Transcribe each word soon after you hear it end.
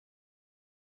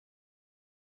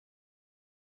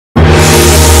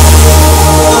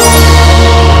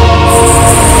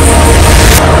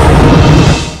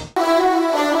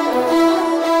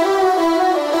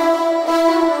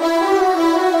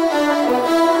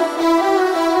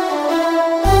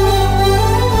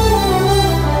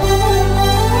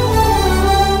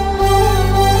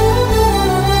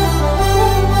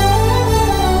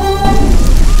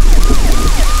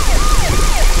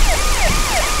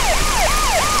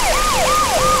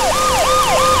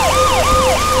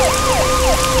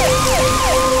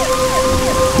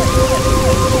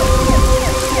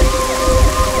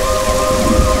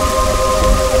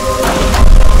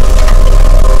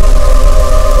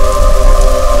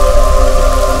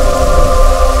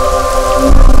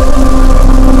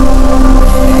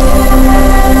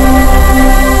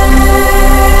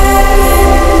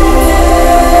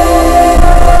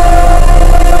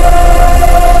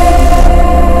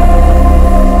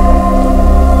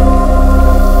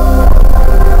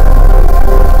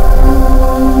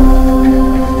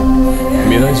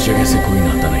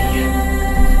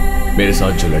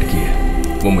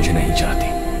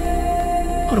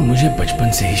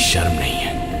बचपन से ही शर्म नहीं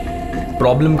है।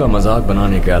 प्रॉब्लम का मजाक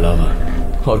बनाने के अलावा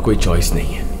और कोई चॉइस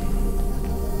नहीं है।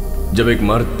 जब एक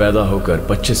मर्द पैदा होकर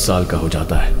 25 साल का हो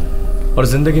जाता है और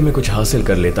जिंदगी में कुछ हासिल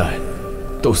कर लेता है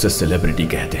तो उसे सेलिब्रिटी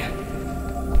कहते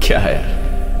हैं। क्या है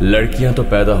यार, लड़कियां तो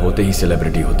पैदा होते ही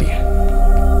सेलिब्रिटी होती हैं।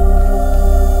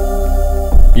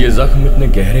 ये जख्म इतने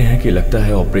गहरे हैं कि लगता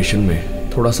है ऑपरेशन में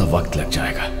थोड़ा सा वक्त लग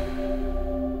जाएगा।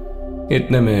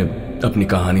 इतने में अपनी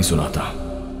कहानी सुनाता।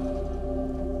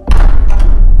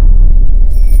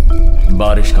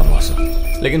 बारिश का मौसम,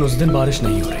 लेकिन उस दिन बारिश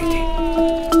नहीं हो रही थी।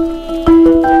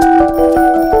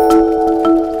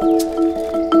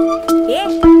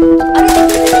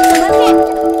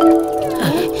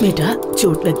 बेटा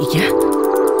चोट लगी क्या?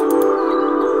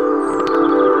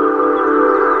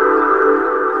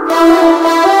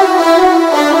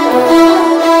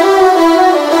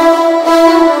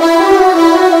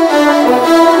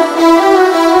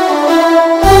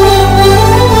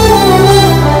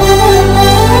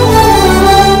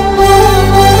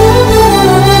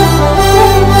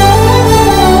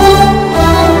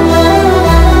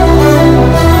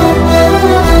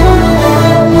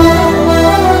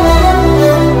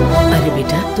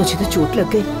 चोट लग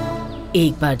गई।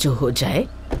 एक बार जो हो जाए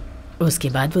उसके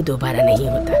बाद वो दोबारा नहीं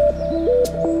होता।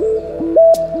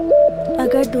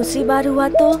 अगर दूसरी बार हुआ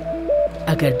तो?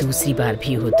 अगर दूसरी बार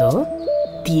भी हो तो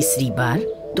तीसरी बार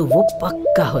तो वो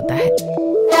पक्का होता है।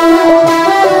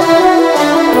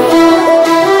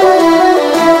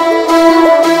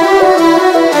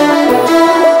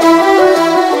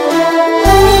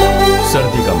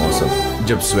 सर्दी का मौसम,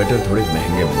 जब स्वेटर थोड़े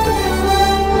महंगे मिलते थे।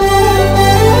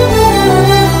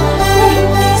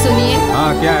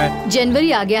 हाँ क्या है?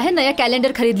 जनवरी आ गया है, नया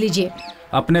कैलेंडर खरीद लीजिए।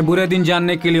 अपने बुरे दिन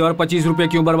जानने के लिए और 25 रुपए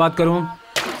क्यों बर्बाद करूं?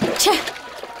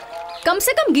 कम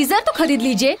से कम गीजर तो खरीद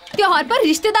लीजिए, त्योहार पर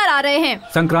रिश्तेदार आ रहे हैं।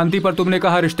 संक्रांति पर तुमने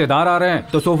कहा रिश्तेदार आ रहे हैं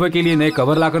तो सोफे के लिए नए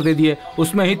कवर ला कर दे दिए।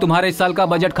 उसमें ही तुम्हारे इस साल का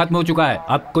बजट खत्म हो चुका है।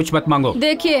 अब कुछ मत मांगो।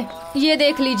 देखिए, ये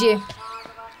देख लीजिए।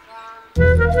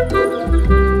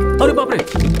 अरे बाप रे,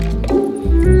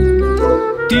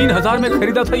 3000 में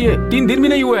खरीदा था ये, 3 दिन भी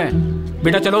नहीं हुए हैं।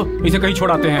 बेटा चलो इसे कहीं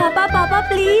छोड़ाते हैं। पापा पापा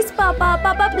प्लीज, पापा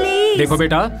पापा प्लीज। देखो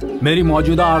बेटा, मेरी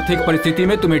मौजूदा आर्थिक परिस्थिति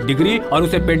में तुम्हें डिग्री और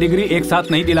उसे पेडिग्री एक साथ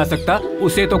नहीं दिला सकता।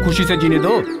 उसे तो खुशी से जीने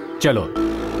दो। चलो।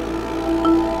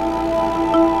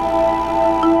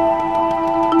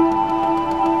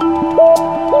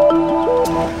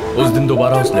 उस दिन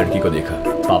दोबारा उस लड़की को देखा।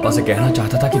 पापा से कहना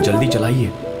चाहता था कि जल्दी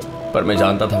चलाइए, पर मैं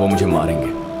जानता था वो मुझे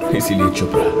मारेंगे, इसीलिए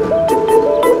चुप रहा।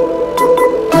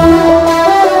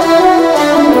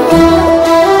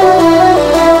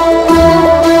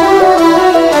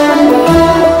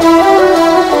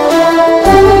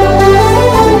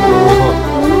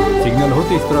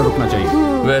 इस तरह रुकना चाहिए।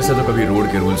 वैसे तो कभी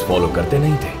रोड के रूल्स फॉलो करते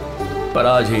नहीं थे, पर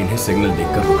आज ही इन्हें सिग्नल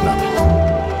देखकर रुकना था।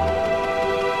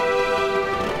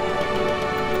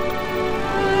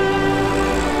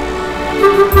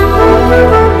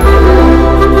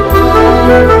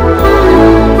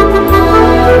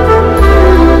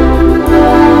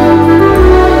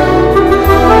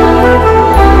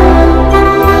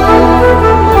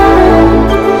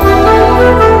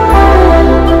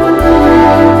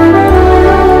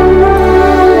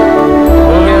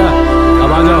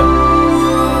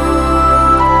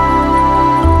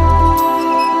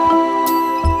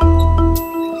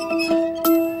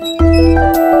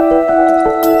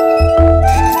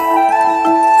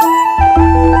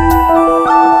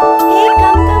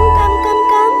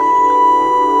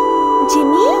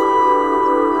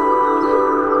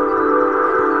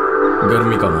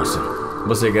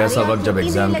 बस एक ऐसा वक्त जब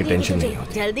एग्जाम की टेंशन नहीं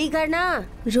होती। जल्दी करना,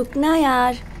 रुकना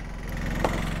यार।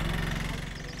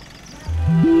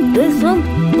 सुन,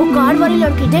 वो कार वाली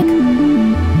लड़की देख।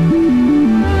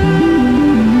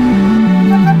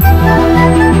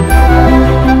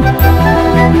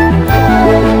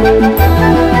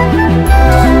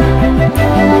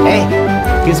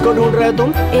 किसको ढूंढ रहे हो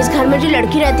तुम? इस घर में जो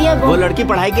लड़की रहती है वो लड़की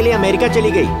पढ़ाई के लिए अमेरिका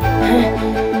चली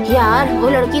गई। यार वो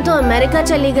लड़की तो अमेरिका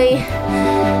चली गई।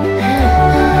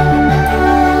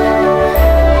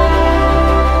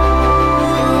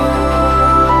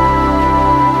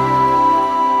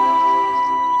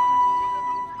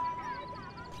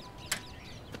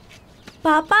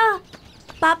 पापा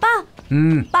पापा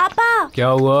पापा, क्या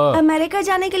हुआ? अमेरिका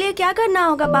जाने के लिए क्या करना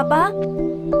होगा पापा?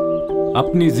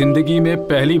 अपनी जिंदगी में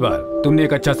पहली बार तुमने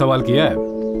एक अच्छा सवाल किया है।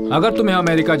 अगर तुम्हें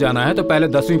अमेरिका जाना है तो पहले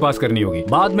 10वीं पास करनी होगी,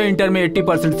 बाद में इंटर में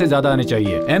 80% से ज्यादा आने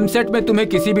चाहिए। एमसेट में तुम्हें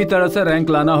किसी भी तरह से रैंक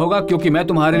लाना होगा, क्योंकि मैं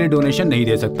तुम्हारे लिए डोनेशन नहीं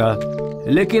दे सकता।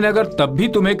 लेकिन अगर तब भी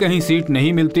तुम्हें कहीं सीट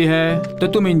नहीं मिलती है तो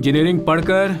तुम इंजीनियरिंग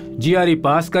पढ़कर GRE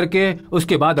पास करके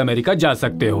उसके बाद अमेरिका जा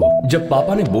सकते हो। जब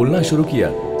पापा ने बोलना शुरू किया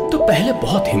तो पहले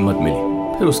बहुत हिम्मत मिली,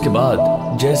 फिर उसके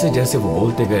बाद जैसे जैसे वो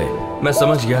बोलते गए मैं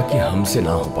समझ गया कि हमसे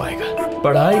ना हो पाएगा।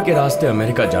 पढ़ाई के रास्ते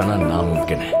अमेरिका जाना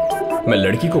नामुमकिन है। मैं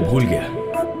लड़की को भूल गया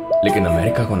लेकिन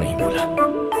अमेरिका को नहीं भूला।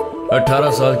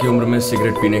 18 साल की उम्र में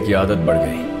सिगरेट पीने की आदत बढ़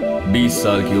गई, 20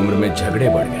 साल की उम्र में झगड़े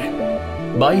बढ़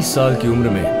गए, 22 साल की उम्र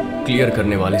में क्लियर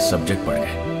करने वाले सब्जेक्ट बढ़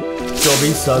गए,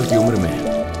 24 साल की उम्र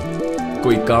में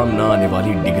कोई काम ना आने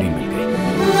वाली डिग्री मिल गई।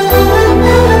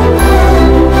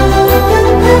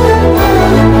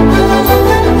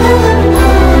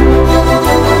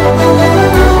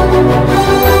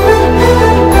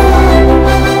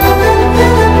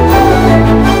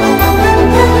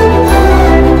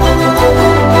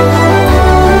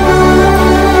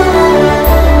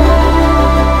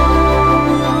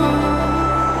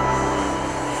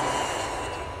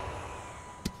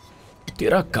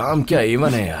 तेरा काम क्या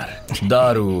एवन है यार,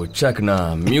 दारू, चकना,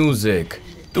 म्यूजिक।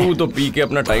 तू तो पी के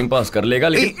अपना टाइम पास कर लेगा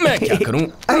लेकिन मैं क्या करूं,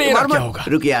 मेरा क्या होगा?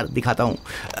 रुक यार दिखाता हूँ।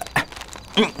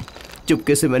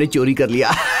 चुपके से मैंने चोरी कर लिया।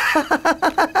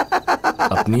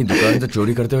 अपनी दुकान से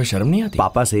चोरी करते हुए शर्म नहीं आती?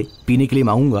 पापा से पीने के लिए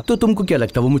मांगूंगा तो तुमको क्या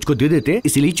लगता वो मुझको दे देते,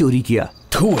 इसीलिए चोरी किया।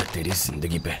 थू है तेरी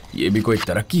जिंदगी पे, ये भी कोई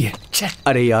तरक्की है?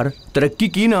 अरे यार तरक्की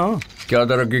की ना। क्या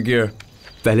तरक्की की है?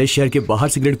 पहले शहर के बाहर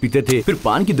सिगरेट पीते थे, फिर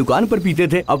पान की दुकान पर पीते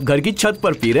थे, अब घर की छत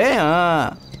पर पी रहे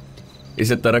हैं।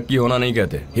 इसे तरक्की होना नहीं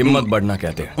कहते, हिम्मत बढ़ना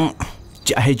कहते हैं।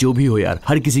 चाहे जो भी हो यार,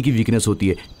 हर किसी की वीकनेस होती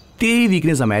है। तेरी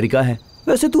वीकनेस अमेरिका है।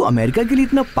 वैसे तू अमेरिका के लिए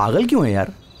इतना पागल क्यों है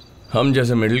यार? हम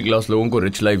जैसे मिडिल क्लास लोगों को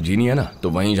रिच लाइफ जीनी है ना, तो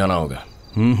वहीं जाना होगा।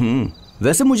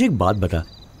 वैसे मुझे एक बात बता,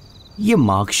 ये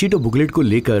मार्कशीट और बुकलेट को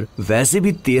लेकर वैसे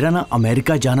भी तेरा ना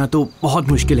अमेरिका जाना तो बहुत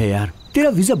मुश्किल है यार। तेरा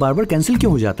वीजा बार बार कैंसिल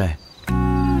क्यों हो जाता है?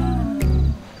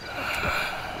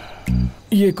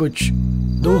 ये कुछ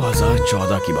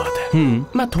 2014 की बात है।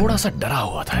 मैं थोड़ा सा डरा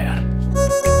हुआ था यार।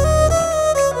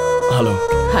 Hello,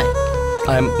 hi,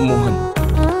 I am Mohan.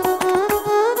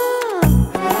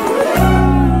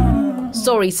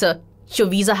 Sorry, sir. Your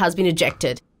visa has been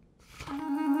rejected.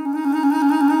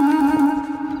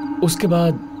 उसके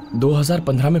बाद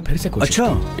 2015 में फिर से कोशिश।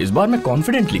 अच्छा, इस बार मैं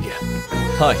कॉन्फिडेंटली गया।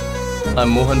 हाय, आई एम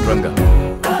मोहन रंगा।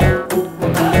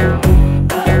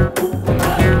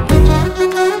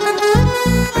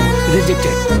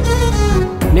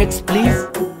 रिजेक्टेड। Next please.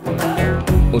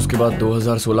 उसके बाद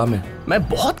 2016 में मैं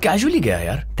बहुत कैजुअली गया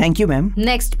यार। Thank you ma'am.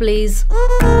 Next please.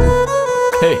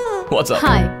 Hey, what's up?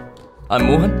 Hi, I am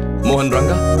Mohan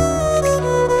रंगा।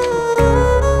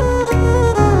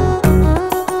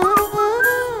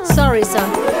 Sorry sir,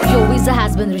 your visa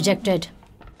has been rejected.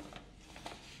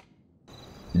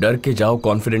 डर के जाओ,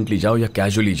 कॉन्फिडेंटली जाओ या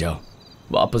कैजुअली जाओ,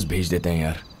 वापस भेज देते हैं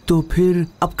यार। तो फिर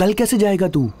अब कल कैसे जाएगा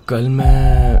तू? कल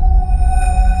मैं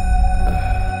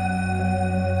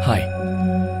हाय,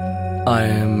 आई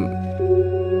एम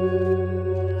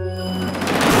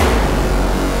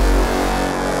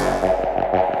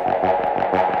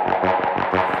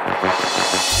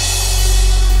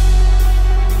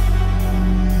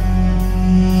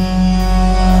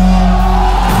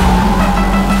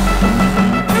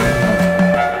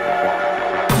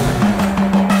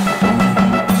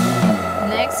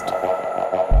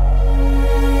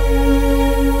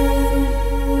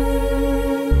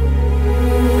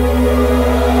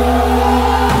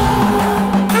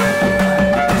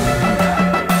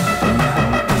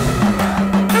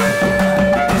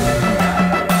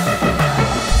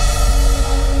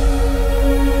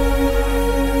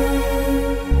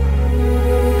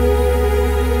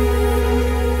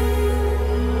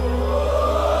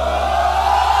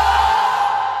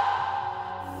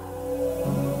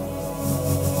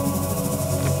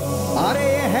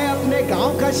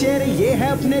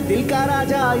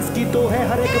इसकी तो है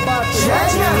हर एक बात।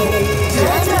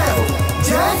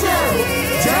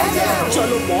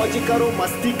 चलो मौज करो,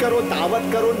 मस्ती करो, दावत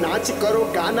करो, नाच करो,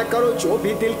 गाना करो, जो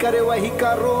भी दिल करे वही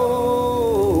करो।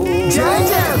 जय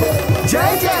जय हो,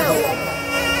 जय जय हो।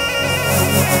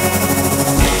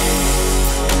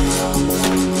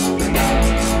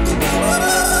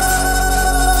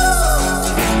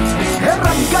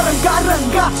 रंगा रंगा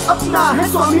रंगा अपना है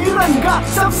स्वामी रंगा,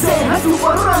 सबसे है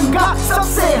सुपर रंगा,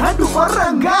 सबसे है डुपर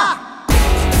रंगा।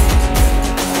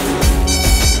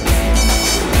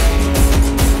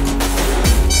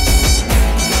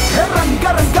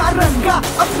 रंगा रंगा रंगा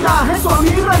अपना है स्वामी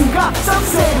रंगा,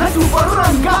 सबसे है सुपर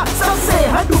रंगा, सबसे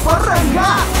है डुपर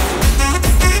रंगा।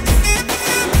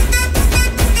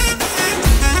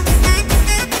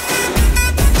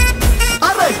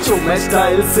 जो मैं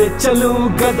स्टाइल से चलूं,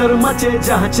 गदर मचे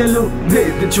जहाँ चलूं,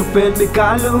 भेद छुपे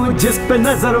निकालूं, जिस पे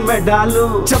नजर मैं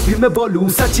डालूं। जब भी मैं बोलूं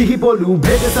सच ही बोलूं,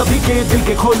 भेद सभी के दिल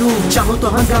के खोलूं। चाहूं तो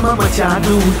हंगामा मचा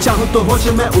दूं, चाहूं तो होश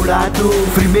में उड़ा दूं,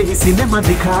 फ्री में ही सिनेमा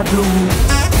दिखा दूं।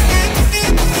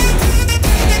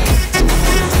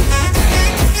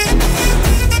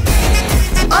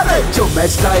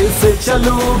 स्टाइल से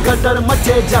चलूं, गदर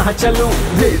मचे जहाँ चलूं,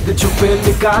 भेद छुपे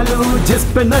निकालूं, जिस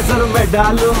पे नजर मैं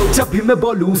डालूं। जब भी मैं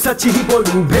बोलूं सच ही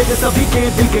बोलूं, भेद सभी के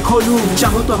दिल के खोलूं।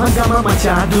 चाहूं तो हंगामा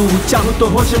मचा दूं, चाहूं तो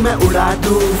होश में उड़ा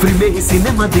दूं, फ्री में ही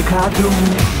सिनेमा दिखा दूं।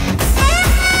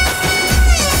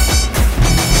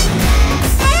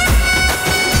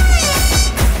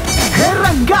 हे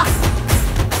रंगा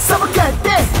सब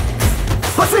कहते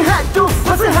बस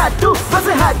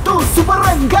है तू सुपर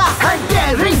रंगा है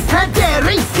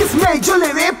डेयरिंग किसमें जो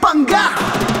लेवे पंगा।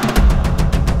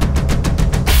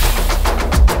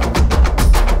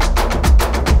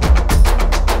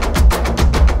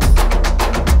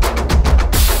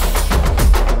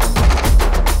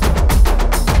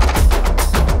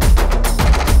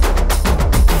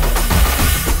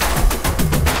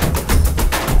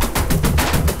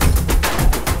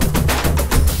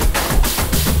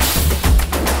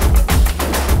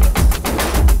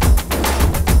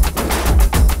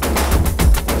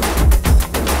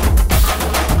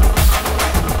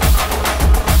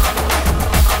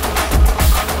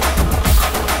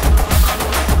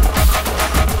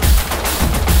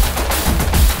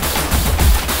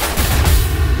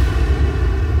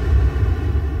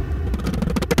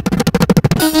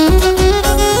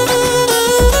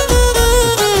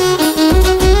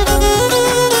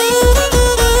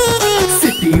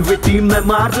 मैं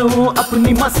मारूं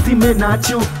अपनी मस्ती में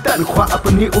नाचूं, तनख्वाह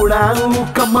अपनी उड़ाऊं,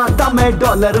 कमाता मैं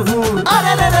डॉलर हूँ।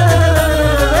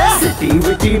 सिटी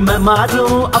विटी मैं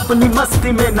मारूं अपनी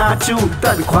मस्ती में नाचूं,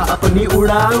 तनख्वाह अपनी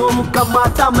उड़ाऊं,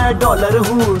 कमाता मैं डॉलर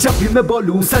हूँ। जब भी मैं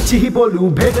बोलूं सच ही बोलूं,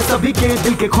 भेद सभी के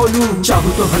दिल के खोलूं।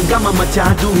 चाहूं तो हंगामा मचा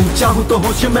दूं, चाहूं तो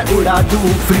होश में उड़ा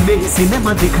दूं, फ्री में ही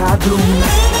सिनेमा दिखा दूं।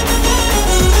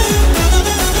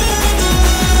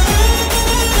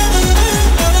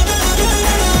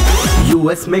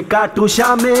 यूएस में काटू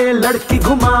शामें, लड़की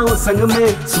घुमाऊं संग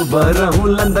में, सुबह रहूं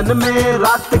लंदन में,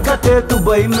 रात कटे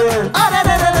दुबई में।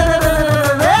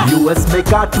 यूएस में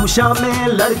काटू शामें,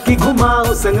 लड़की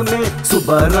घुमाऊं संग में,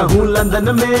 सुबह रहूं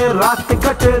लंदन में, रात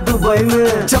कटे दुबई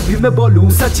में। जब भी मैं बोलूं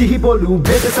सच ही बोलूं,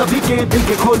 भेद सभी के दिल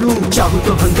के खोलूं। चाहूं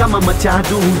तो हंगामा मचा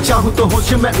दूं, चाहूं तो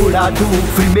होश में उड़ा दूं,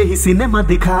 फ्री में ही सिनेमा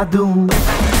दिखा दूं।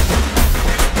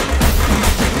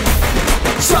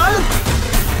 चल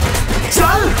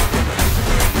चल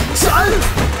चल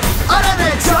अरे रे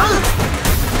चल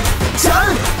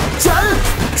चल चल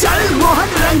चल मोहन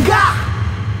रंगा।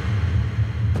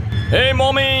 हे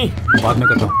मम्मी, बाद में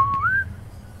करता हूँ।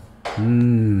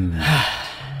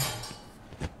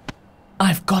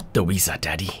 I've got the visa,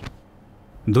 Daddy.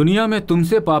 दुनिया में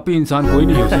तुमसे पापी इंसान कोई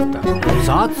नहीं हो सकता।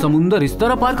 7 समुंदर इस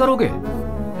तरह पार करोगे?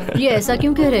 ये ऐसा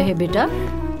क्यों कह रहे हैं बेटा?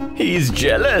 He's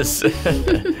jealous.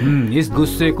 इस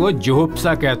गुस्से को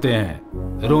जुहुप्सा कहते हैं,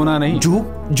 रोना नहीं।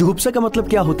 जुहुप्सा का मतलब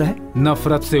क्या होता है?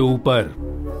 नफरत से ऊपर,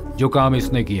 जो काम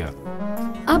इसने किया।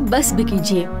 अब बस भी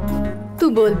कीजिए। तू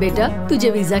बोल बेटा, तुझे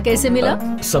वीजा कैसे मिला?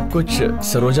 सब कुछ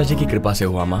सरोजा जी की कृपा से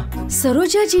हुआ माँ।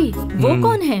 सरोजा जी वो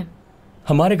कौन है?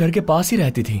 हमारे घर के पास ही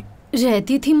रहती थी।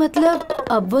 रहती थी मतलब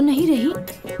अब वो नहीं रही?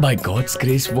 By God's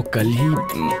grace वो कल ही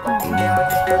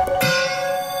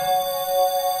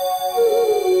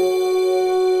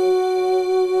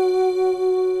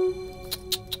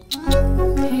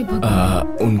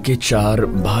उनके 4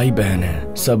 भाई बहन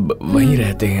हैं, सब वहीं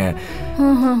रहते हैं।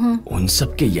 उन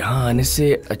सब के यहाँ आने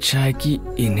से अच्छा है कि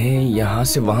इन्हें यहाँ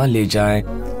से वहाँ ले जाएं।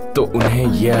 तो उन्हें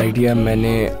ये आइडिया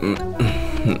मैंने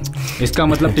इसका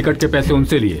मतलब टिकट के पैसे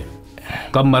उनसे लिए।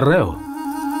 कब मर रहे हो?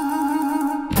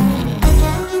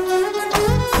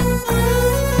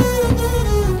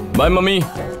 Bye mummy,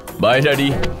 bye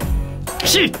daddy.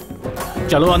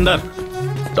 चलो अंदर।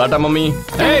 टाटा मम्मी।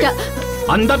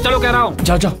 अंदर चलो कह रहा हूँ।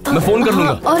 जाओ जाओ, मैं फोन कर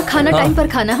लूंगा। और खाना टाइम पर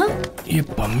खाना। हाँ ये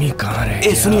मम्मी कहाँ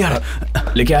रहे? सुन यार,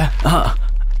 लेके आया? हाँ।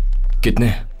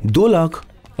 कितने? 2 लाख।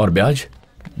 और ब्याज?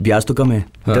 ब्याज तो कम है।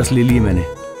 10 ले लिए मैंने।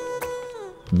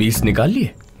 20 निकाल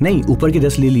लिए? नहीं, ऊपर के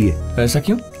 10 ले लिए। ऐसा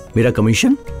क्यों? मेरा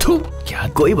कमीशन। क्या?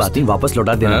 कोई बात नहीं, वापस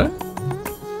लौटा देना।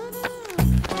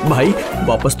 भाई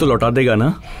वापस तो लौटा देगा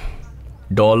ना?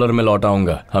 डॉलर में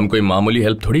लौटाऊंगा। हम कोई मामूली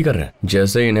हेल्प थोड़ी कर रहे हैं।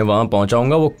 जैसे इन्हें वहां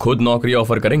पहुंचाऊंगा वो खुद नौकरी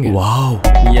ऑफर करेंगे। वाओ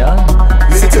या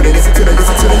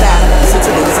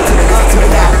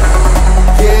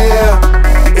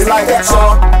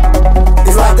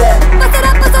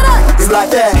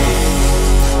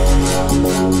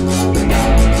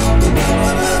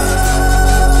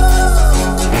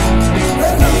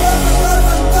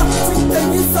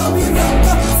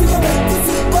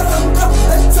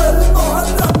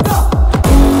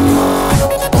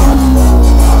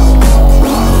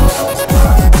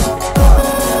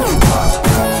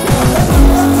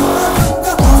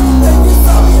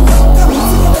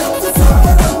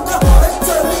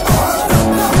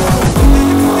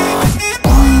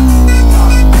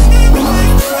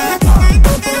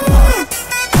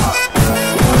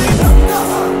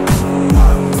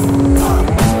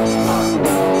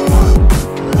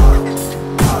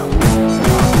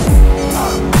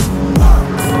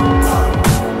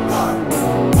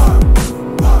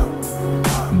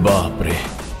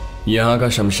यहाँ का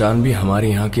शमशान भी हमारे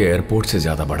यहाँ के एयरपोर्ट से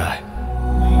ज्यादा बड़ा है।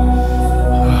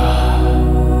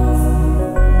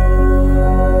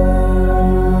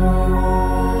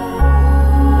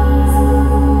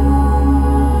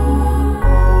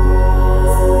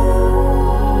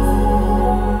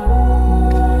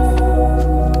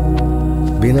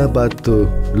 बिना बात तो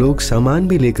लोग सामान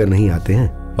भी लेकर नहीं आते हैं,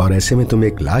 और ऐसे में तुम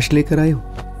एक लाश लेकर आए हो।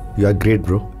 You are great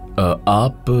bro.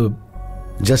 आप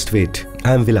जस्ट वेट,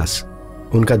 आई एम विलास,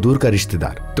 उनका दूर का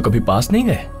रिश्तेदार। तो कभी पास नहीं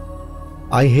गए?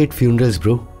 I hate funerals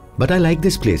bro, but I like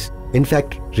this place.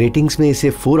 In fact ratings में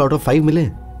इसे 4 आउट ऑफ 5 मिले।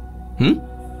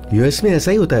 यूएस में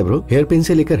ऐसा ही होता है ब्रो, एयरप्लेन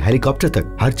से लेकर हेलीकॉप्टर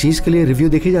तक हर चीज के लिए रिव्यू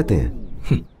देखे जाते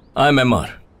हैं। आई एम एमआर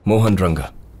मोहन रंगा,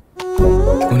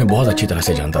 उन्हें बहुत अच्छी तरह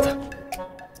से जानता था।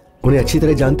 उन्हें अच्छी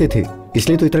तरह जानते थे,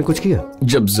 इसलिए तो इतना कुछ किया।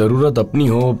 जब जरूरत अपनी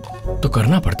हो तो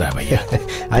करना पड़ता है भैया।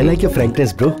 I like your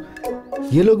frankness bro.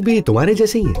 ये लोग भी तुम्हारे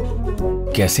जैसे ही हैं।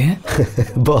 कैसे हैं?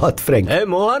 बहुत फ्रैंक। ए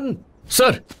मोहन।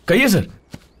 सर कहिए सर।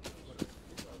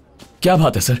 क्या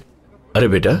बात है सर? अरे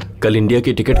बेटा, कल इंडिया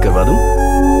की टिकट करवा दूं?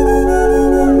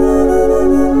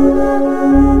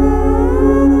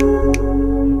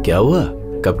 क्या हुआ,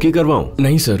 कब की करवाऊं?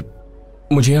 नहीं सर,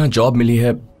 मुझे यहाँ जॉब मिली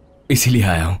है, इसीलिए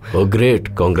आया हूँ। Oh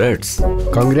great, congrats.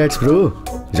 Congrats bro,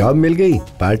 job मिल गई।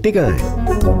 पार्टी कहाँ है?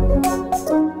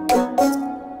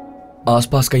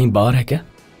 आसपास कहीं बार है क्या?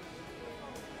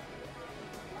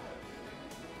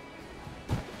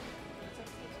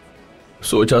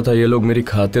 सोचा था ये लोग मेरी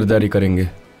खातिरदारी करेंगे,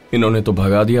 इन्होंने तो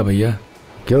भगा दिया भैया।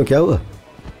 क्यों, क्या हुआ?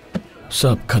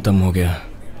 सब खत्म हो गया।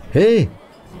 हे,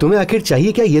 तुम्हें आखिर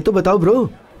चाहिए क्या, ये तो बताओ ब्रो।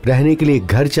 रहने के लिए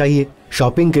घर चाहिए,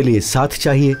 शॉपिंग के लिए साथ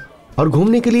चाहिए, और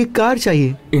घूमने के लिए कार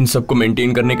चाहिए। इन सबको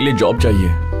मेंटेन करने के लिए जॉब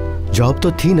चाहिए। जॉब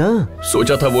तो थी ना?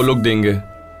 सोचा था वो लोग देंगे।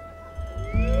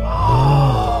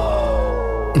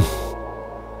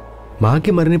 माँ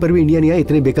के मरने पर भी इंडिया नहीं आए,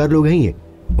 इतने बेकार लोग हैं ये।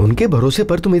 उनके भरोसे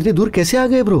पर तुम इतनी दूर कैसे आ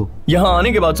गए ब्रो? यहाँ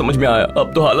आने के बाद समझ में आया,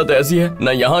 अब तो हालत ऐसी है,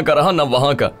 ना यहाँ का रहा ना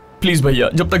वहाँ का। प्लीज भैया,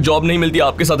 जब तक जॉब नहीं मिलती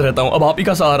आपके साथ रहता हूँ। अब आप ही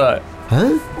का सहारा है।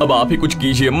 हाँ? अब आप ही कुछ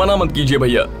कीजिए, मना मत कीजिए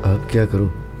भैया। अब क्या करूं,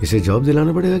 इसे जॉब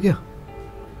दिलाना पड़ेगा क्या?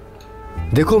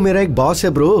 देखो, मेरा एक बॉस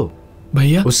है ब्रो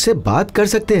भैया, उससे बात कर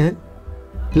सकते हैं,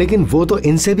 लेकिन वो तो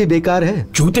इनसे भी बेकार है।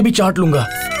 जूते भी चाट लूंगा।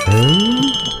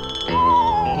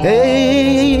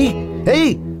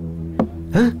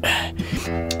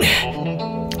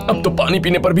 अब तो पानी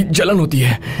पीने पर भी जलन होती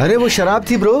है। अरे वो शराब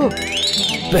थी ब्रो,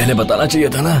 पहले बताना चाहिए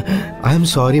था ना। I am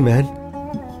sorry man.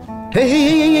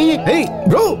 Hey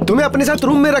bro, तुम्हें अपने साथ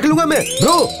रूम में रख लूंगा मैं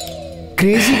ब्रो।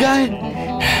 Crazy guy.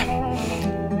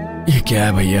 ये क्या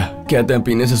है भैया? कहते हैं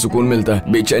पीने से सुकून मिलता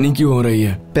है, बेचैनी क्यों हो रही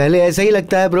है? पहले ऐसा ही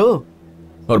लगता है ब्रो,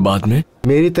 और बाद में?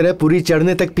 मेरी तरह पूरी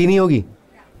चढ़ने तक पीनी होगी।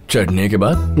 चढ़ने के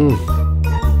बाद?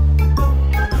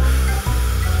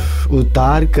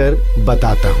 उतार कर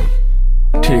बताता हूँ।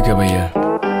 ठीक है भैया।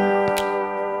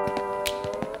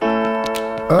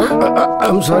 I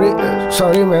am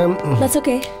sorry ma'am. That's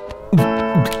okay.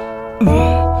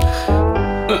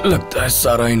 लगता है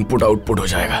सारा इनपुट आउटपुट हो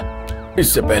जाएगा,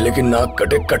 इससे पहले कि नाक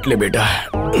कटे कट ले बेटा।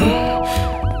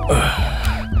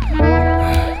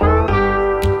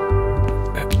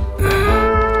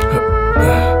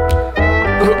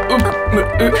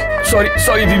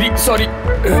 सॉरी दीदी, सॉरी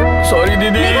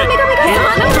दीदी।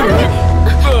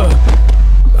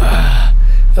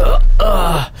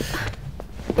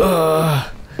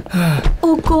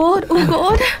 Oh God, oh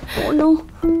God, oh no.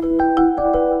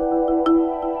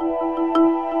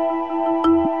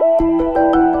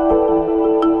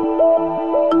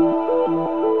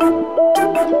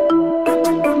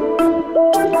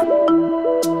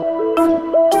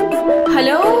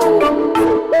 Hello?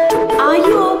 Are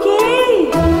you okay?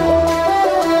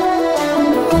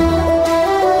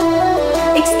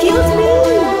 Excuse me?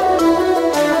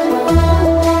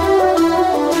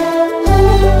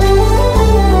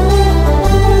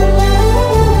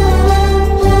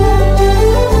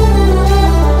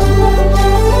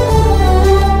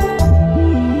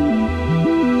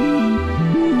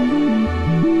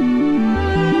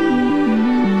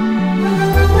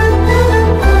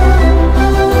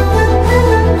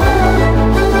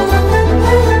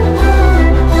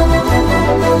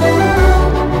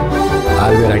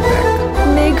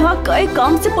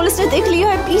 काम से पुलिस ने देख लिया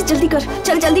है, प्लीज जल्दी कर,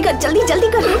 चल जल्दी कर, जल्दी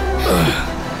कर।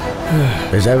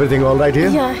 Is everything all right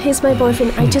here? Yeah, he's my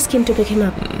boyfriend. I just came to pick him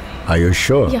up. Are you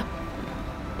sure? Yeah.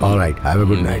 All right. Have a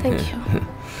good night. Thank you.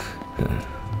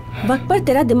 वक्त पर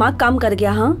तेरा दिमाग काम कर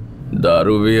गया? हाँ,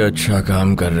 दारू भी अच्छा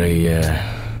काम कर रही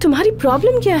है। तुम्हारी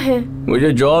प्रॉब्लम क्या है? मुझे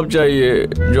जॉब चाहिए,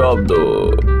 जॉब दो,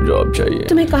 जॉब चाहिए।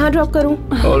 तुम्हें कहाँ ड्रॉप करूँ?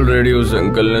 ऑलरेडी उस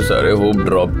अंकल ने सारे होप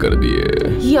ड्रॉप कर दिए।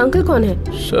 ये अंकल कौन है?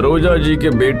 सरोजा जी के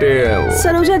बेटे हैं वो।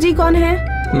 सरोजा जी कौन है?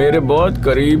 मेरे बहुत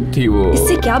करीब थी वो।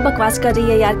 इससे क्या बकवास कर रही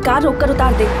है यार, कार रोक कर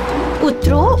उतार दे।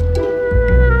 उतरो।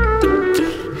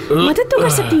 मदद तो कर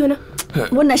सकती हो ना।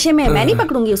 वो नशे में है, मैं नहीं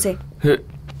पकड़ूंगी उसे।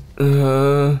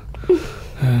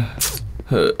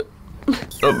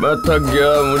 मैं थक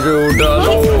गया, मुझे उठा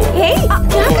लो।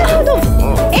 क्या कर रहे हो तुम?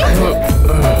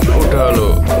 उठा लो।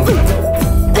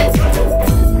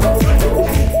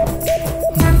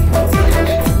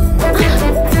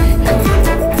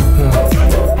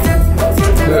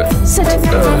 सच।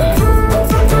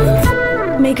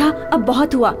 मेघा अब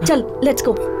बहुत हुआ, चल लेट्स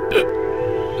गो।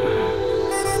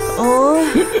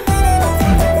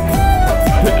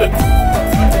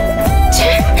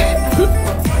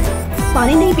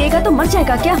 पानी नहीं पिएगा तो मर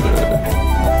जाएगा क्या?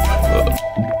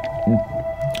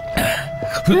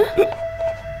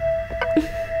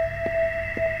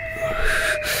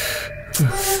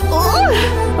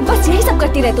 बस यही सब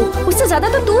करती रह तू, उससे ज्यादा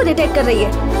तो तू इरिटेट कर रही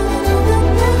है।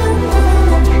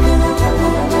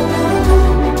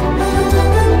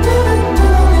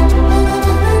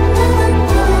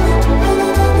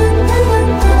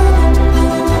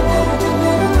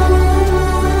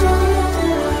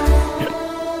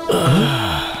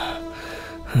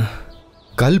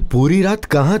 कल पूरी रात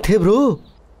कहाँ थे ब्रो?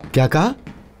 क्या कहा?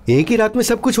 एक ही रात में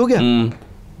सब कुछ हो गया?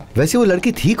 वैसे वो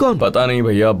लड़की थी कौन? पता नहीं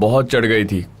भैया, बहुत चढ़ गई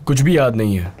थी, कुछ भी याद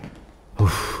नहीं है।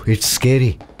 It's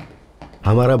scary.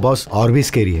 हमारा बॉस और भी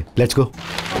स्कैरी है। Let's go.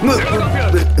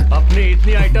 अपनी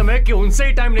इतनी आइटम है कि उनसे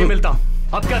ही टाइम नहीं मिलता।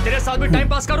 अब क्या तेरे साथ भी टाइम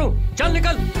पास करूं? चल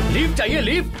निकल, लीव चाहिए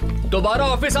लीव। दोबारा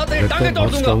ऑफिस आते ही टांगे तोड़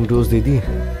दूंगा। स्ट्रॉन्ग डोज दे दी।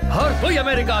 हर कोई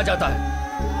अमेरिका आ जाता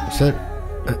है। सर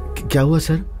क्या हुआ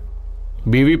सर?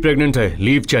 बीवी प्रेग्नेंट है,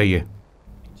 लीव चाहिए।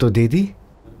 तो दे दी?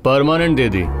 परमानेंट दे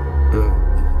दी।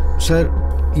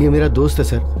 सर ये मेरा दोस्त है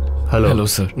सर। हेलो। Hello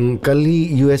sir. कल ही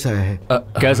यूएस आया है।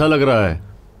 कैसा लग रहा है?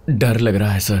 डर लग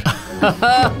रहा है sir.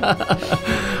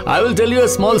 I will tell you a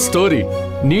small story.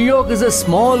 New York is a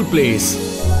small place.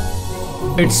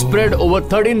 It's spread over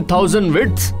 13,000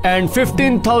 widths and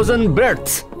 15,000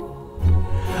 breadths.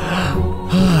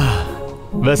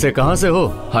 वैसे कहाँ से हो?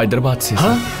 हैदराबाद से।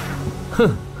 हाँ?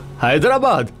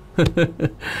 हैदराबाद?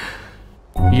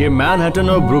 ये मैनहट्टन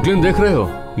और ब्रुकलिन देख रहे हो?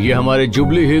 ये हमारे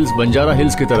जुबली हिल्स, बंजारा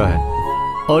हिल्स की तरह है।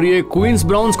 और ये क्वींस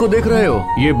ब्राउन्स को देख रहे हो?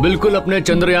 ये बिल्कुल अपने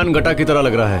चंद्रयान गटा की तरह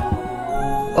लग रहा है।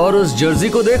 और उस जर्सी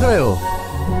को देख रहे हो?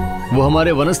 वो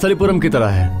हमारे वनस्थलीपुरम की तरह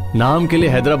है। नाम के लिए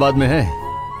हैदराबाद में है,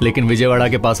 लेकिन विजयवाड़ा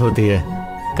के पास होती है।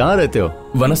 कहाँ रहते हो?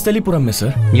 वनस्थलीपुरम में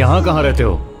सर। यहाँ कहाँ रहते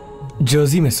हो?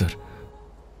 जर्सी में सर।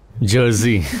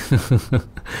 जर्सी।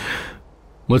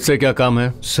 मुझसे क्या काम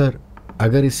है? सर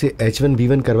अगर इससे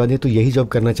H1B1 करवा दे तो यही जॉब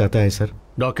करना चाहता है सर।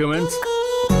 डॉक्यूमेंट्स?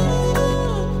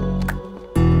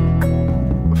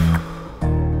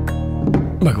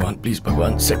 भगवान प्लीज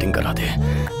भगवान सेटिंग करा दे।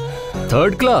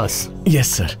 Third class? Yes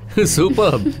sir.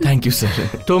 Superb. Thank you sir.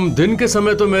 तुम दिन के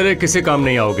समय तो मेरे किसी काम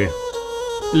नहीं आओगे,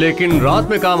 लेकिन रात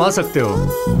में काम आ सकते हो।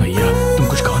 भैया तुम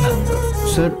कुछ कहो ना।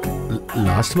 सर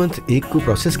लास्ट मंथ एक को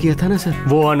प्रोसेस किया था ना सर।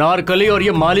 वो अनारकली और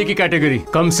ये माली की कैटेगरी।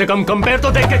 कम से कम कंपेयर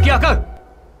तो देख के किया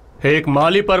कर। एक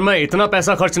माली पर मैं इतना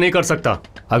पैसा खर्च नहीं कर सकता।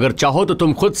 अगर चाहो तो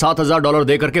तुम खुद $7,000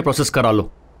 दे करके प्रोसेस करा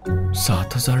लो।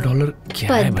 $7,000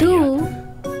 क्या है भैया?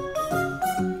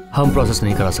 हम प्रोसेस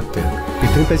नहीं करा सकते।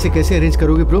 इतने पैसे कैसे अरेंज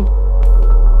करोगे ब्रो?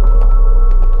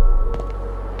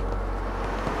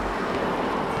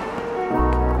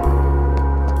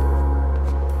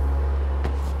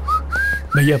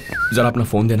 भैया जरा अपना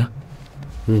फोन देना।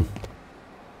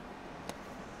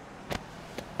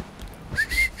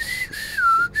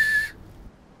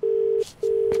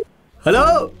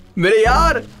 हेलो मेरे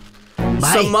यार,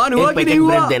 सम्मान हुआ कि नहीं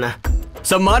हुआ? देना।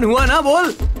 सम्मान हुआ ना बोल।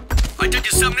 अच्छा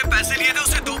जिससे हमने पैसे लिए थे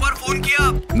उसने 2 बार फोन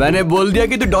किया। मैंने बोल दिया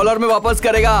कि तू डॉलर में वापस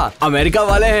करेगा। अमेरिका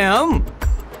वाले हैं हम।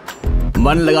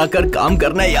 मन लगाकर काम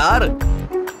करना यार।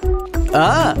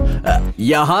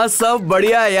 यहाँ सब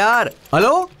बढ़िया यार।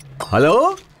 Hello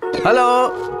hello hello.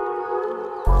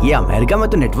 ये अमेरिका में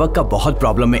तो नेटवर्क का बहुत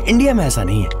प्रॉब्लम है, इंडिया में ऐसा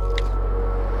नहीं है।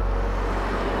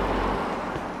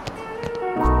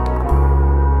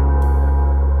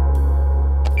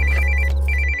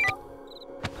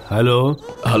 हेलो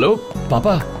हेलो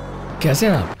पापा, कैसे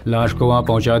हैं आप? लाश को वहाँ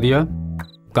पहुँचा दिया।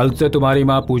 कल से तुम्हारी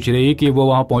माँ पूछ रही कि वो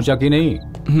वहाँ पहुँचा कि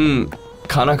नहीं।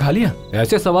 खाना खा लिया?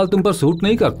 ऐसे सवाल तुम पर सूट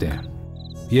नहीं करते हैं।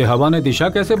 ये हवा ने दिशा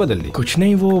कैसे बदल दी? कुछ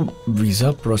नहीं, वो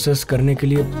वीजा प्रोसेस करने के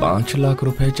लिए 5 लाख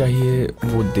रुपए चाहिए,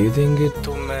 वो दे देंगे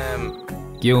तो मैं।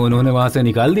 क्यों, उन्होंने वहाँ से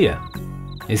निकाल दिया?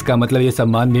 इसका मतलब ये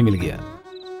सम्मान भी मिल गया।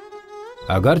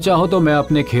 अगर चाहो तो मैं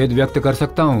अपने खेद व्यक्त कर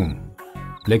सकता हूँ,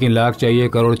 लेकिन लाख चाहिए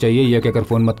करोड़ चाहिए यह कहकर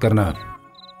फोन मत करना।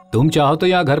 तुम चाहो तो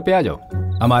यहाँ घर पे आ जाओ,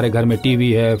 हमारे घर में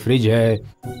टीवी है, फ्रिज है।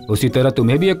 उसी तरह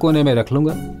तुम्हें भी एक कोने में रख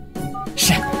लूंगा।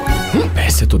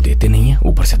 पैसे पैसे तो देते नहीं है,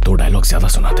 ऊपर से 2 डायलॉग ज्यादा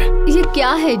सुनाते हैं। ये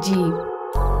क्या है जी?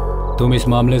 तुम इस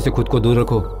मामले से खुद को दूर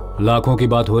रखो, लाखों की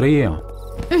बात हो रही है यहाँ।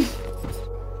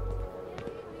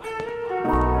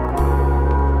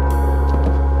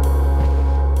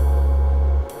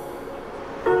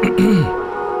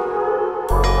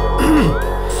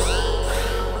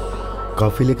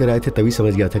 कॉफी लेकर आए थे तभी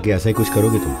समझ गया था कि ऐसा ही कुछ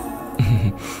करोगे तुम।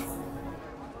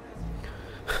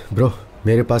 ब्रो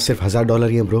मेरे पास सिर्फ $1000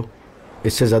 ही है ब्रो,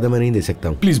 इससे ज्यादा मैं नहीं दे सकता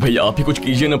हूँ। प्लीज भैया आप ही कुछ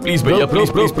कीजिए ना, प्लीज भैया, please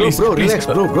please please relax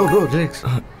bro relax.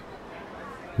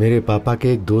 मेरे पापा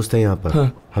के एक दोस्त है यहाँ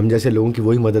पर, हम जैसे लोगों की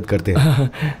वही मदद करते हैं।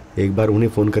 एक बार उन्हें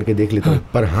फोन करके देख लेता हूँ,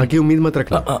 पर हाँ की उम्मीद मत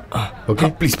रखना। ओके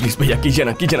प्लीज प्लीज भैया कीजिए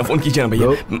ना, फोन कीजिए ना भैया।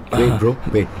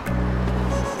 Wait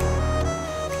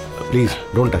please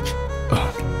don't touch.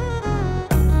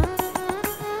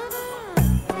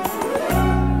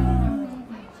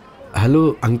 Hello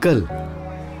uncle,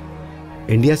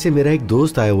 India से मेरा एक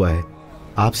दोस्त आया हुआ है,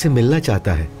 आपसे मिलना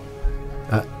चाहता है।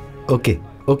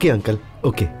 Okay uncle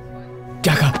okay.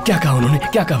 क्या कहा उन्होंने,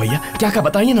 क्या कहा भैया, क्या कहा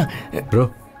बताइए ना। ब्रो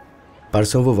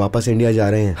परसों वो वापस इंडिया जा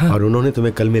रहे हैं और उन्होंने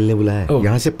तुम्हें कल मिलने बुलाया है।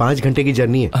 यहाँ से 5 घंटे की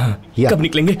जर्नी है। कब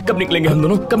निकलेंगे हम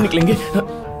दोनों, कब निकलेंगे?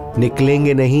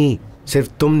 निकलेंगे नहीं, सिर्फ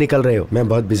तुम निकल रहे हो, मैं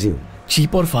बहुत बिजी हूँ।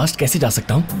 चीप और फास्ट कैसे जा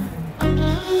सकता हूँ?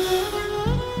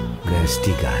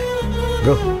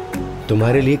 ब्रो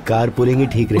तुम्हारे लिए कार पूलिंग ही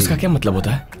ठीक रहेगी। उसका क्या मतलब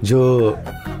होता है? जो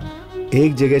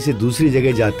एक जगह से दूसरी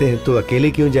जगह जाते हैं तो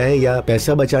अकेले क्यों जाएं, या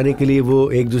पैसा बचाने के लिए वो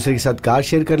एक दूसरे के साथ कार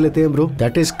शेयर कर लेते हैं bro.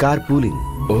 That is car pooling.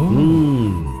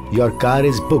 Your car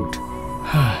is booked.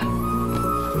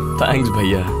 Thanks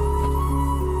भैया।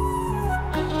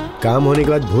 काम होने के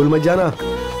बाद भूल मत जाना,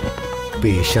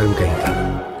 बेशर्म कहीं का।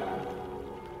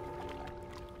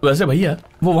 वैसे भैया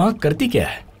वो वहां करती क्या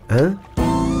है?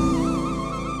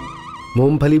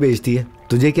 मूंगफली बेचती है,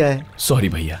 तुझे क्या है? सॉरी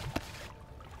भैया।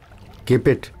 Keep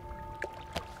it.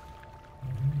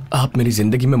 आप मेरी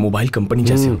जिंदगी में मोबाइल कंपनी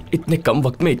जैसे हो, इतने कम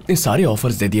वक्त में इतने सारे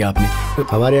ऑफर्स दे दिए आपने।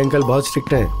 हमारे अंकल बहुत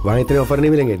स्ट्रिक्ट हैं, वहाँ इतने ऑफर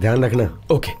नहीं मिलेंगे, ध्यान रखना।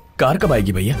 ओके, कार कब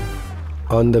आएगी भैया?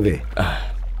 On the way.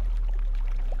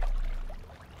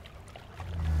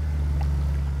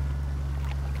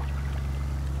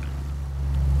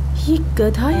 ये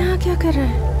गधा यहाँ क्या कर रहा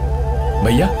है?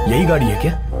 भैया यही गाड़ी है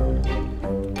क्या?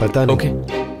 पता नहीं। ओके।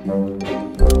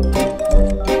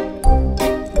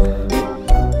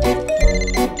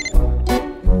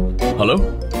 हेलो,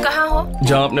 कहाँ हो?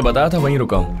 जहाँ आपने बताया था वहीं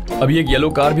रुका हूँ। अभी एक येलो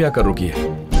कार भी आकर रुकी है।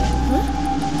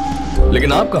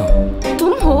 लेकिन आप कहाँ?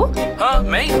 तुम हो? हाँ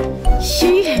मैं ही।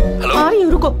 ये है। आ रही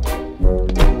हूँ, रुको।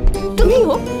 तुम ही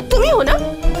हो ना?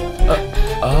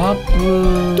 आप?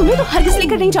 तुम्हें तो हरगिज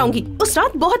लेकर नहीं जाऊंगी। उस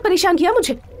रात बहुत परेशान किया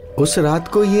मुझे। उस रात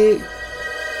को ये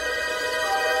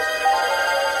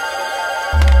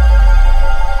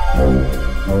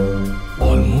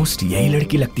ऑलमोस्ट यही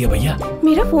लड़की लगती है भैया।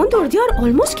 मेरा फोन तोड़ दिया और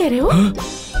ऑलमोस्ट कह रहे हो?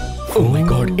 ओह माय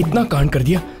गॉड, इतना कांड कर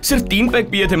दिया। सिर्फ 3 पैक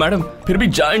पिए थे मैडम, फिर भी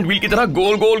जायंट व्हील की तरह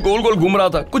गोल गोल घूम रहा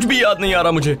था। कुछ भी याद नहीं आ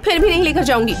रहा मुझे। फिर भी नहीं लेकर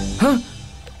जाऊंगी। हाँ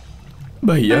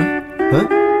भैया।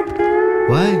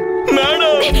 Why?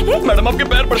 मैडम आपके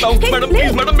पैर पड़ता हूँ। मैडम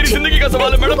प्लीज, मैडम मेरी जिंदगी का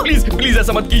सवाल है। मैडम प्लीज प्लीज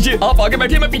ऐसा मत कीजिए। आप आगे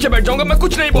बैठिए, मैं पीछे बैठ जाऊंगा। मैं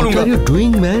कुछ नहीं बोलूंगा। What are you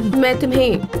doing, man? मैं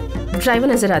तुम्हें ड्राइवर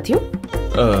नजर आती हूँ?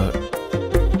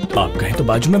 आप कहें तो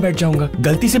बाजू में बैठ जाऊंगा,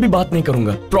 गलती से भी बात नहीं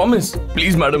करूंगा। Promise.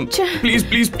 Please madam, please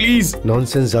please please.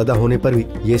 Nonsense ज्यादा होने पर भी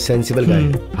ये सेंसिबल गाय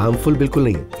है, हार्मफुल बिल्कुल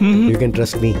नहीं। You can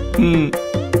trust me.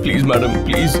 Please madam,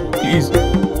 please please.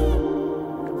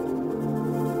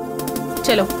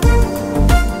 चलो।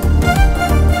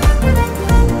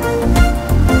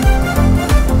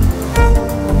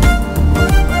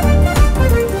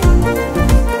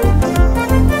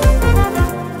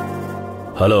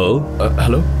 हेलो।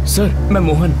 हेलो सर, मैं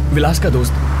मोहन, विलास का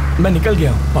दोस्त। मैं निकल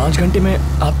गया हूँ, 5 घंटे में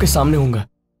आपके सामने होऊंगा।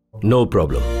 No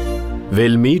problem.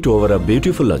 We'll meet over a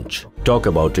beautiful lunch, talk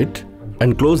about it,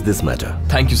 and close this matter.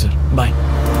 Thank you sir. Bye.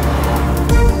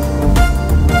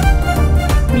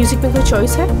 Music में कोई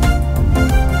चॉइस है?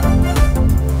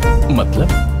 मतलब?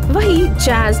 वही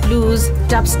jazz, blues,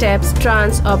 dub steps,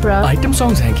 trans, opera. Item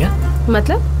songs हैं क्या?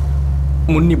 मतलब?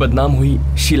 मुन्नी बदनाम हुई,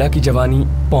 शीला की जवानी,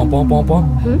 पौ पौ पौ पौ।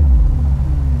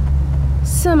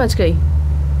 समझ गई। ये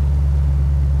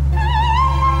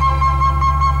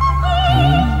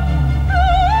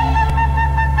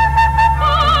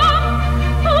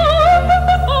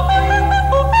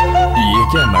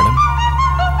क्या है मैडम?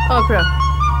 ओपेरा।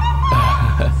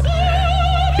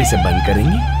 इसे बंद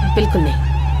करेंगी? बिल्कुल नहीं।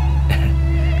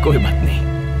 कोई बात नहीं।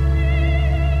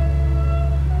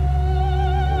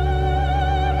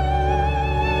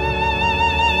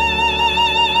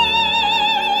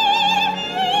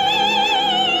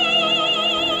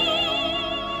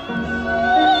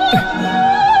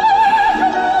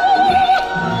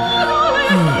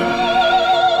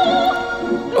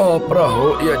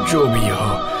 या जो भी हो,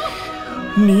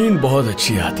 नींद बहुत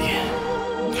अच्छी आती है,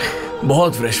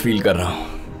 बहुत फ्रेश फील कर रहा हूँ।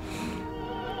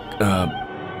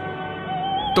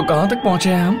 तो कहाँ तक पहुंचे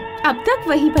हैं हम? अब तक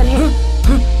वहीं पर है।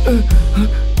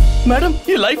 मैडम,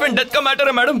 ये लाइफ एंड डेथ का मैटर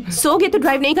है मैडम। सोगे तो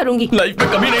ड्राइव नहीं करूंगी। लाइफ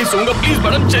में कभी नहीं सोऊंगा, प्लीज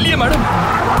मैडम चलिए मैडम।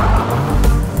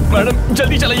 मैडम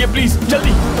जल्दी चलाइए प्लीज,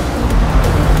 जल्दी।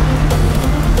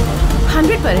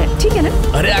 100 पर है, ठीक है ना?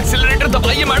 अरे एक्सेलरेटर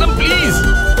दबाइए मैडम प्लीज।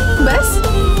 बस।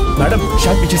 मैडम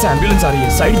शायद पीछे से एम्बुलेंस आ रही है,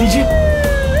 साइड दीजिए।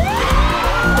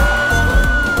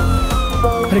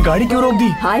 अरे गाड़ी क्यों रोक दी?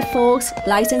 Hi folks,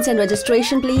 license and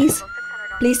registration please.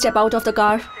 Please step out of the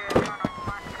car.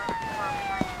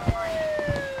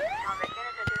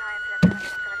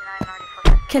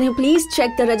 Can you please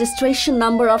check the registration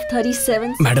number of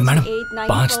 37? Madam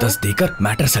 5-10 देकर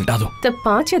मैटर सल्टा दो। तब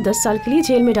 5 या 10 साल के लिए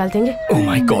जेल में डाल देंगे। Oh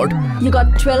my God! You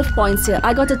got 12 points here.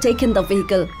 I got to take in the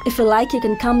vehicle. If you like, you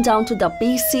can come down to the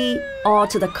PC or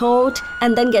to the court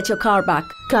and then get your car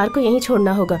back. Car को यहीं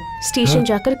छोड़ना होगा। Station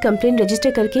जाकर complaint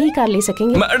register करके ही car ले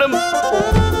सकेंगे। Madam,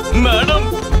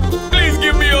 please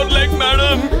give me your leg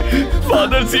madam.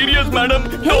 Father serious madam,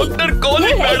 doctor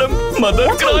calling madam,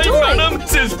 mother crying madam,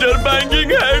 sister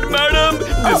banging head madam,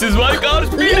 this is why car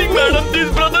speeding madam, this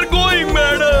brother going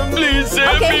madam, please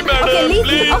save me madam,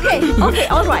 please. Okay,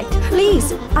 all right. Please,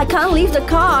 I can't leave the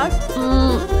car,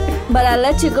 but I'll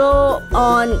let you go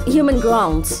on human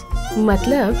grounds.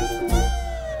 मतलब?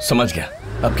 समझ गया,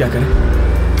 अब क्या करें?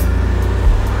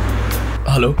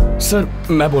 Hello sir,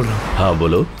 मैं बोल रहा हूँ। हाँ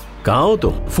बोलो, कहाँ हो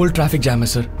तुम? फुल ट्रैफिक जैम है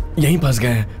सर, यहीं फंस गए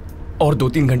हैं और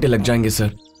 2-3 घंटे लग जाएंगे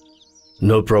sir.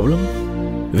 No problem.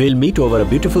 We'll meet over a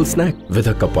beautiful snack with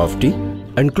a cup of tea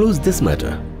and close this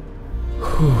matter.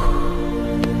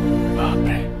 बाप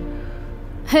रे।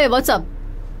 Hey, what's up?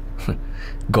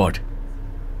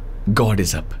 God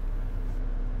is up.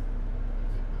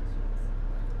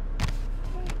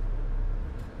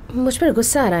 मुझ पर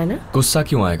गुस्सा आ रहा है ना? गुस्सा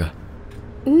क्यों आएगा?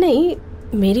 नहीं,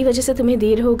 मेरी वजह से तुम्हें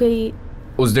देर हो गई।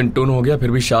 उस दिन टून हो गया,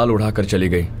 फिर भी शाल उड़ाकर चली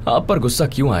गई। आप पर गुस्सा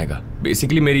क्यों आएगा?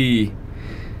 बेसिकली मेरी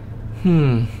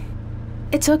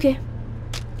इट्स ओके।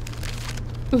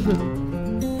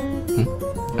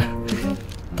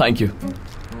 Thank you.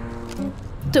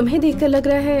 तुम्हें देखकर लग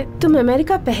रहा है तुम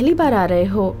अमेरिका पहली बार आ रहे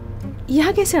हो।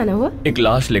 यहाँ कैसे आना हुआ? एक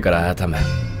लाश लेकर आया था मैं।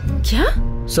 क्या?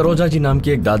 सरोजा जी नाम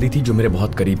की एक दादी थी जो मेरे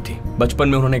बहुत करीब थी। बचपन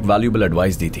में उन्होंने एक वैल्यूएबल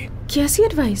एडवाइस दी थी। कैसी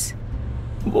एडवाइस?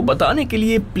 वो बताने के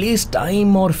लिए प्लेस,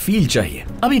 टाइम और फील चाहिए,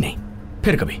 अभी नहीं,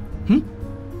 फिर कभी।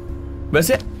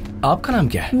 वैसे आपका नाम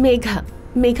क्या है?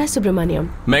 मेघा सुब्रमण्यम।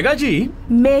 मेघा जी?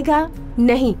 मेघा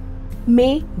नहीं,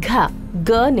 मेघा,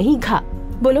 ग नहीं घा।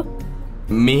 बोलो।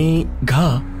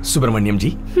 मेघा सुब्रमण्यम जी।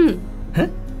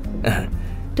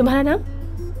 तुम्हारा नाम?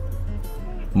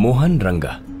 मोहन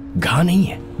रंगा। घा नहीं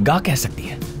है, गा कह सकती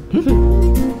है।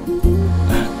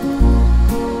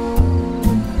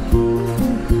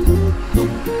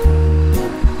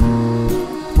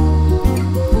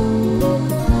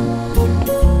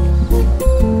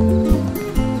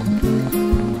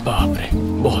 बाप रे,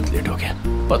 बहुत लेट हो गया,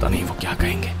 पता नहीं वो क्या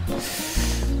कहेंगे।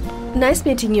 Nice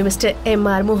meeting you, Mr.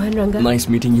 M.R. Mohan Ranga. Nice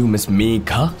meeting you, Miss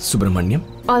Megha Subramaniam.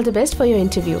 All the best for your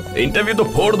interview. Interview तो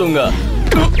फोड़ दूंगा।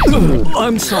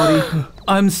 I'm sorry.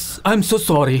 I'm so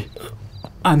sorry.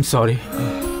 I'm sorry.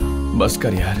 बस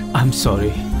कर यार। I'm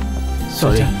sorry.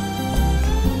 Sorry.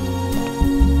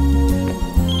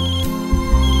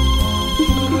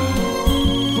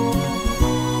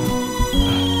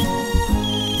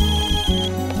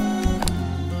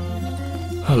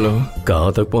 हेलो।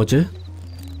 कहाँ तक पहुंचे?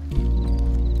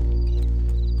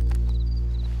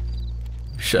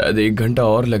 शायद 1 घंटा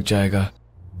और लग जाएगा।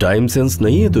 टाइम सेंस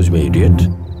नहीं है तुझमें, इडियट।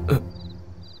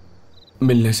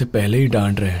 मिलने से पहले ही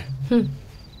डांट रहे हैं।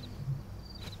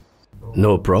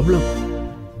 No problem,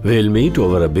 we'll meet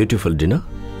over a beautiful dinner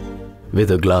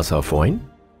with a glass of wine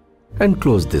and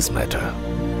close this matter.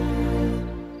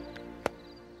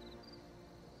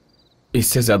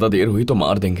 इससे ज्यादा देर हुई तो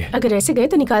मार देंगे। अगर ऐसे गए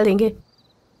तो निकाल देंगे।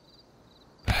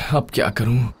 अब क्या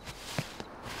करूं?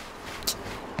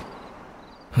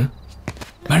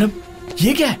 मैडम,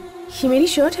 ये क्या है? ये मेरी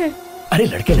शर्ट है। अरे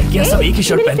लड़के लड़कियां सब एक ही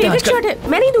शर्ट पहनते हैं आजकल। शर्ट है,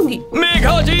 मैं नहीं दूंगी।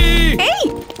 मेघा जी!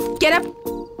 Get up!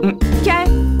 क्या है?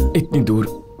 इतनी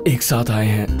दूर एक साथ आए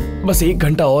हैं, बस 1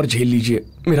 घंटा और झेल लीजिए,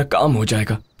 मेरा काम हो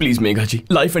जाएगा। Please Megha ji,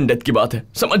 life and death की बात है,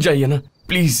 समझ जाइए ना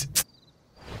प्लीज।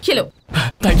 चलो।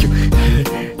 Thank you.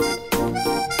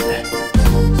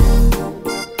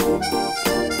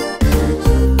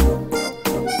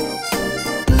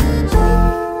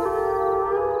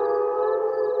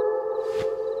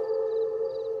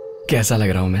 कैसा लग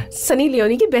रहा हूँ मैं? सनी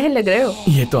लियोनी की बहन लग रहे हो।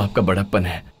 ये तो आपका बड़प्पन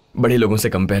है, बड़े लोगों से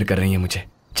कंपेयर कर रही हैं मुझे।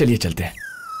 चलिए चलते हैं।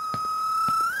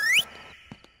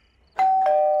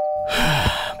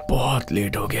 बहुत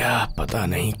लेट हो गया, पता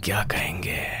नहीं क्या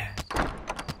कहेंगे।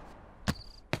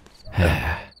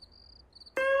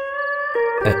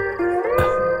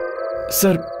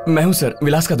 सर मैं हूं सर,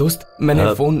 विलास का दोस्त। मैंने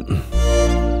phone.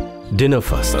 Dinner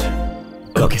first.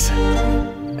 Okay sir.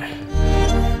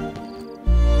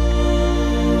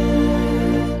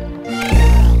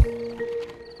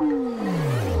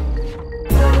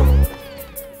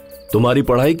 तुम्हारी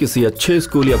पढ़ाई किसी अच्छे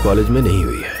स्कूल या कॉलेज में नहीं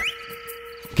हुई है,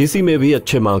 किसी में भी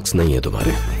अच्छे मार्क्स नहीं है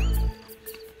तुम्हारे।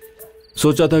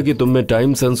 सोचा था कि तुम में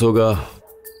टाइम सेंस होगा,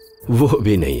 वो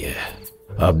भी नहीं है।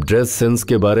 अब ड्रेस सेंस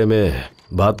के बारे में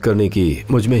बात करने की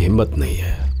मुझ में हिम्मत नहीं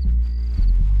है।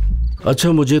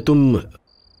 अच्छा मुझे तुम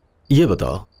ये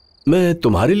बताओ, मैं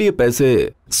तुम्हारे लिए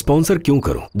पैसे स्पॉन्सर क्यों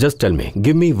करूं? Just tell me,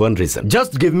 give me one reason,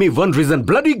 just give me one reason,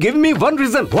 bloody give me one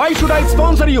reason, why should I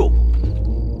sponsor you?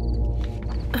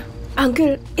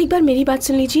 Uncle एक बार मेरी बात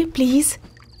सुन लीजिए प्लीज।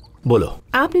 बोलो।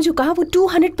 आपने जो कहा वो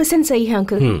 200% सही है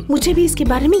अंकल। मुझे भी इसके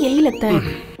बारे में यही लगता है।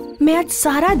 मैं आज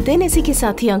सारा दिन इसी के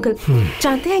साथ ही अंकल।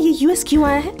 जानते हैं ये यूएस क्यों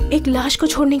आया है? एक लाश को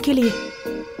छोड़ने के लिए।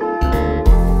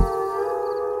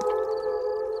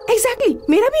 एग्जैक्टली,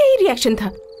 मेरा भी यही रिएक्शन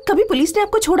था। कभी पुलिस ने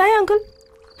आपको छोड़ा है अंकल?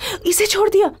 इसे छोड़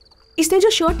दिया। इसने जो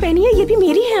शर्ट पहनी है ये भी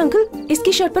मेरी है अंकल।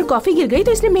 इसकी शर्ट पर कॉफी गिर गई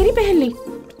तो इसने मेरी पहन ली।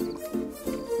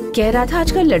 कह रहा था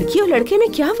आजकल लड़की और लड़के में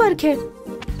क्या फर्क है।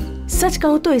 सच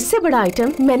कहूँ तो इससे बड़ा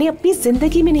आइटम मैंने अपनी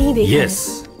जिंदगी में नहीं देखा। yes.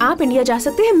 आप इंडिया जा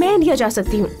सकते हैं, मैं इंडिया जा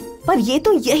सकती हूँ, पर ये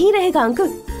तो यही रहेगा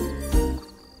अंकल।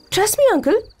 Trust me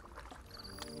uncle.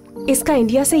 इसका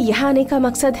इंडिया से यहाँ आने का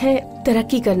मकसद है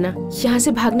तरक्की करना, यहाँ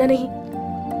से भागना नहीं।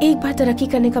 एक बार तरक्की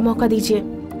करने का मौका दीजिए,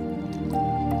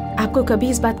 आपको कभी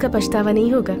इस बात का पछतावा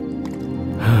नहीं होगा।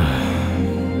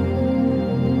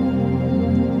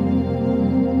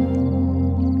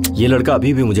 ये लड़का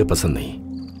अभी भी मुझे पसंद नहीं,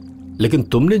 लेकिन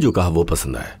तुमने जो कहा वो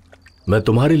पसंद आया। मैं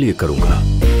तुम्हारे लिए करूंगा।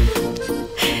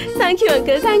 Thank you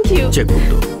uncle, thank you. Cheque book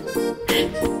दो।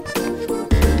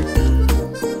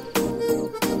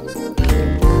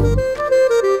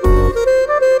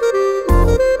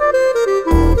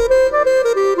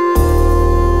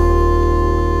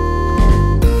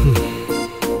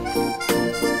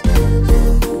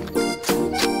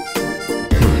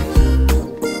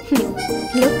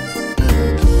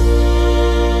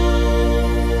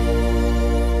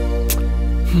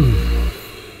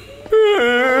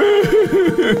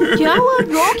 क्या हुआ?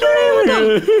 रो क्यों रहे हो तुम?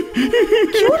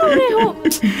 क्यों रो रहे हो?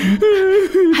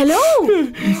 हेलो?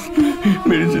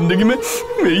 मेरी जिंदगी में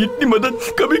मेरी इतनी मदद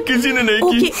कभी किसी ने नहीं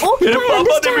की। मेरे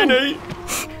पापा ने भी नहीं।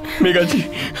 मेघा जी,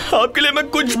 आपके लिए मैं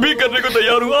कुछ भी करने को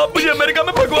तैयार हूँ। आप मुझे अमेरिका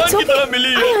में भगवान की तरह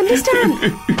मिली है।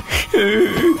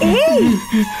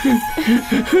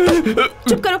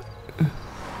 चुप करो।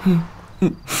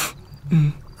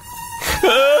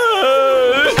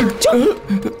 चुप।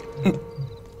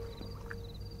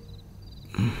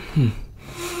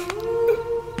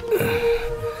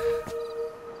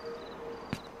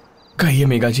 कहिए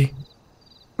मेघा जी,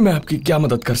 मैं आपकी क्या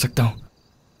मदद कर सकता हूँ?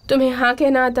 तुम्हें हाँ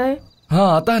कहना आता है?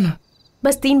 हाँ आता है ना।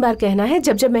 बस 3 बार कहना है,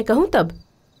 जब जब मैं कहूँ तब।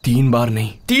 3 बार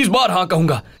नहीं, 30 बार हाँ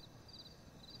कहूंगा।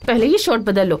 पहले ये शर्ट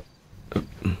बदल लो,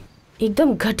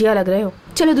 एकदम घटिया लग रहे हो।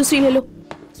 चलो दूसरी ले लो।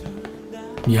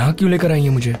 यहाँ क्यों लेकर आई है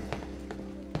मुझे?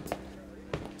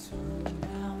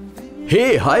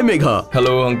 हे हाय मेघा।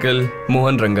 हेलो अंकल,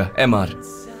 मोहन रंगा, MR।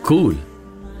 Cool.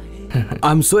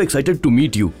 I am so excited to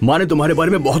meet you. माँ ने तुम्हारे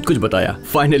बारे में बहुत कुछ बताया।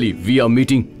 Finally we are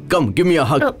meeting. Come give me a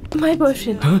hug. My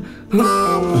boyfriend.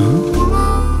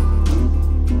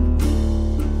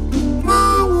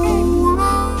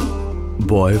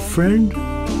 Boyfriend?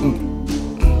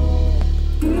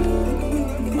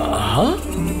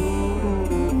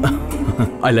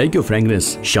 I like your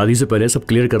frankness. शादी से पहले सब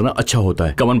क्लियर करना अच्छा होता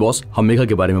है। कम ऑन बॉस, हम मेघा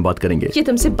के बारे में बात करेंगे। ये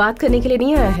तुमसे बात करने के लिए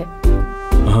नहीं आया है।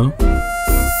 हाँ?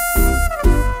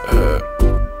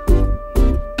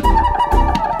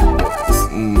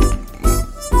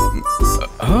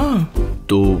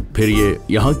 तो फिर ये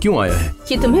यहाँ क्यों आया है?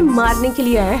 ये तुम्हें मारने के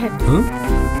लिए आया है।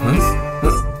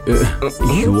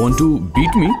 You want to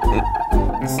beat me?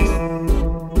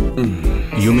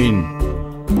 You mean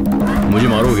मुझे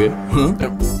मारोगे?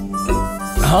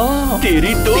 हाँ।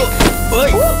 तेरी तो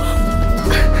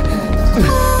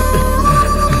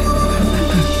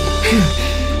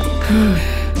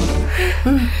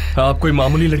आप कोई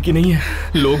मामूली लड़की नहीं है।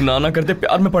 लोग ना करते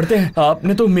प्यार में पड़ते हैं।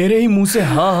 आपने तो मेरे ही मुंह से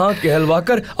हाँ हाँ कहलवा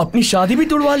कर अपनी शादी भी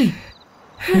तुड़वा ली।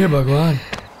 हे भगवान।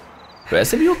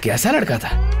 वैसे भी वो कैसा लड़का था?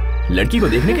 लड़की को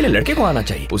देखने के लिए लड़के को आना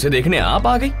चाहिए, उसे देखने आप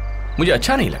आ गई। मुझे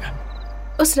अच्छा नहीं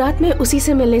लगा। उस रात मैं उसी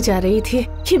से मिलने जा रही थी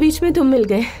कि बीच में तुम मिल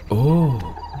गए। ओह।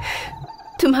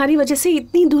 तुम्हारी वजह से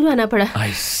इतनी दूर आना पड़ा।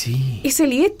 I see।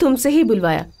 इसलिए तुमसे ही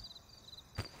बुलवाया।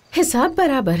 हिसाब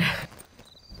बराबर।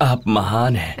 आप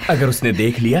महान हैं। अगर उसने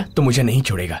देख लिया तो मुझे नहीं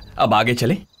छोड़ेगा। अब आगे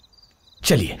चले,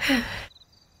 चलिए।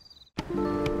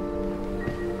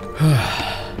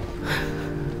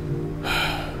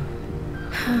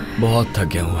 बहुत थक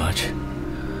गया हूं आज।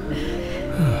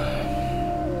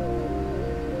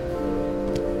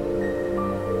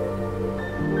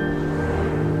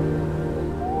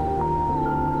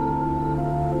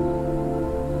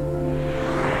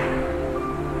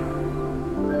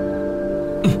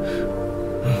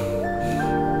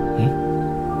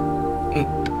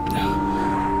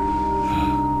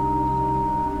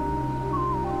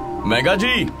 मेघा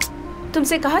जी,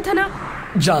 तुमसे कहा था ना।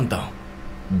 जानता हूं,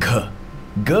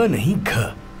 ग नहीं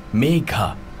घ,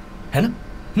 मेघा है ना?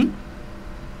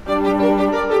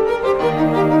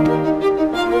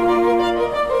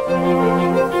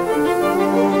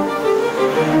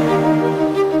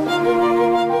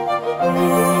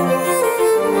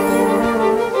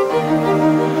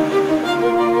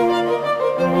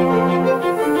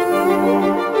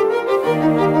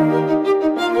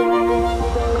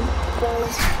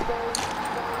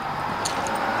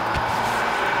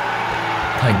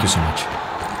 Thank you so much.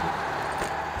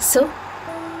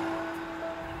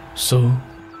 So?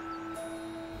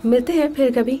 मिलते हैं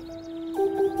फिर कभी।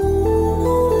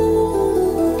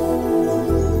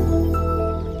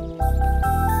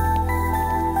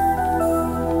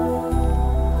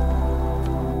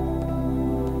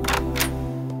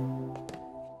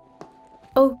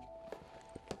 ओ,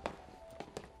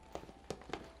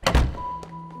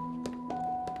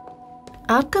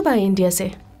 आप कब आए इंडिया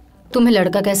से? तुम्हें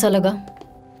लड़का कैसा लगा?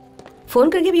 फोन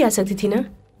करके भी आ सकती थी ना।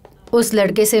 उस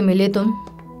लड़के से मिले तुम?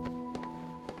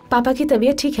 पापा की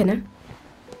तबीयत ठीक है ना?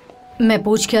 मैं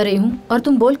पूछ क्या रही हूँ और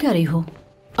तुम बोल क्या रही हो?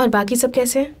 और बाकी सब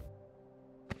कैसे हैं?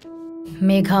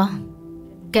 Megha,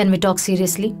 can we talk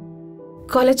seriously?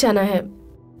 College जाना है,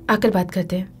 आकर बात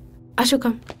करते हैं। आशु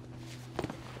कम।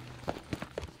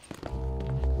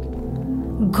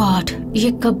 गॉड,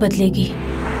 ये कब बदलेगी?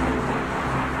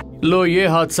 लो, ये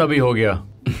हादसा भी हो गया।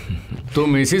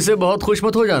 तुम इसी से बहुत खुश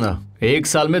मत हो जाना। 1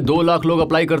 साल में 2 लाख लोग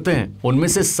अप्लाई करते हैं, उनमें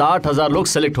से 60,000 लोग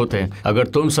सेलेक्ट होते हैं। अगर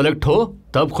तुम सेलेक्ट हो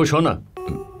तब खुश हो ना।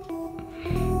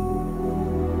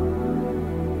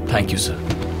 Thank you sir.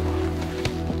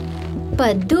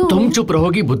 पद्दू, तुम चुप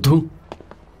रहोगी बुद्धू?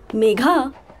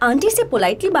 मेघा, आंटी से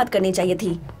पोलाइटली बात करनी चाहिए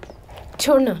थी।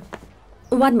 छोड़ना।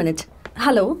 1 मिनट।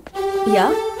 हेलो,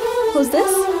 या हुज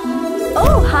दिस?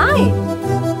 ओह हाय।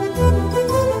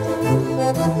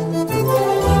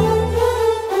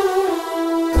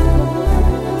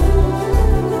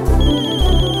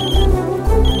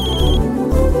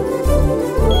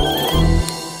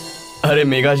 अरे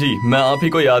मेघा जी, मैं आप ही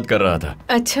को याद कर रहा था।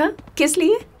 अच्छा, किस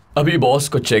लिए? अभी बॉस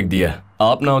को चेक दिया,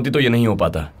 आप ना होती तो ये नहीं हो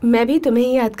पाता। मैं भी तुम्हें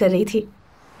ही याद कर रही थी।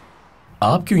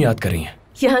 आप क्यों याद कर रही हैं?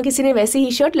 यहाँ किसी ने वैसी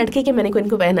ही शर्ट लड़के के मैंने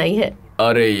को पहनाई है।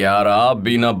 अरे यार, आप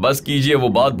भी ना बस कीजिए, वो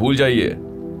बात भूल जाइए।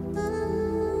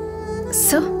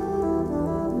 सो?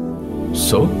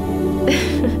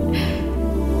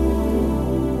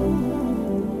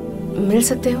 मिल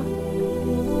सकते हो?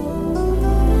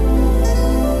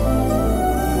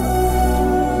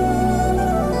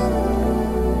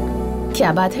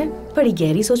 क्या बात है, बड़ी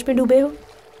गहरी सोच में डूबे हो।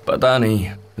 पता नहीं,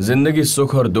 जिंदगी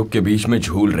सुख और दुख के बीच में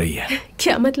झूल रही है।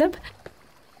 क्या मतलब?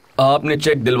 आपने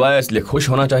चेक दिलवाया इसलिए खुश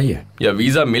होना चाहिए, या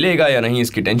वीजा मिलेगा या नहीं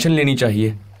इसकी टेंशन लेनी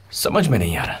चाहिए? समझ में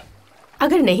नहीं आ रहा।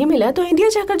 अगर नहीं मिला तो इंडिया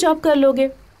जाकर जॉब कर लोगे।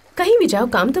 कहीं भी जाओ,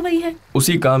 काम तो वही है।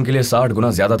 उसी काम के लिए 60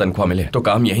 गुना ज्यादा तनख्वाह मिले तो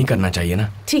काम यही करना चाहिए ना।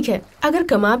 ठीक है, अगर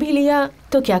कमा भी लिया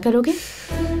तो क्या करोगे?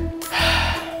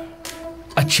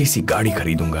 अच्छी सी गाड़ी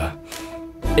खरीदूंगा,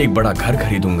 एक बड़ा घर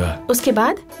खरीदूंगा। उसके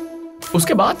बाद?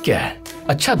 उसके बाद क्या है,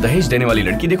 अच्छा दहेज देने वाली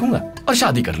लड़की देखूंगा और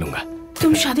शादी कर लूंगा।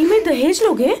 तुम शादी में दहेज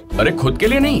लोगे? अरे खुद के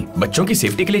लिए नहीं, बच्चों की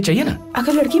सेफ्टी के लिए चाहिए ना।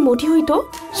 अगर लड़की मोटी हुई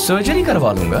तो? सर्जरी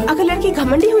करवा लूंगा। अगर लड़की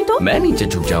घमंडी हुई तो? मैं नीचे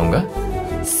झुक जाऊंगा।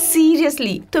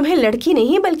 सीरियसली, तुम्हें लड़की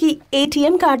नहीं बल्कि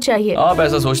ATM कार्ड चाहिए। आप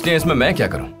ऐसा सोचते हैं, इसमें मैं क्या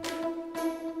करूं?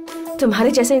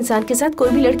 तुम्हारे जैसे इंसान के साथ कोई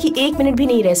भी लड़की 1 मिनट भी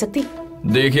नहीं रह सकती।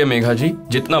 देखिए मेघा जी,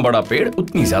 जितना बड़ा पेड़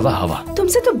उतनी ज्यादा हवा।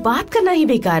 तुमसे तो बात करना ही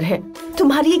बेकार है।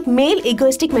 तुम्हारी एक मेल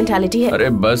इगोइस्टिक मेंटालिटी है। अरे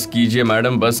बस कीजिए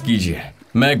मैडम, बस कीजिए।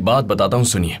 मैं एक बात बताता हूँ,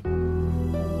 सुनिए।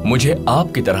 मुझे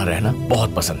आपकी तरह रहना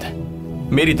बहुत पसंद है।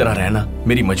 मेरी तरह रहना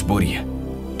मेरी मजबूरी है,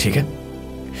 ठीक है?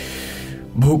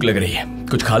 भूख लग रही है,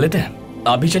 कुछ खा लेते हैं।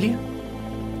 आप भी चलिए।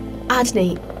 आज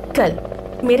नहीं, कल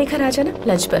मेरे घर आ जाना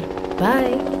लंच पर।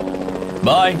 Bye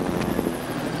bye.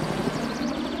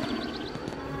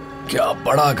 क्या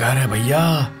बड़ा घर है भैया।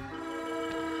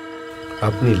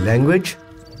 अपनी लैंग्वेज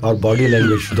और बॉडी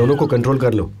लैंग्वेज दोनों को कंट्रोल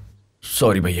कर लो।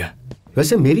 सॉरी भैया,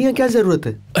 वैसे मेरी यहाँ क्या जरूरत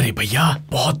है? अरे भैया,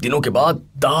 बहुत दिनों के बाद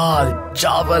दाल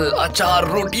चावल अचार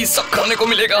रोटी सब खाने को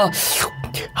मिलेगा।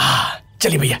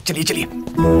 चलिए भैया, चलिए चलिए।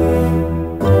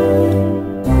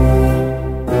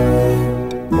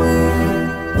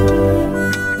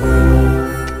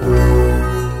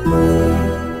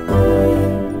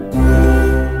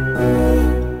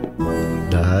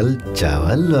 दाल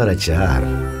चावल और अचार।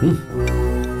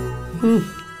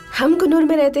 हम कुन्नूर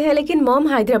में रहते हैं लेकिन मॉम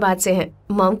हैदराबाद से हैं।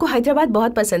 मॉम को हैदराबाद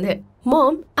बहुत पसंद है।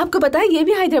 मॉम, आपको पता है ये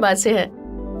भी हैदराबाद से है।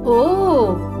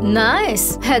 Oh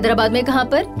nice. हैदराबाद में कहाँ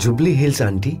पर? Jubilee hills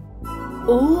aunty.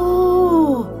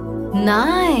 Oh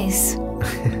nice.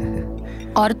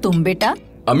 और तुम बेटा?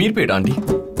 अमीरपेट आंटी।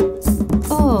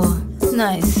 Oh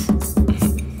nice.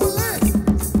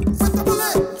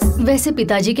 वैसे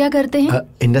पिताजी क्या करते हैं?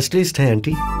 इंडस्ट्रियलिस्ट हैं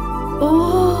आंटी।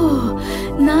 Oh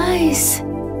nice.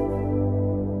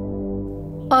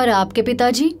 और आपके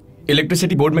पिताजी?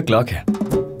 इलेक्ट्रिसिटी बोर्ड में क्लर्क है।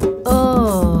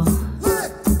 Oh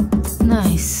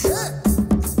nice.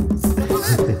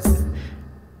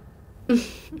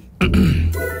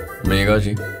 मेघा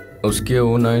जी, उसके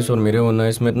ओ नाइस और मेरे ओ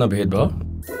नाइस में इतना भेदभाव,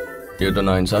 ये तो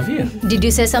नाइंसाफी है। Did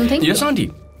you say something? Yes aunty,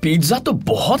 pizza तो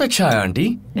बहुत अच्छा है आंटी।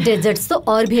 डेजर्ट्स तो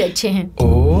और भी अच्छे हैं।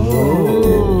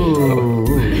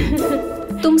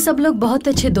 तुम सब लोग बहुत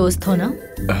अच्छे दोस्त हो ना?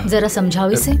 जरा समझाओ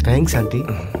इसे। Thanks aunty.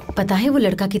 पता है वो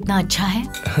लड़का कितना अच्छा है?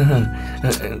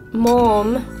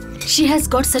 Mom, she has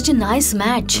got such a nice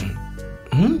match.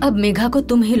 अब मेघा को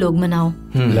तुम ही लोग मनाओ।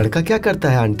 लड़का क्या करता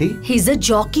है aunty? He is a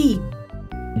jockey.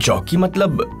 Jockey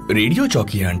मतलब रेडियो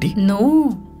जॉकी है आंटी?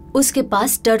 नो, उसके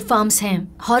पास स्टड फार्म्स हैं,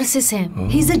 हॉर्सेस हैं।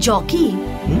 He is a jockey.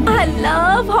 I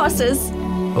love horses.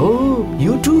 Oh,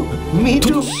 you to, me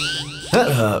to.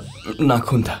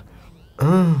 नाखून था।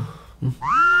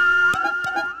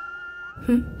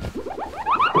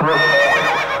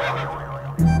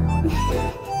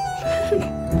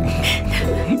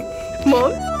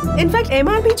 मॉम, इनफैक्ट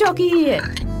एमआर भी चौकी ही है।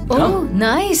 Oh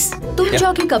nice. तुम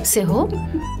चौकी कब से हो?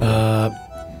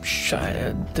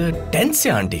 शायद 10th से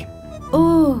आंटी।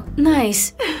 Oh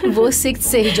nice. वो 6th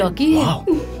से ही जॉकी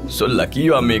है। So lucky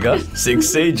you are Megha, 6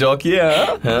 से ही जॉकी है।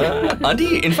 आंटी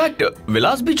इनफैक्ट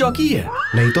विलास भी जॉकी है।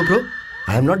 नहीं तो bro,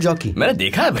 I am not jockey. मैंने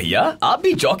देखा है भैया, आप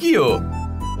भी जॉकी हो।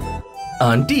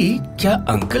 आंटी, क्या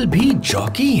अंकल भी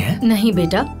जॉकी हैं? नहीं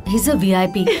बेटा, he is a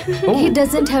VIP. He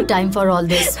doesn't have time for all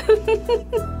this.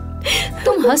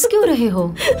 तुम हंस क्यों रहे हो?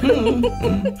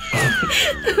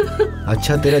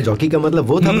 अच्छा, तेरा जॉकी का मतलब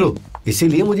वो था ब्रो,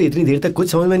 इसीलिए मुझे इतनी देर तक कुछ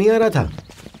समझ में नहीं आ रहा था।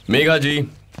 मेघा जी,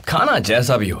 खाना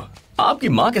जैसा भी हो, आपकी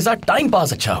माँ के साथ टाइम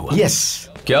पास अच्छा हुआ। यस।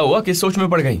 क्या हुआ, किस सोच में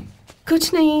पड़ गई?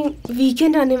 कुछ नहीं,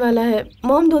 वीकेंड आने वाला है।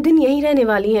 मॉम 2 दिन यहीं रहने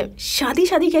वाली है। शादी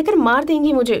शादी कहकर मार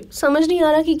देंगी मुझे। समझ नहीं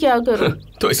आ रहा कि क्या करूं।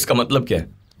 तो इसका मतलब क्या है?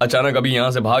 अचानक अभी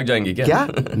यहाँ से भाग जाएंगी क्या? क्या?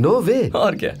 नो वे।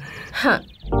 और क्या? हाँ।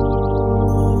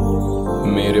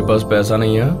 मेरे पास पैसा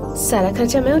नहीं है। सारा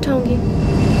खर्चा मैं उठाऊंगी।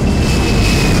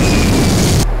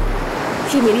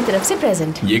 ये मेरी तरफ से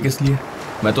प्रेजेंट। ये किस लिए?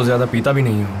 मैं तो ज्यादा पीता भी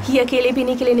नहीं हूँ। ये अकेले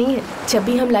पीने के लिए नहीं है, जब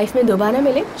भी हम लाइफ में दोबारा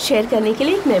मिले शेयर करने के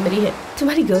लिए एक मेमोरी है।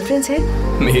 तुम्हारी गर्लफ्रेंड्स है?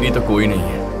 मेरी तो कोई नहीं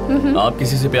है। आप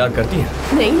किसी से प्यार करती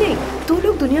हैं? नहीं नहीं, 2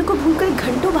 लोग दुनिया को भूलकर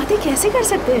घंटों बातें कैसे कर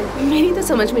सकते हैं? मेरी तो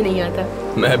समझ में नहीं आता।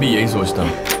 मैं भी यही सोचता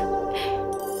हूँ।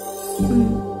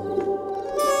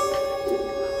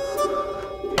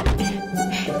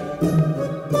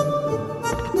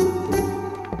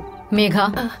 मेघा,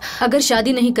 अगर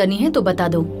शादी नहीं करनी है तो बता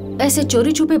दो। ऐसे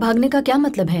चोरी छुपे भागने का क्या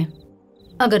मतलब है?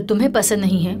 अगर तुम्हें पसंद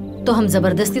नहीं है तो हम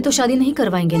जबरदस्ती तो शादी नहीं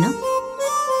करवाएंगे ना।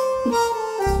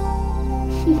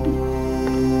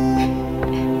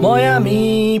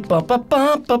 मायामी पापा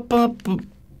पापा पापा।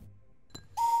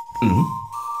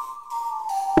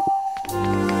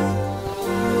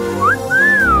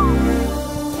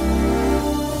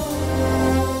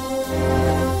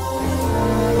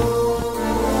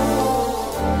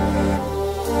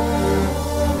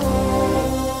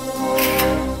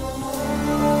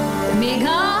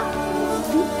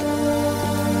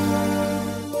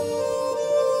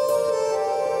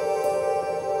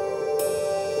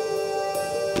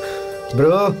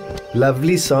 Bro,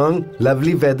 lovely song,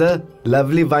 lovely weather,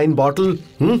 lovely wine bottle.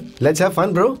 Let's have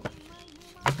fun, bro.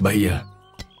 भैया,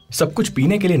 सब कुछ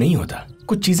पीने के लिए नहीं होता,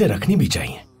 कुछ चीजें रखनी भी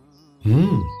चाहिए।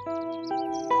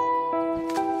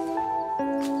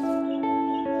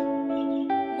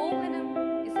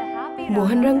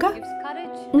 मोहन रंगा?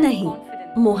 नहीं,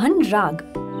 मोहन राग।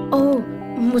 ओह,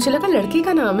 मुझे लगा लड़की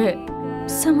का नाम है।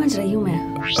 समझ रही हूँ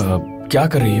मैं। क्या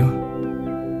कर रही हो?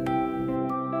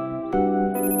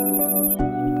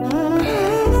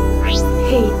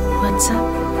 Hey, what's up?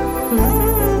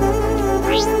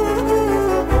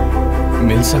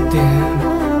 मिल सकते हैं?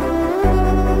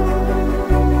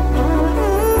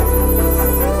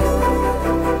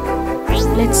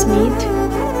 Let's meet.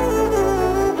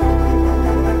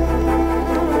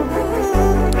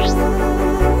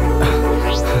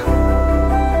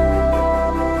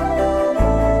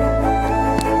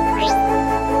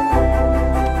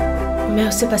 मैं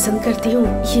उसे पसंद करती हूँ,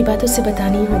 ये बात उसे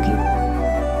बतानी होगी।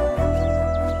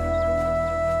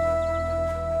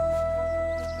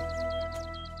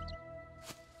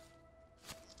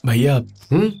 भैया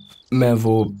मैं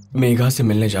वो मेघा से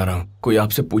मिलने जा रहा हूँ। कोई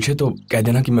आपसे पूछे तो कह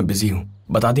देना कि मैं बिजी हूँ।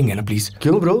 बता देंगे ना प्लीज?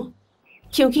 क्यों ब्रो?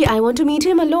 क्योंकि I want to meet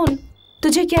him alone।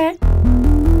 तुझे क्या है?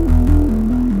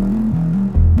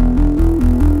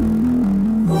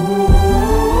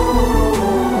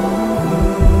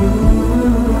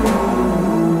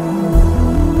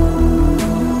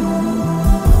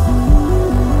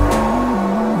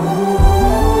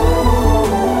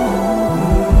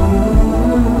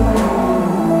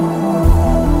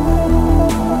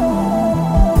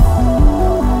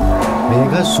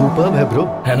 सुपर्ब है ब्रो,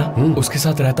 है ना? उसके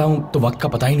साथ रहता हूँ तो वक्त का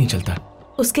पता ही नहीं चलता।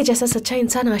 उसके जैसा सच्चा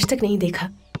इंसान आज तक नहीं देखा।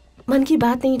 मन की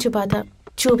बात नहीं छुपाता,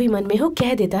 जो भी मन में हो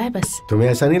कह देता है बस। तुम्हें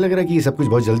ऐसा नहीं लग रहा कि ये सब कुछ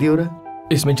बहुत जल्दी हो रहा है?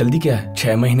 इसमें जल्दी क्या है?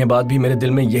 6 महीने बाद भी मेरे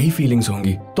दिल में यही फीलिंग्स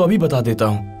होंगी, तो अभी बता देता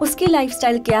हूँ। उसकी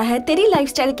लाइफस्टाइल क्या है, तेरी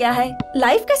लाइफस्टाइल क्या है?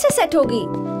 लाइफ कैसे सेट होगी?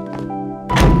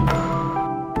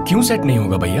 क्यों सेट नहीं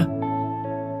होगा भैया?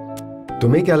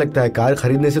 तुम्हें क्या लगता है कार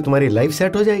खरीदने से तुम्हारी लाइफ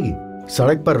सेट हो जाएगी?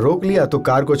 सड़क पर रोक लिया तो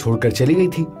कार को छोड़कर चली गई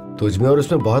थी। तुझमें और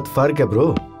उसमें बहुत फर्क है ब्रो।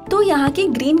 तू यहाँ की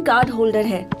ग्रीन कार्ड होल्डर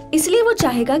है, इसलिए वो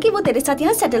चाहेगा कि वो तेरे साथ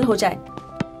यहाँ सेटल हो जाए।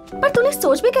 पर तूने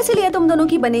सोच भी कैसे लिया तुम दोनों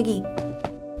की बनेगी?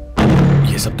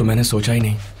 ये सब तो मैंने सोचा ही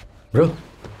नहीं। ब्रो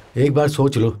एक बार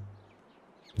सोच लो,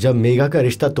 जब मेघा का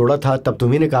रिश्ता तोड़ा था तब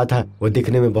तुम्ही ने कहा था वो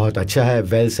दिखने में बहुत अच्छा है,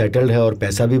 वेल सेटल्ड है और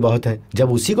पैसा भी बहुत है।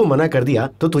 जब उसी को मना कर दिया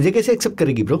तो तुझे कैसे एक्सेप्ट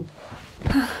करेगी ब्रो?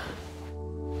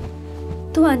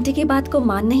 तू आंटी की बात को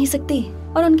मान नहीं सकती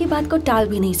और उनकी बात को टाल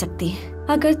भी नहीं सकती।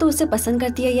 अगर तू उसे पसंद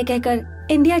करती है ये कहकर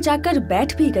इंडिया जाकर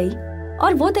बैठ भी गई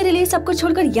और वो तेरे लिए सब कुछ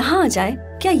छोड़कर यहाँ आ जाए,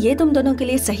 क्या ये तुम दोनों के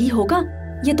लिए सही होगा?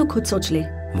 ये तू खुद सोच ले।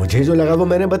 मुझे जो लगा वो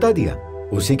मैंने बता दिया,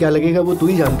 उसे क्या लगेगा वो तू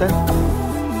ही जानता है।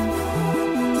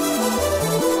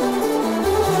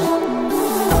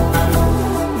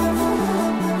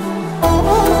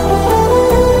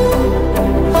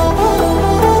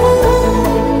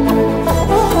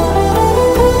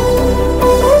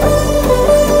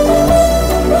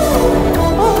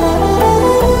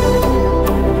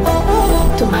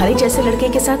 जैसे लड़के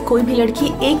के साथ कोई भी लड़की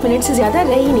 1 मिनट से ज्यादा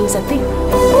रह ही नहीं सकती।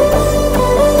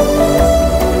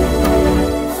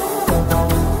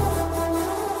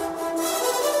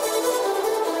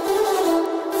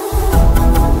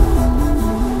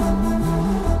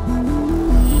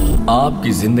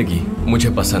 आपकी जिंदगी मुझे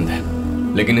पसंद है,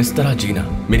 लेकिन इस तरह जीना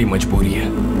मेरी मजबूरी है।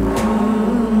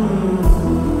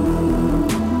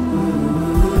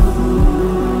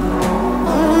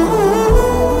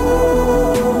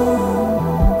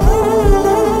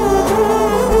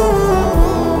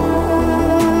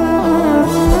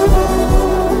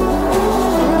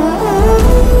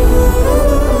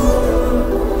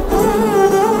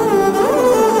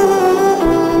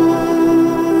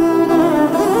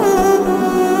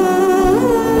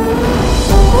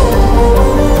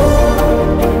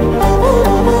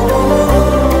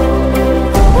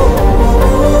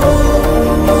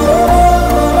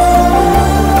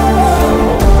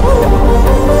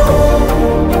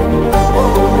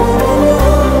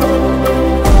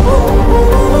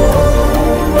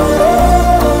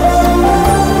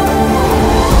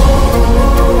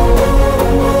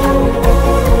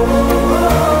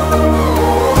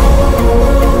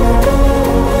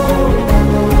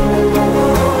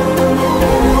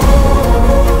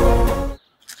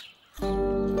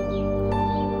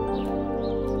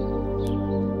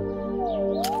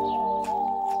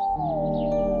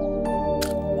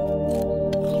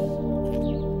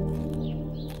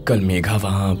 कल मेघा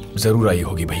वहां जरूर आई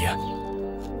होगी भैया,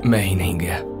 मैं ही नहीं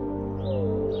गया।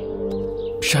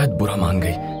 शायद बुरा मान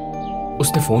गई,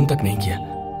 उसने फोन तक नहीं किया।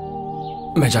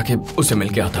 मैं जाके उसे मिल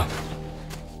के आता हूं।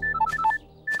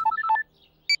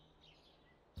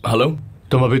 हेलो,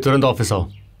 तुम अभी तुरंत ऑफिस आओ।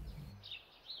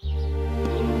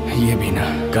 ये भी ना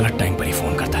गलत टाइम पर ही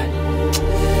फोन करता है।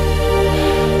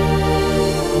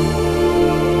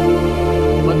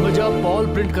 पद्मजा, पॉल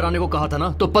प्रिंट कराने को कहा था ना,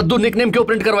 तो पद्दू निकनेम क्यों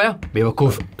प्रिंट करवाया?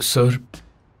 बेवकूफ। सर,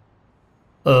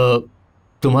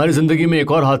 तुम्हारी जिंदगी में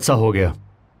एक और हादसा हो गया।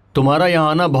 तुम्हारा यहाँ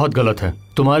आना बहुत गलत है।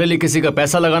 तुम्हारे लिए किसी का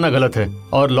पैसा लगाना गलत है,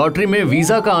 और लॉटरी में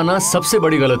वीजा का आना सबसे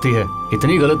बड़ी गलती है।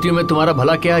 इतनी गलतियों में तुम्हारा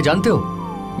भला क्या है जानते हो?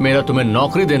 मेरा तुम्हें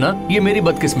नौकरी देना, ये मेरी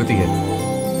बदकिस्मती है।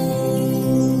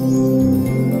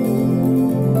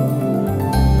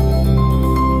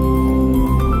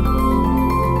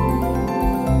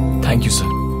 Thank you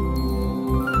sir.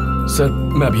 सर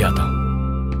मैं अभी आता हूँ।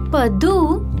 पद्दू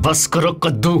बस करो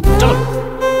कद्दू, चलो।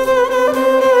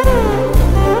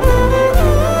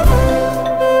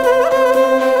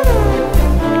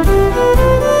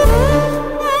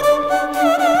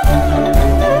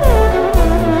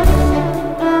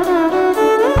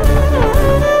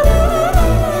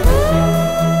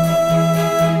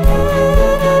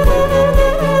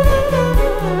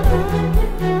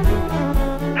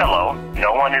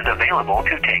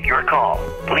 To take your call.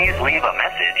 Please leave a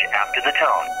message after the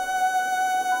tone.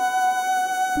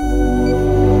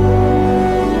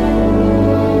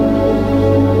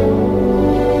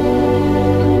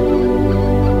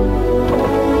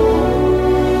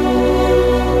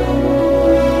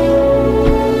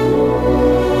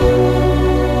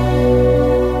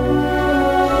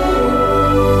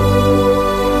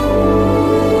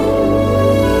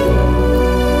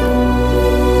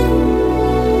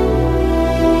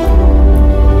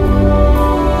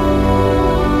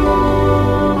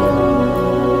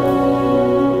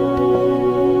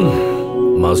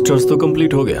 Masters तो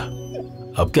कंप्लीट हो गया,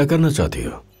 अब क्या करना चाहती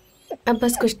हो? अब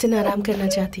बस कुछ दिन आराम करना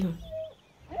चाहती हूँ।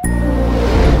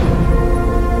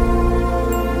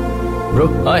 ब्रो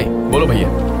हाय, बोलो भैया।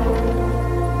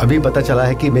 अभी पता चला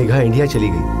है कि मेघा इंडिया चली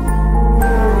गई।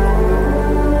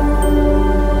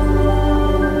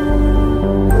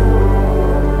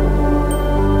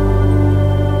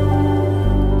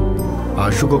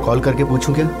 आशु को कॉल करके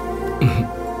पूछूं क्या?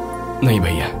 नहीं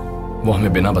भैया, वो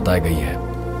हमें बिना बताए गई है,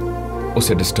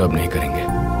 उसे डिस्टर्ब नहीं करेंगे।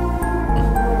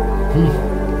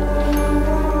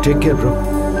 Take care bro.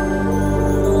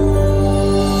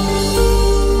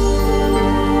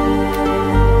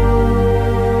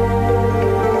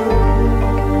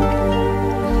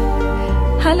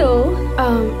 हेलो।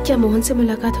 क्या मोहन से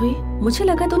मुलाकात हुई? मुझे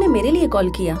लगा तूने मेरे लिए कॉल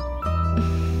किया।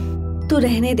 तू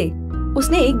रहने दे,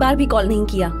 उसने एक बार भी कॉल नहीं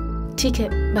किया। ठीक है,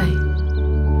 बाय।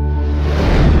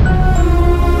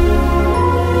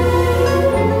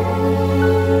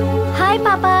 हाय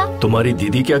पापा। तुम्हारी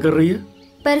दीदी क्या कर रही है?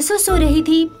 परसों सो रही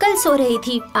थी, कल सो रही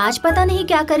थी, आज पता नहीं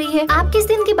क्या कर रही है। आप किस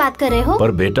दिन की बात कर रहे हो?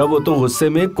 पर बेटा वो तो गुस्से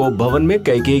में कोप भवन में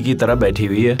कैकेयी की तरह बैठी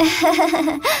हुई है।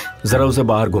 जरा उसे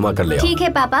बाहर घुमा कर ले आओ। ठीक है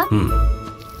पापा।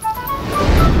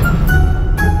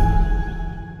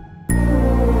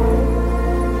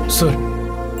 सर,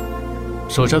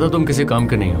 सोचा था तुम किसी काम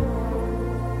के नहीं हो,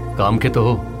 काम के तो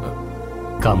हो,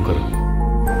 काम करो।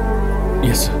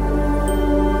 Yes sir.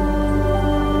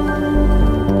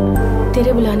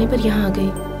 तेरे बुलाने पर यहाँ आ गई,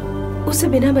 उसे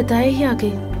बिना बताए ही आ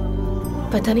गई।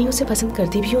 पता नहीं उसे पसंद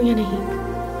करती भी हूँ या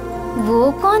नहीं।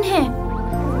 वो कौन है?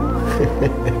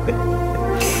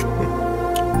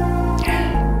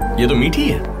 ये तो मीठी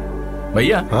है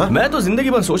भैया। मैं तो जिंदगी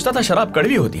भर सोचता था शराब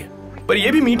कड़वी होती है, पर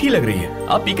ये भी मीठी लग रही है।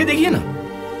 आप पी के देखिए ना।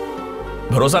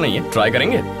 भरोसा नहीं है, ट्राई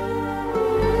करेंगे?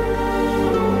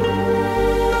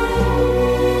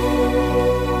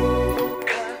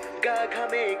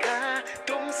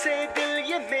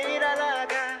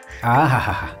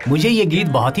 मुझे ये गीत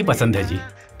बहुत ही पसंद है जी।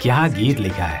 क्या गीत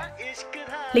लिखा है।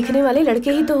 लिखने वाले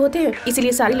लड़के ही तो होते हैं,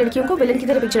 इसलिए सारी लड़कियों को विलन की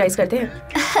तरह पिक्चराइज करते हैं।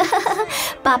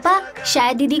 पापा,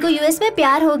 शायद दीदी को यूएस में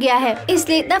प्यार हो गया है,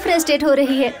 इसलिए इतना फ्रस्ट्रेट हो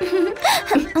रही है।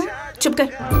 चुप कर।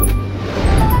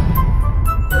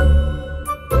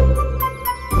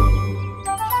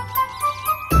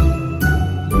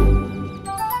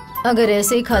 अगर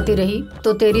ऐसे ही खाती रही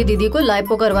तो तेरी दीदी को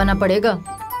लाइपो करवाना पड़ेगा,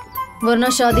 वरना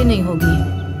शादी नहीं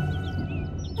होगी।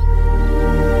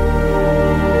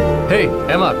 Hey,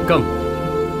 Emma, come.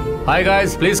 Hi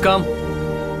guys, please come.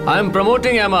 I am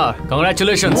promoting Emma.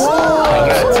 Congratulations.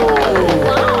 Congrats.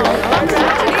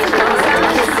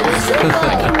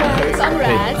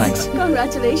 Hey, thanks.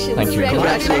 Congratulations. Thank you.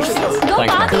 Congratulations. Go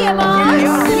Thanks, party, man. Emma.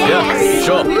 Yeah,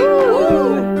 sure.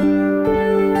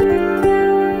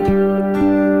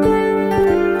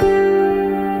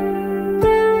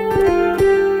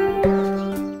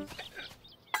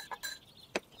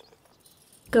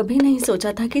 कभी नहीं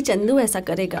सोचा था कि चंदू ऐसा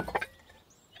करेगा।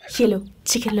 ये लो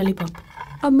चिकन लॉलीपॉप।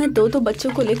 अब मैं दो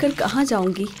बच्चों को लेकर कहाँ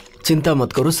जाऊंगी? चिंता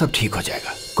मत करो, सब ठीक हो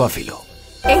जाएगा। कॉफी लो।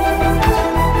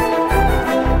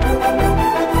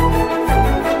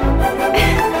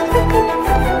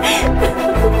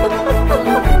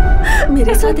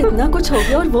 मेरे साथ इतना कुछ हो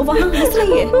गया और वो वहाँ हंस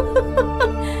रही है।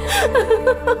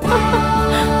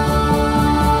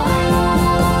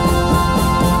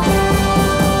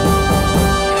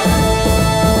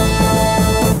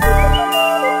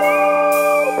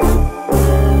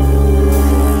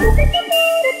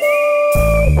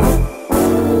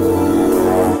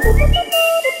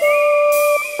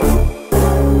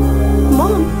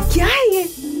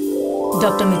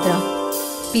 Doctor Mitra,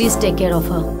 please take care of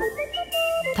her.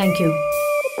 Thank you.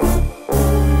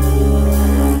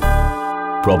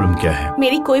 Problem क्या है?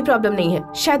 मेरी कोई प्रॉब्लम नहीं है,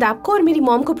 शायद आपको और मेरी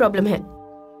मॉम को प्रॉब्लम है।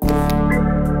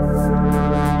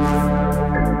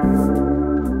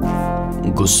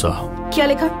 गुस्सा। क्या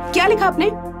लिखा आपने?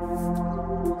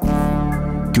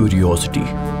 क्यूरियोसिटी।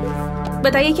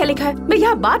 बताइए क्या लिखा है? मैं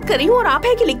यहाँ बात कर रही हूँ और आप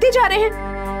है कि लिखते जा रहे हैं।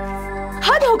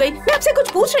 हद हो गई, मैं आपसे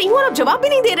कुछ पूछ रही हूँ और आप जवाब भी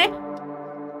नहीं दे रहे।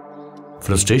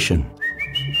 Frustration.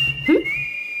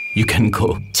 You can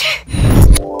go.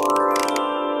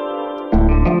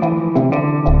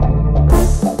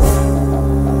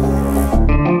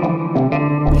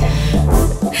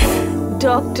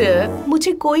 Doctor,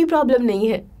 मुझे कोई प्रॉब्लम नहीं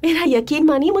है, मेरा यकीन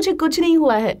मानिए मुझे कुछ नहीं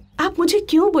हुआ है। आप मुझे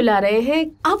क्यों बुला रहे हैं?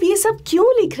 आप ये सब क्यों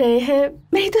लिख रहे हैं?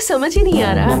 मेरी तो समझ ही नहीं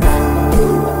आ रहा।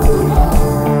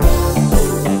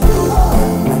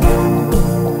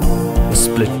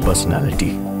 Split personality.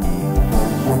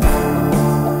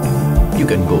 You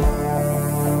can go.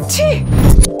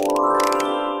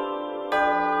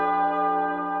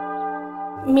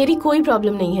 मेरी कोई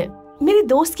प्रॉब्लम नहीं है, मेरे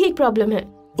दोस्त की एक प्रॉब्लम है।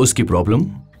 उसकी प्रॉब्लम?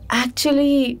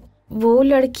 एक्चुअली वो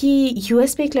लड़की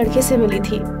यूएस में एक लड़के से मिली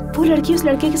थी। वो लड़की उस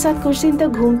लड़के के साथ कुछ दिन तक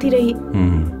घूमती रही।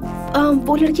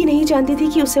 वो लड़की नहीं जानती थी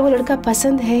कि उसे वो लड़का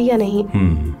पसंद है या नहीं।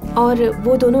 और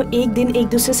वो दोनों एक दिन एक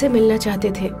दूसरे से मिलना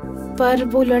चाहते थे, पर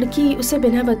वो लड़की उसे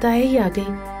बिना बताए ही आ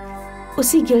गई।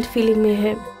 उसी गिल्ट फीलिंग में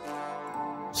है,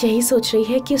 यही सोच रही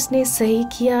है कि उसने सही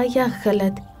किया या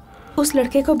गलत। उस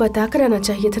लड़के को बता कर आना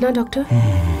चाहिए था ना डॉक्टर?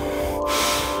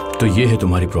 तो ये है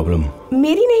तुम्हारी प्रॉब्लम?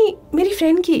 मेरी नहीं, मेरी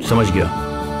फ्रेंड की। समझ गया।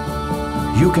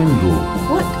 You can go.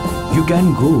 What? You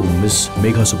can go miss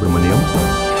Megha Subramaniam.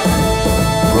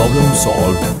 Problem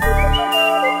solved.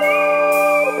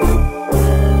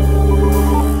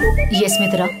 Yes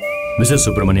Mitra. Mrs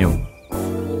Subramaniam,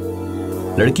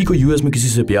 लड़की को यूएस में किसी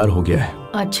से प्यार हो गया है।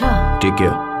 अच्छा। Take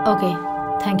care. Okay,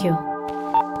 thank you.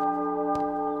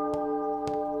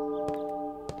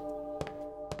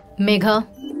 Megha,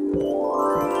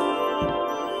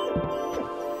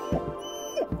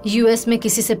 US में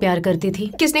किसी से प्यार करती थी।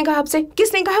 किसने कहा आपसे?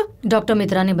 किसने कहा? डॉक्टर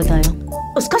मित्रा ने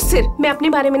बताया। उसका सिर। मैं अपने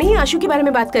बारे में नहीं, आशु के बारे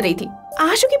में बात कर रही थी।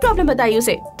 आशु की प्रॉब्लम बताई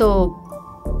उसे। तो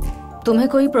तुम्हें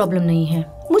कोई प्रॉब्लम नहीं है?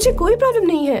 मुझे कोई प्रॉब्लम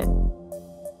नहीं है।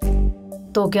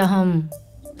 तो क्या हम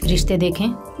रिश्ते देखें?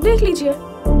 देख लीजिए।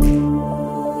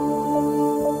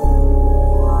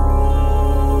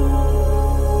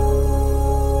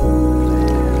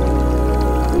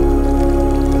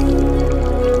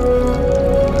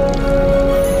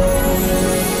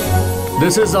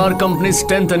 This is our company's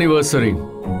 10th anniversary.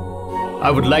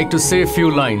 I would like to say few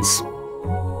lines.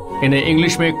 इन्हें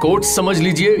इंग्लिश में कोट समझ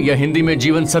लीजिए या हिंदी में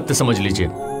जीवन सत्य समझ लीजिए,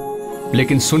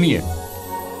 लेकिन सुनिए।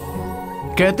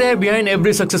 कहते हैं behind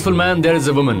every successful man there is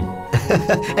a woman.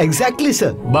 Exactly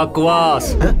sir.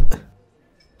 बकवास।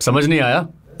 समझ नहीं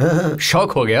आया?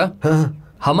 शॉक हो गया?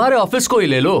 हमारे ऑफिस को ही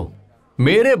ले लो।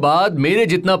 मेरे बाद मेरे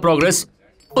जितना प्रोग्रेस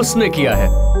उसने किया है।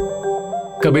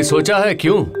 कभी सोचा है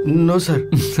क्यों? No sir.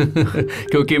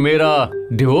 क्योंकि मेरा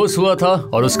डिवोर्स हुआ था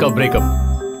और उसका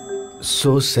ब्रेकअप।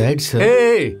 So sad sir.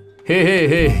 हे।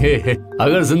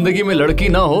 अगर जिंदगी में लड़की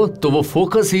ना हो तो वो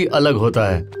फोकस ही अलग होता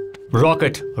है।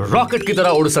 रॉकेट की तरह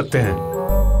उड़ सकते हैं।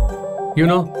 यू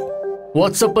नो,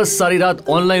 व्हाट्सएप पर सारी रात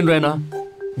ऑनलाइन रहना,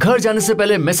 घर जाने से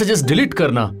पहले मैसेजेस डिलीट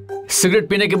करना, सिगरेट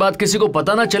पीने के बाद किसी को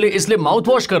पता ना चले इसलिए माउथ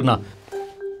वॉश करना।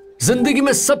 जिंदगी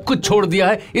में सब कुछ छोड़ दिया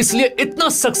है, इसलिए इतना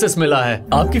सक्सेस मिला है।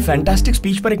 आपकी फैंटास्टिक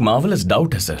स्पीच पर एक मार्वेलस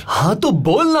डाउट है सर। हाँ तो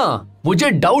बोलना, मुझे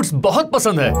डाउट्स बहुत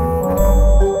पसंद है।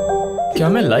 क्या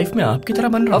मैं लाइफ में आपकी तरह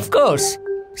बन रहा हूँ? Of course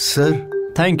sir.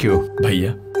 Thank you.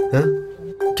 भैया,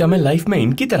 क्या मैं लाइफ में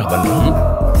इनकी तरह बन रहा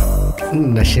हूँ?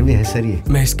 नशे में है सर ये।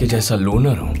 मैं इसके जैसा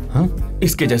लोनर हूँ,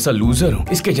 इसके जैसा लूजर हूँ,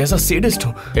 इसके जैसा सेडिस्ट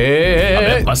हूँ।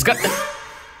 बस कर।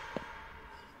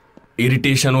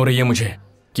 इरिटेशन हो रही है मुझे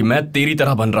कि मैं तेरी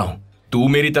तरह बन रहा हूं, तू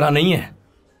मेरी तरह नहीं है।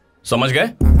 समझ गए?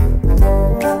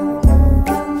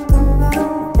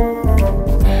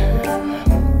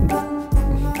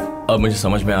 अब मुझे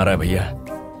समझ में आ रहा है भैया,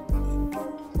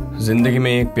 जिंदगी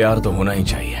में एक प्यार तो होना ही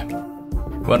चाहिए,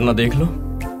 वरना देख लो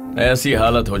ऐसी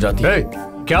हालत हो जाती है।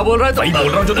 क्या बोल रहा है? सही बोल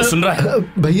रहा हूं जो तू सुन रहा है।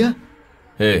 भैया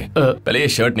पहले ये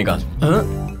शर्ट निकाल।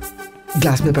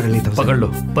 ग्लास में पकड़ लेता हूं। पकड़ लो,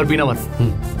 पर पीना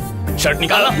मत। शर्ट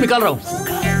निकाल। निकाल रहा हूं।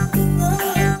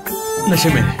 नशे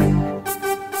में।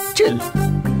 चिल।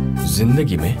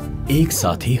 जिंदगी में एक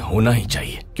साथी होना ही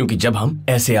चाहिए, क्योंकि जब हम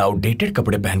ऐसे आउटडेटेड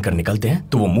कपड़े पहनकर निकलते हैं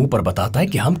तो वो मुंह पर बताता है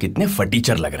कि हम कितने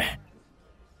फटीचर लग रहे हैं।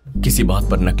 किसी बात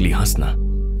पर नकली हंसना,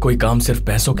 कोई काम सिर्फ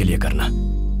पैसों के लिए करना,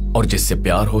 और जिससे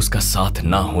प्यार हो उसका साथ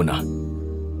ना होना,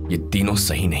 ये तीनों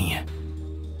सही नहीं है,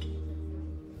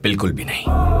 बिल्कुल भी नहीं।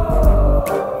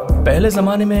 पहले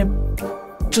जमाने में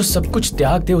जो सब कुछ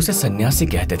त्याग दे उसे सन्यासी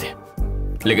कहते थे,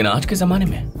 लेकिन आज के जमाने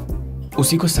में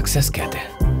उसी को सक्सेस कहते हैं।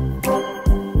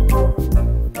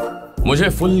 मुझे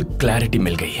फुल क्लैरिटी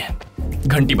मिल गई है,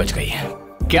 घंटी बज गई है।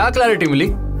 क्या क्लैरिटी मिली?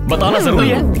 बताना जरूरी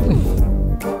है?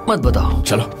 मत बताओ।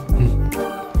 चलो।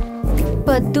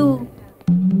 पद्दू,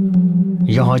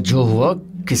 यहाँ जो हुआ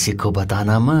किसी को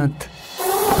बताना मत।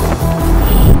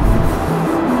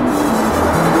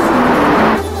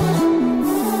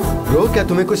 ब्रो, क्या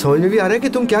तुम्हें कुछ समझ में भी आ रहा है कि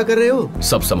तुम क्या कर रहे हो?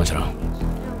 सब समझ रहा हूँ।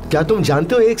 क्या तुम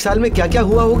जानते हो 1 साल में क्या क्या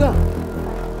हुआ होगा?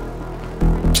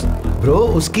 ब्रो,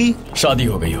 उसकी शादी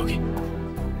हो गई होगी,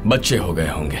 बच्चे हो गए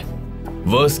होंगे,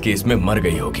 वर्स्ट केस में मर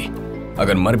गई होगी।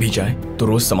 अगर मर भी जाए तो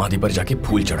रोज समाधि पर जाके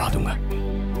फूल चढ़ा दूंगा,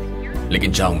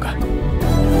 लेकिन जाऊंगा।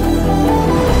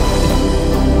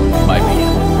 बाय भैया।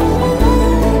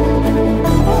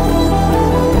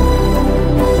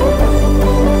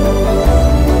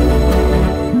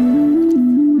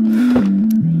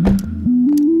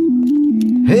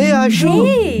 Hey Ashu,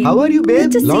 Hey, how are you babe?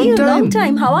 good to see Long you. time. Long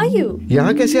time. How are you?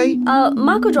 यहाँ कैसे आई?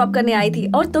 माँ को ड्रॉप करने आई थी।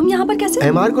 और तुम यहाँ पर कैसे?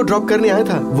 MR को ड्रॉप करने आया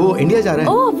था, वो इंडिया जा रहा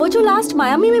है। ओह, वो जो लास्ट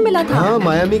मायामी में मिला था। हाँ,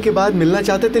 मायामी के बाद मिलना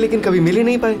चाहते थे लेकिन कभी मिल ही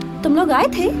नहीं पाए। तुम लोग आए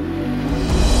थे?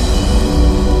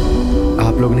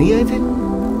 आप लोग नहीं आए थे?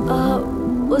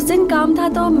 उस दिन काम था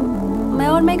तो मैं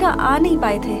और मेघा आ नहीं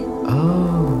पाए थे।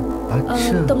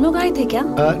 अच्छा। तुम लोग आए थे क्या?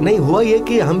 नहीं, हुआ ये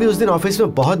कि हम भी उस दिन ऑफिस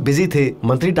में बहुत बिजी थे,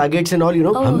 monthly targets and all, you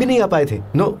know, हम भी नहीं आ पाए थे।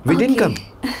 No, we didn't come.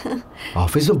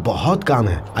 Office में बहुत काम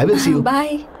है। I will see you.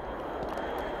 Bye.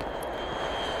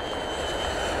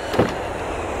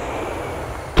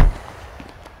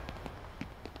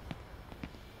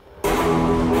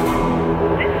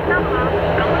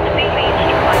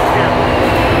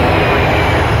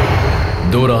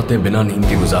 दो रातें बिना नींद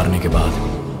के गुजारने के बाद,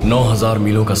 9000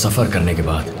 मीलों का सफर करने के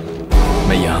बाद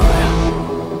मैं यहां आया।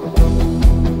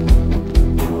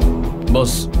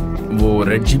 बस वो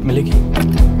रेड जीप मिलेगी?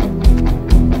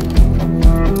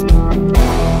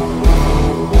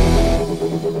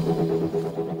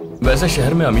 वैसे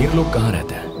शहर में अमीर लोग कहाँ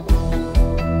रहते हैं?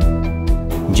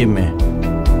 जिम में।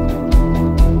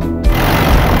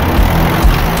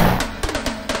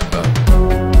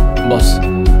 बस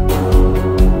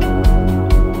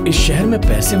इस शहर में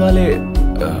पैसे वाले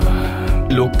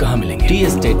लोग कहाँ मिलेंगे? टी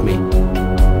एस्टेट में।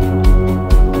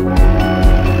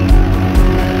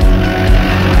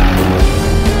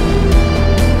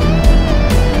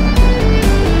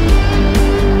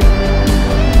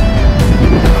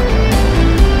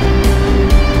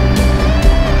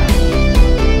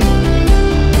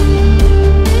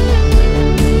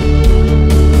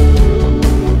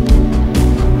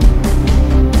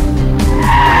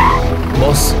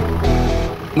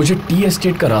 मुझे टी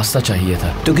एस्टेट का रास्ता चाहिए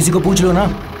था। तो किसी को पूछ लो ना।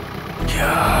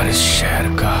 यार, इस शहर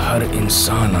का हर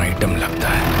इंसान आइटम लगता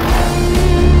है।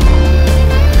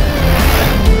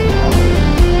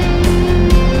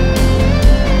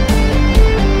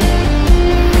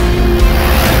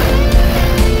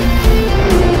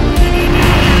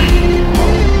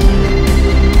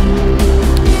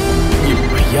 ये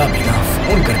भैया भी ना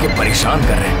फोन करके परेशान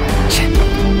कर रहे हैं।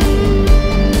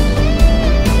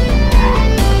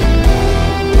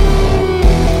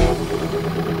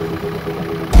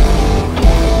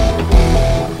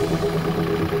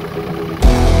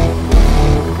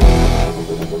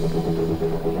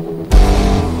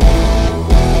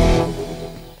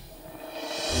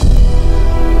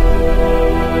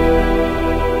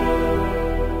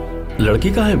 लड़की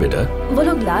कहाँ है बेटा? वो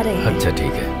लोग ला रहे हैं। अच्छा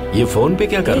ठीक है। ये फोन पे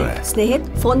क्या कर रहा है? स्नेहित,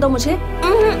 फोन दो मुझे।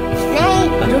 नहीं,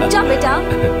 रुक जा बेटा।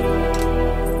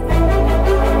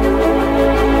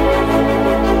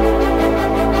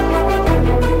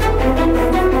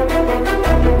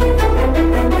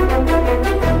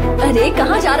 अरे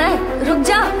कहाँ जा रहा है? रुक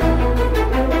जा।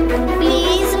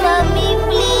 प्लीज मम्मी,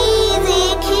 प्लीज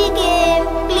एक ही गेम।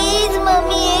 प्लीज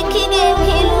मम्मी, एक ही गेम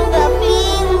खेलूंगा।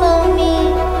 Please mummy,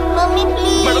 mummy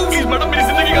please. Madam please, madam मेरी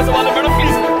जिंदगी का सवाल है, मैडम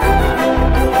प्लीज।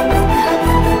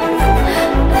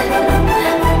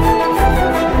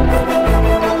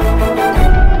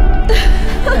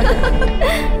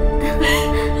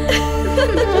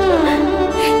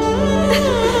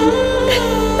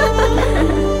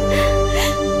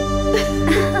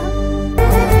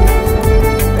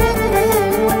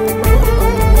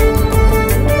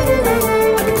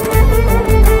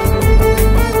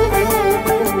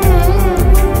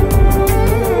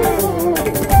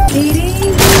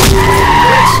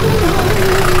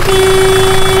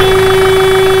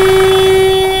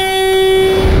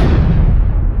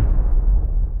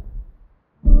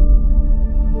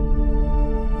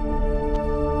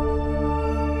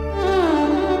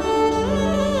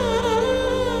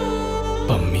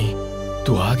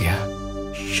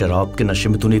 शराब के नशे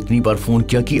में तूने इतनी बार फोन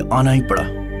किया कि आना ही पड़ा।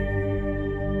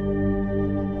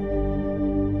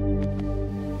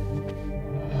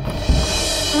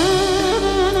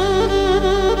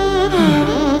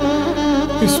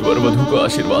 को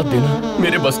आशीर्वाद देना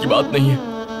मेरे बस की बात नहीं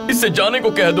है। इससे जाने को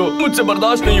कह दो, मुझसे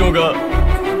बर्दाश्त नहीं होगा।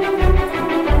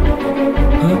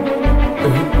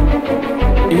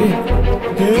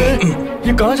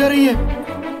 ये कहाँ जा रही है?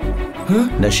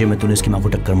 नशे में तूने इसकी माँ को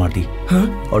टक्कर मार दी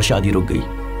और शादी रुक गई।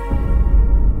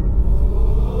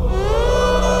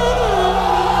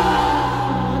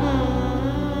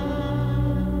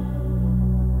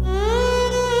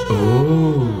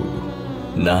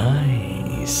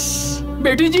 नाइस।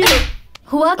 बेटी जी,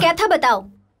 हुआ क्या था बताओ।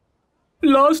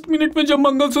 लास्ट मिनट में जब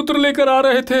मंगलसूत्र लेकर आ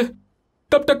रहे थे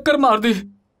तब टक्कर मार दी,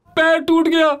 पैर टूट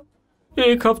गया।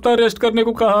 1 हफ्ता रेस्ट करने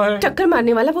को कहा है। टक्कर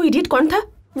मारने वाला वो इडियट कौन था?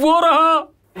 वो रहा।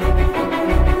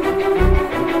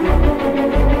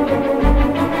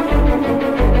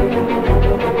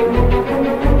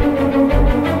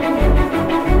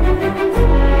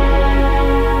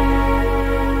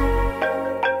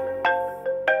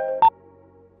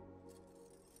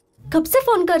 कब से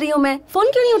फोन कर रही हूँ मैं, फोन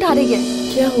क्यों नहीं उठा रही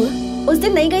है? क्या हुआ? उस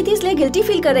दिन नहीं गई थी इसलिए गिल्टी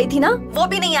फील कर रही थी ना, वो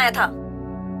भी नहीं आया था।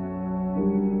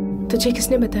 तुझे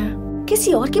किसने बताया?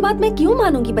 किसी और की बात मैं क्यों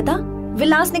मानूंगी बता?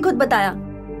 विलास ने खुद बताया।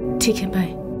 ठीक है बाय।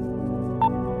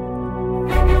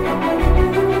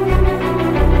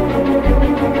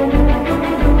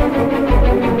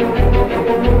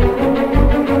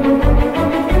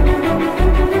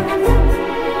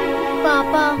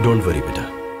 पापा। डोंट वरी बेटा।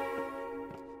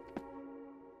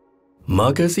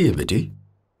 माँ कैसी है बेटी?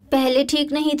 पहले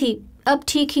ठीक नहीं थी, अब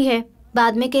ठीक ही है।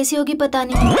 बाद में कैसी होगी पता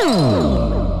नहीं।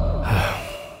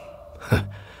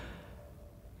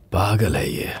 पागल है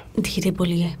ये। धीरे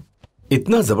बोलिए।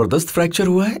 इतना जबरदस्त फ्रैक्चर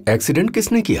हुआ है, एक्सीडेंट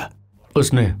किसने किया?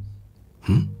 उसने।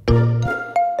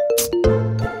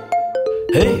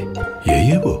 हे, यही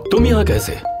है वो। तुम यहाँ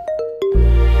कैसे?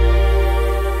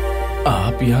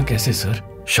 आप यहाँ कैसे सर?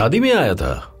 शादी में आया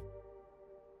था।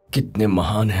 कितने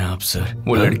महान हैं आप सर।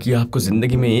 वो लड़की आपको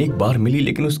जिंदगी में एक बार मिली,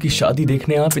 लेकिन उसकी शादी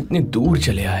देखने आप इतने दूर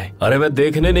चले आए। अरे मैं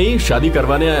देखने नहीं, शादी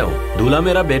करवाने आया हूँ। दूल्हा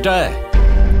मेरा बेटा है।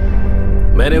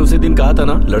 मैंने उसी दिन कहा था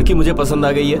ना, लड़की मुझे पसंद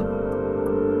आ गई है।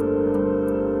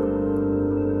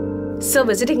 सर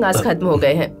विजिटिंग आवर्स खत्म हो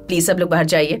गए हैं, प्लीज सब लोग बाहर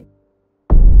जाइए।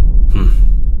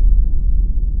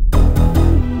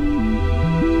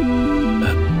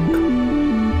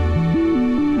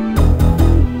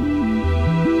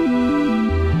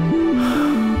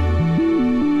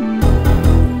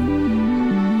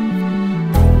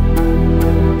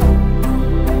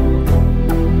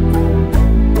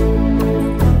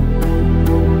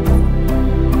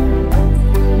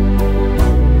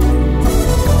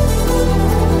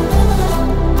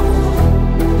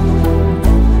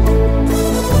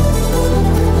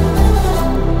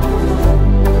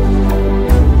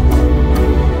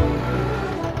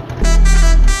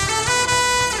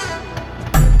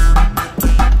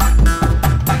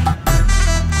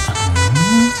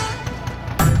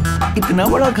 इतना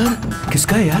बड़ा घर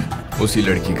किसका है यार? उसी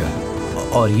लड़की का।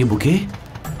 और ये बुके?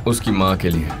 उसकी माँ के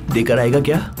लिए। देकर आएगा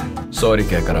क्या? सॉरी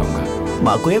कह कर आऊंगा।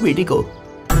 माँ को या बेटी को?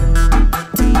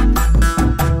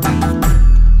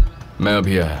 मैं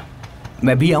अभी आया।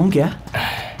 मैं भी आऊं क्या?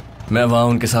 मैं वहां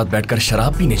उनके साथ बैठकर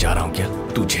शराब पीने जा रहा हूँ क्या?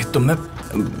 तुझे तो मैं।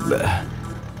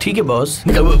 ठीक है बॉस।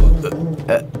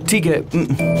 ठीक है।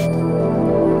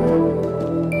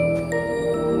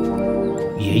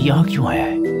 ये यहाँ क्यों आया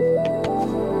है?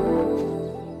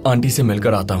 आंटी से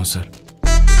मिलकर आता हूँ सर।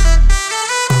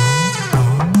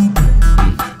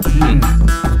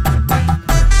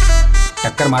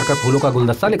 टक्कर मारकर फूलों का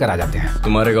गुलदस्ता लेकर आ जाते हैं।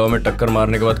 तुम्हारे गांव में टक्कर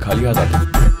मारने के बाद खाली आ जाते।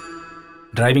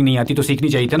 ड्राइविंग नहीं आती तो सीखनी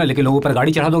चाहिए था ना, लेकिन लोगों पर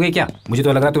गाड़ी चढ़ा दोगे क्या? मुझे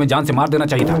तो लग रहा तुम्हें जान से मार देना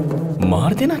चाहिए था।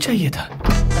 मार देना चाहिए था?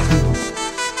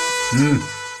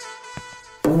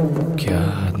 क्या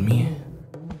आदमी है।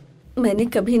 मैंने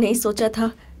कभी नहीं सोचा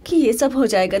था कि ये सब हो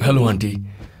जाएगा। Hello aunty.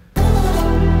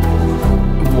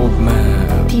 वो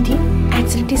मैं। दीदी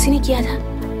एक्सीडेंट इसी ने किया था।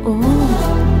 ओह।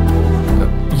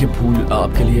 ये फूल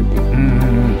आपके लिए।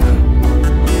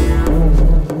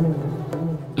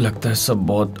 लगता है सब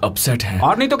बहुत अपसेट हैं।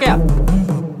 और नहीं तो क्या?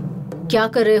 क्या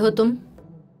कर रहे हो तुम?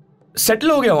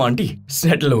 सेटल हो गया हूँ आंटी,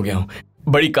 सेटल हो गया हूँ।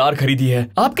 बड़ी कार खरीदी है,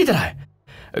 आपकी तरह है।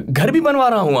 घर भी बनवा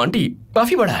रहा हूँ आंटी,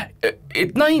 काफी बड़ा है।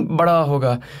 इतना ही बड़ा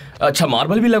होगा। अच्छा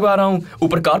मार्बल भी लगवा रहा हूँ,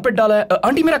 ऊपर कारपेट डाला है।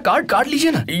 आंटी मेरा कार्ड काट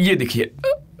लीजिए ना, ये देखिए,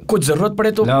 कुछ जरूरत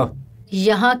पड़े तो।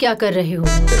 यहाँ क्या कर रहे हो?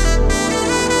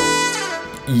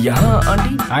 यहाँ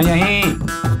आंटी? हाँ यहीं,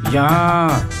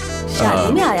 यहाँ।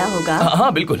 शादी में आया होगा।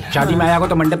 हाँ बिल्कुल। शादी में आया हो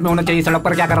तो मंडप में होना चाहिए। सड़क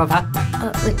पर क्या कर रहा था?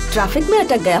 ट्रैफिक में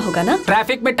अटक गया होगा ना।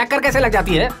 ट्रैफिक में टक्कर कैसे लग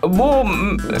जाती है?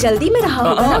 वो जल्दी में रहा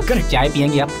होगा ना। चाय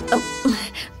पियेंगी आप?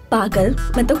 पागल,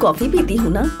 मैं तो कॉफी पीती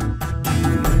हूँ ना।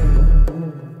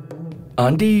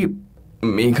 आंटी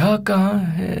मेघा कहाँ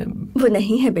है? वो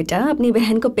नहीं है बेटा, अपनी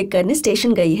बहन को पिक करने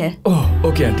स्टेशन गई है। ओह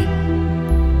ओके आंटी,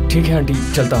 ठीक है आंटी,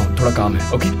 चलता हूँ, थोड़ा काम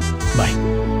है। Okay bye,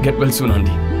 get well soon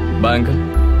aunty. Bye uncle.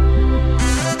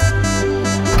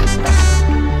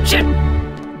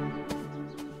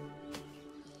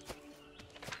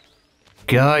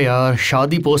 क्या यार,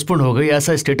 शादी पोस्टपोन हो गई,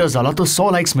 ऐसा स्टेटस डाला तो 100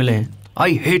 लाइक्स मिले हैं।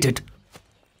 I hate it.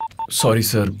 Sorry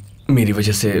sir, मेरी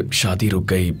वजह से शादी रुक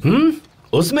गई।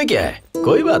 उसमें क्या है,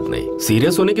 कोई बात नहीं,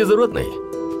 सीरियस होने की जरूरत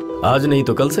नहीं, आज नहीं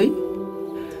तो कल सही।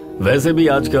 वैसे भी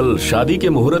आजकल शादी के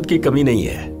मुहूर्त की कमी नहीं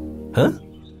है। हाँ?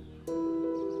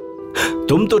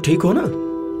 तुम तो ठीक हो ना,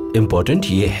 इंपॉर्टेंट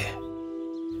ये है।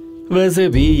 वैसे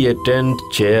भी ये टेंट,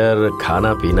 चेयर,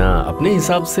 खाना पीना अपने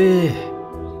हिसाब से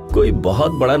कोई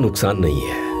बहुत बड़ा नुकसान नहीं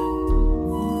है,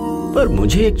 पर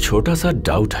मुझे एक छोटा सा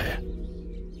डाउट है।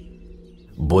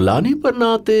 बुलाने पर ना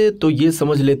आते तो ये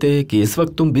समझ लेते कि इस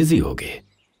वक्त तुम बिजी होगे,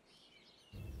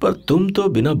 पर तुम तो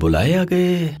बिना बुलाए आ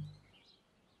गए,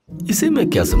 इसे मैं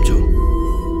क्या समझूं?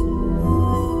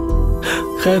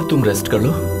 खैर तुम रेस्ट कर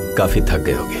लो, काफी थक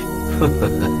गए होगे।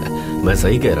 मैं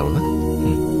सही कह रहा हूं ना?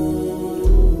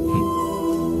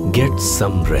 Get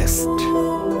some rest.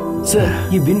 सर,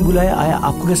 ये बिन बुलाया आया,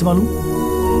 आपको कैसे मालूम?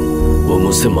 वो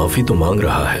मुझसे माफी तो मांग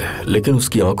रहा है, लेकिन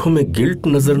उसकी आंखों में गिल्ट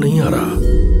नजर नहीं आ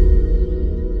रहा।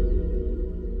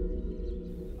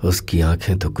 उसकी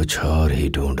आंखें तो कुछ और ही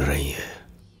ढूंढ रही हैं।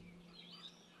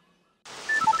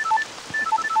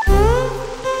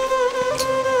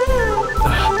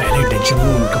 पहले टेंशन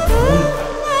में उनका फोन।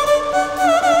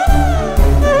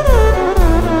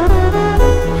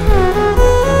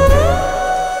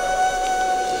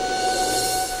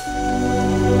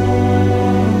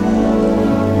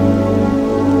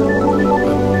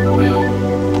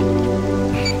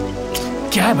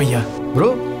 क्या है भैया?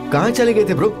 ब्रो कहाँ चले गए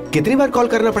थे ब्रो? कितनी बार कॉल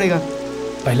करना पड़ेगा?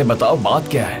 पहले बताओ बात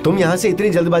क्या है? तुम यहाँ से इतनी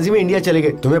जल्दबाजी में इंडिया चले गए,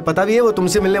 तुम्हें पता भी है वो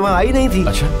तुमसे मिलने वहाँ आई नहीं थी।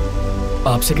 अच्छा,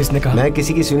 आपसे किसने कहा? मैं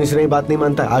किसी की सुनी सुनाई बात नहीं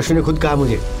मानता, आशु ने खुद कहा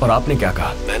मुझे। और आपने क्या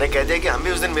कहा? मैंने कह दिया कि हम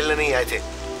भी उस दिन मिलने नहीं आए थे।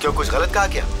 क्यों, कुछ गलत कहा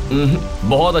क्या?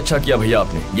 बहुत अच्छा किया भैया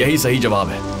आपने, यही सही जवाब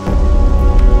है।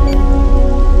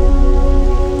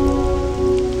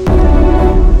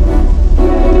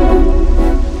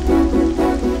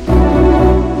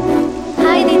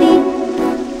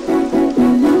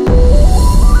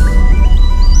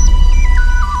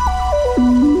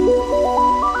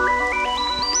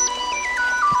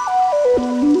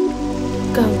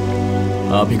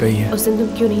 आप ही गई है। उस दिन तुम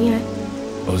क्यों नहीं आए?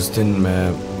 उस दिन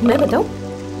मैं बताऊं?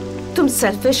 तुम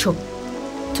सेल्फिश हो,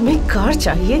 तुम्हें कार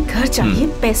चाहिए, घर चाहिए,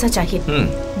 पैसा चाहिए,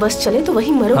 बस चले तो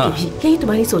वही मरोगे भी। यही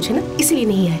तुम्हारी सोच है ना, इसीलिए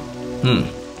नहीं आए।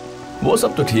 वो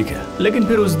सब तो ठीक है, लेकिन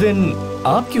फिर उस दिन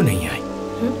आप क्यों नहीं आई?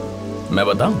 मैं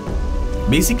बताऊं,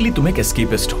 बेसिकली तुम एक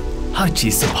एस्केपिस्ट हो, हर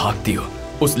चीज से भागती हो।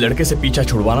 उस लड़के से पीछा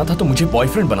छुड़वाना था तो मुझे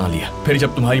बॉयफ्रेंड बना लिया। फिर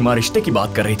जब तुम्हारी माँ रिश्ते की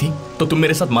बात कर रही थी तो तुम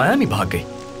मेरे साथ मायामी भाग गई।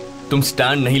 तुम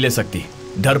स्टैंड नहीं ले सकती,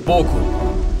 डरपोक हो,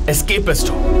 एस्केपिस्ट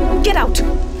हो। Get out.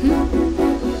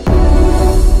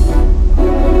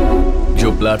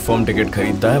 जो प्लेटफॉर्म टिकट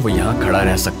खरीदता है वो यहाँ खड़ा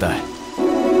रह सकता है।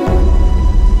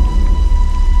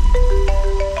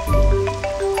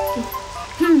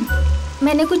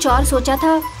 मैंने कुछ और सोचा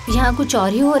था, यहाँ कुछ और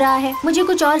ही हो रहा है। मुझे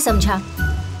कुछ और समझा,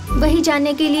 वही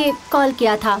जानने के लिए कॉल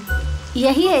किया था।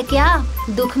 यही है क्या?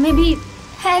 दुख में भी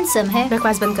हैंडसम है।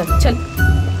 बकवास बंद कर, चल।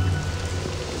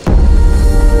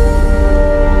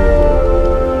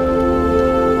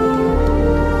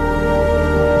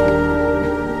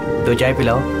 तो चाय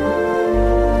पिलाओ।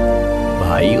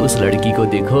 भाई उस लड़की को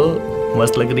देखो,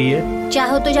 मस्त लग रही है।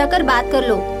 चाहो तो जाकर बात कर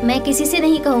लो, मैं किसी से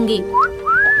नहीं कहूँगी।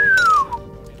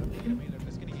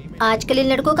 आजकल इन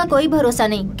लड़कों का कोई भरोसा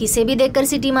नहीं, किसे भी देखकर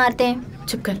सीटी मारते हैं।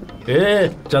 चुप कर।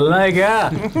 चलना है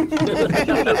क्या?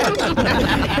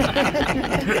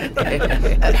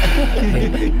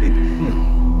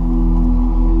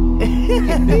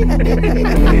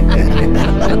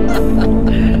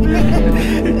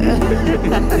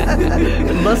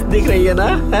 मस्त दिख रही है ना?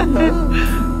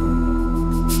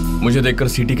 मुझे देखकर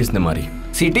सीटी किसने मारी?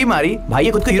 सीटी मारी? भाई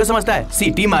ये खुद को हीरो समझता है,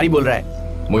 सीटी मारी बोल रहा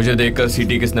है। मुझे देखकर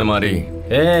सीटी किसने मारी?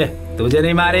 तुझे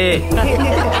नहीं मारी।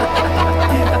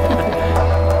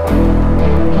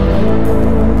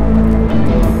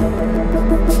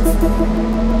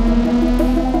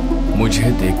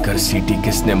 मुझे देखकर सीटी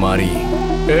किसने मारी?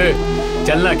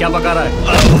 चलना, क्या पका रहा है?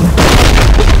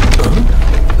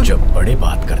 जब बड़े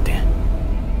बात करते हैं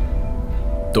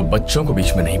तो बच्चों को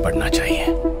बीच में नहीं पड़ना चाहिए।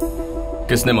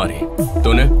 किसने मारी?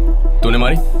 तूने? तूने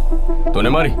मारी? तूने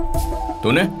मारी?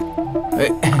 तूने?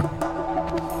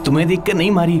 तुम्हें देखकर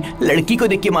नहीं मारी, लड़की को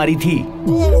देख के मारी थी।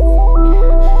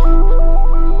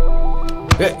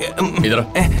 इधर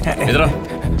इधर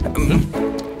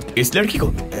इस लड़की को?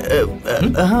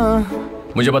 हाँ।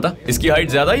 मुझे बता, इसकी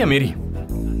हाइट ज्यादा या मेरी?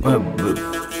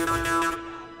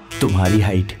 तुम्हारी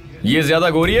हाइट। ये ज्यादा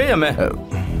गोरी है या मैं?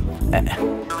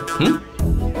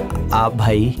 आप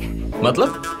भाई।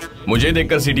 मतलब मुझे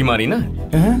देखकर सीटी मारी ना?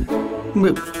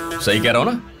 सही कह रहा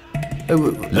हूं ना?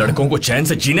 लड़कों को चैन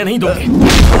से जीने नहीं दोगे।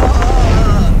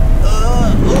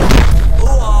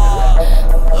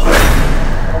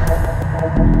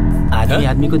 आदमी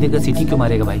आदमी को देखकर सीटी क्यों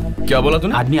मारेगा भाई? क्या बोला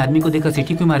तूने? आदमी आदमी को देखकर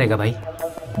सीटी क्यों मारेगा भाई?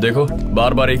 देखो,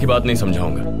 बार बार एक ही बात नहीं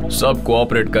समझाऊंगा। सब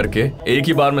कोऑपरेट करके एक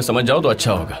ही बार में समझ जाओ तो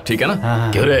अच्छा होगा, ठीक है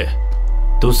ना? क्यों रे,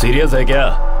 तू सीरियस है क्या?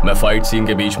 मैं फाइट सीन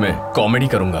के बीच में कॉमेडी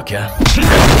करूंगा क्या?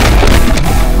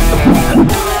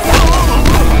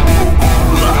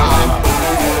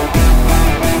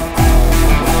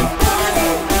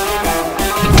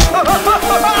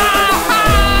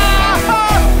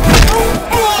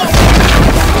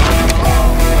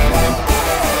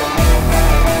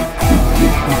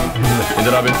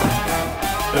 इधर आ,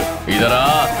 इधर आ।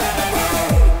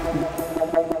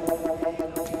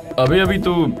 अभी अभी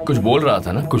तू कुछ बोल रहा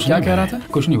था ना? कुछ क्या कह रहा था?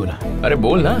 कुछ नहीं बोला। अरे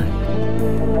बोल ना।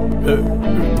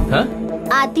 हाँ?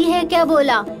 आती है क्या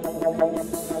बोला? हाँ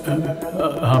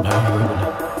भाई वही बोला।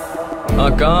 हाँ,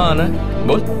 कहाँ आना है?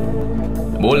 बोल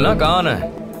बोल ना, कहाँ आना है?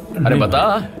 अरे बता,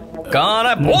 कहाँ आना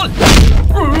है? बोल।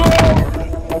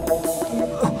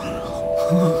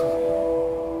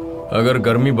 अगर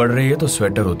गर्मी बढ़ रही है तो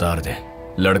स्वेटर उतार दे।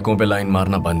 लड़कों पे लाइन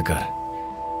मारना बंद कर।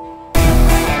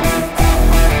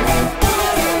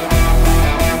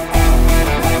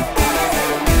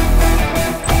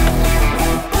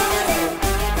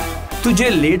 तुझे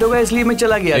लेट होगा इसलिए मैं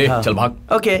चला गया था। चल भाग।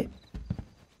 Okay.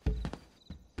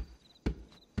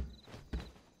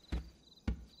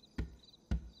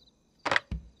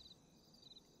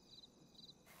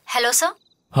 Hello sir.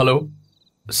 Hello,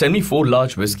 send me 4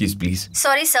 large whiskeys please.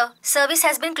 Sorry sir, service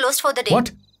has been closed for the day.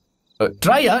 What?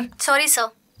 Try यार। Sorry sir.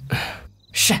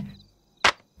 Shit.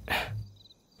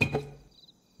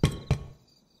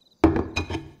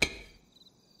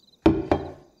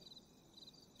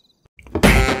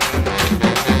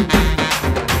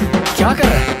 क्या कर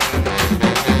रहा है?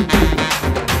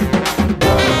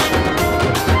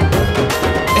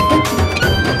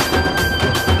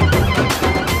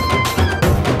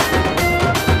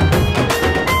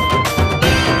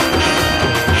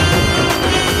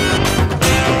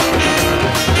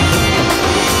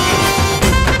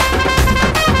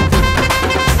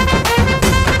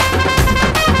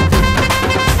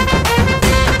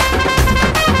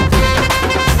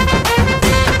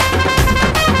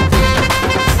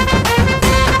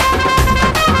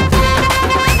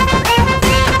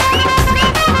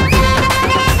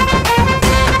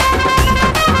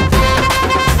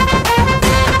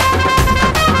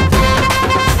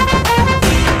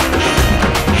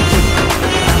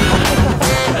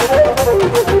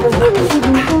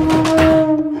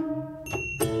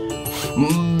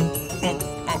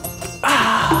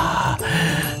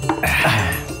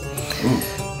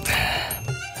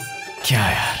 क्या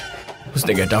यार,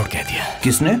 उसने गेट आउट कह दिया।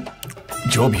 किसने?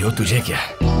 जो भी हो, तुझे क्या?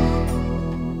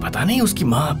 पता नहीं उसकी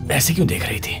माँ ऐसे क्यों देख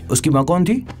रही थी। उसकी माँ कौन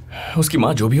थी? उसकी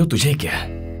माँ जो भी हो, तुझे क्या?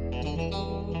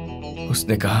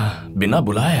 उसने कहा बिना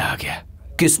बुलाए आ गया।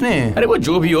 किसने? अरे वो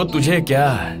जो भी हो, तुझे क्या?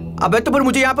 अबे तो फिर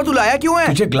मुझे यहाँ पर तू लाया क्यों है?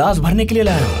 तुझे ग्लास भरने के लिए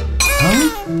लाया हूँ।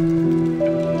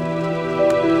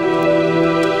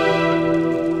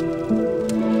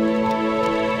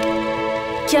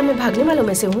 क्या मैं भागने वालों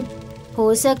में से हूँ?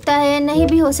 हो सकता है, नहीं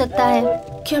भी हो सकता है।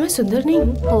 क्या मैं सुंदर नहीं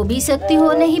हूँ? हो भी सकती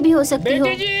हो, नहीं भी हो सकती हो।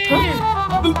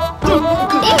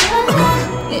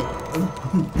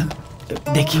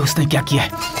 देखिए उसने क्या किया है।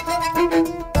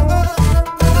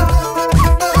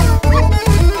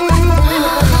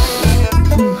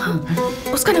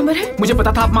 उसका नंबर है? मुझे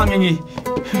पता था आप मांगेंगी।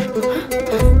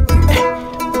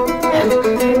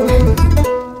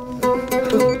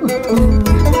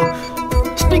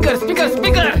 Speaker speaker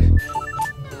speaker.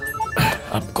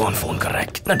 अब कौन फोन कर रहा है?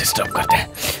 कितना डिस्टर्ब करते हैं।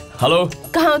 हेलो,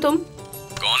 कहाँ हो तुम?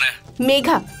 कौन है?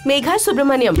 मेघा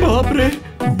सुब्रमण्यम। बाप रे,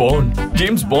 बॉन्ड,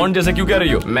 जेम्स बॉन्ड जैसे क्यों कह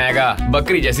रही हो? मेगा,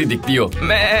 बकरी जैसी दिखती हो।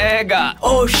 मेगा।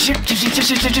 Oh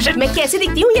shit. मैं कैसी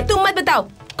दिखती हूँ ये तुम मत बताओ।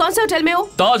 कौन से होटल में हो?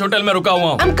 ताज होटल में रुका हुआ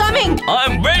हूँ। I'm coming.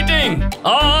 I'm waiting.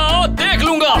 देख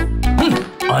लूंगा।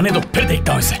 आने दो, फिर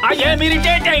देखता हूँ इसे। I am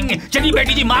irritating. चलिए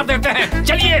बेटी जी, मार देते हैं।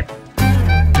 चलिए।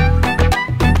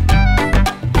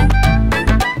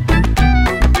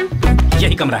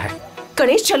 यही कमरा है।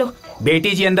 गणेश चलो।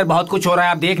 बेटी जी अंदर बहुत कुछ हो रहा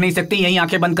है, आप देख नहीं सकती, यहीं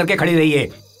आंखें बंद करके खड़ी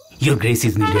रहिए। Your grace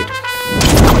is needed.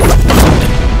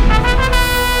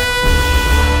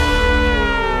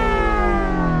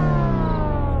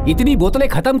 इतनी बोतलें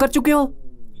खत्म कर चुके हो?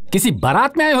 किसी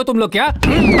बारात में आए हो तुम लोग क्या?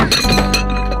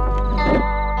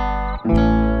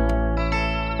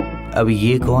 अब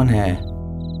ये कौन है?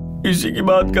 इसी की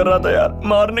बात कर रहा था यार,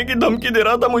 मारने की धमकी दे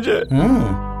रहा था मुझे।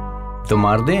 तो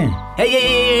मार दें?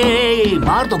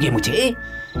 मार दोगे मुझे?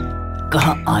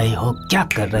 कहाँ आए हो, क्या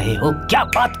कर रहे हो, क्या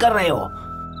बात कर रहे हो?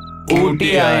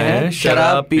 ऊटी आए हैं,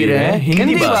 शराब पी रहे हैं,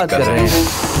 हिंदी बात कर रहे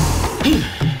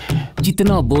हैं।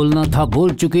 जितना बोलना था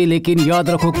बोल चुके, लेकिन याद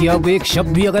रखो कि अब एक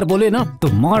शब्द भी अगर बोले ना तो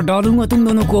मार डालूंगा तुम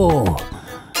दोनों को।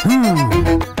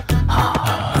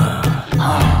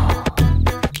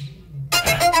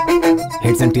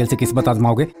 हेड्स एंड टेल से किस बात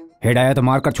आजमाओगे? हेड आया तो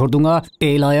मार कर छोड़ दूंगा,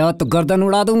 टेल आया तो गर्दन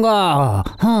उड़ा दूंगा।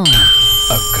 हाँ।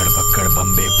 अक्कड़ बक्कड़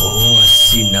बम्बे बो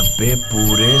 80-90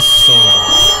 पूरे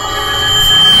 100।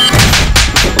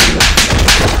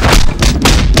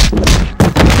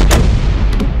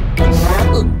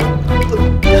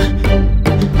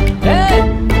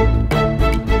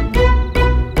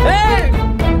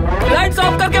 लाइट्स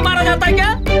ऑफ करके मारा जाता है क्या?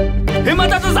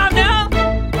 हिम्मत है तो सामने आओ।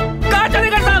 कहाँ चले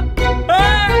गए सब?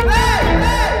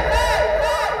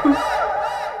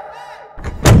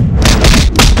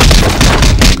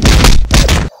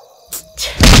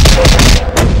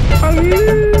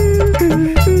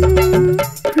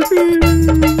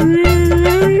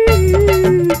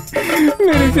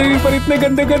 मेरे शरीर पर इतने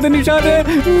गंदे गंदे निशान है,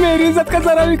 मेरी इज्जत का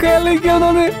जरा भी ख्याल नहीं किया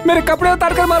उन्होंने। मेरे कपड़े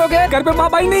उतार कर मारोगे? घर पे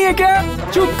पापा ही नहीं है क्या?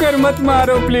 चुप कर मत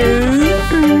मारो प्लीज।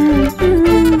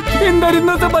 इन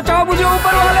दरिंदों से बचाओ मुझे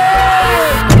ऊपर वाले।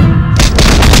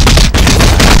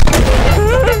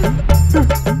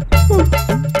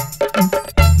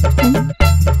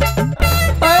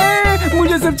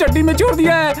 मुझे सिर्फ चट्टी में छोड़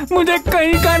दिया है, मुझे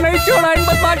कहीं का नहीं छोड़ा इन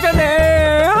बदमाशों ने।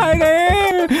 हाय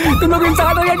गए, तुम लोग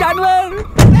इंसान हो या जानवर?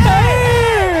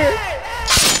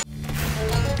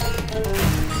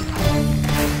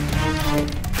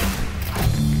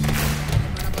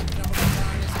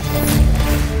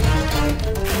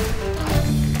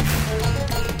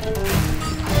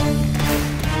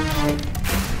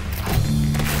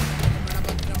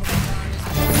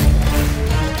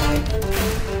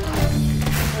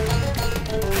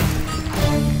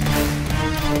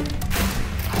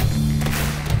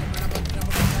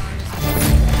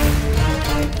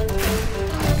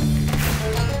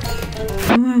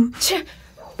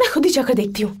 मैं खुद ही जाकर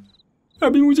देखती हूँ।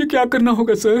 अभी मुझे क्या करना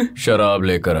होगा सर? शराब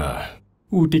लेकर आ।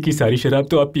 ऊटी की सारी शराब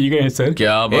तो आप पी गए हैं सर।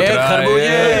 क्या बक रहा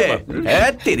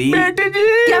है? तेरी बेटे जी,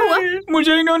 क्या हुआ?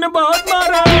 मुझे इन्होंने बहुत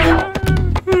मारा।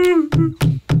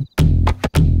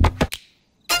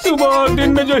 सुबह और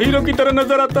दिन में जो हीरो की तरह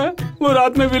नजर आता है, वो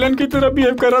रात में विलन की तरह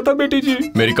बिहेव कर रहा था बेटी जी।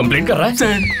 मेरी कंप्लेंट कर रहा है?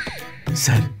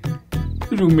 सर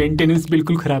रूम मेंटेनेंस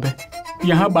बिल्कुल खराब है,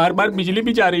 यहाँ बार बार बिजली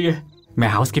भी जा रही है। मैं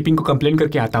हाउसकीपिंग को कंप्लेन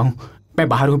करके आता हूँ। मैं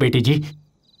बाहर हूँ बेटी जी।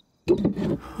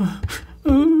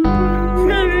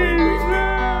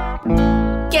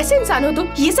 कैसे इंसान हो तुम?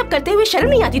 ये सब करते हुए शर्म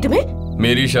नहीं आती तुम्हें?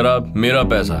 मेरी शराब, मेरा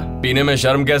पैसा, पीने में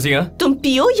शर्म कैसी है? तुम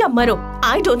पियो या मरो,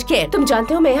 आई डोंट केयर। तुम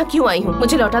जानते हो मैं यहाँ क्यों आई हूँ?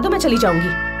 मुझे लौटा दो, मैं चली जाऊंगी।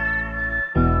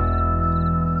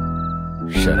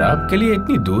 शराब के लिए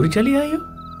इतनी दूर चली आई हो?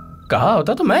 कहा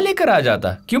होता तो मैं लेकर आ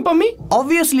जाता। क्यों पम्मी?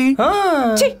 ऑब्वियसली।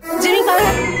 हाँ। जिमी कहाँ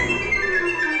है?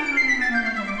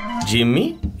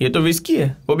 जिम्मी? ये तो विस्की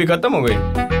है, वो भी खत्म हो गई।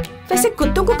 वैसे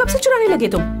कुत्तों को कब से चुराने लगे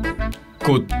तुम?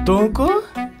 कुत्तों को?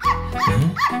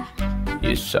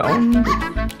 ये साउंड।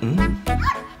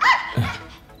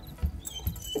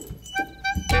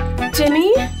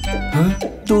 जिमी?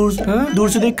 दूर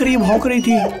से देखकर ये भौंक रही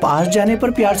थी, पास जाने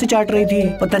पर प्यार से चाट रही थी।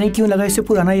 पता नहीं क्यों लगा इसे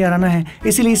पुराना याराना है,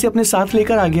 इसीलिए इसे अपने साथ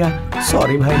लेकर आ गया।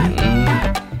 सॉरी भाई।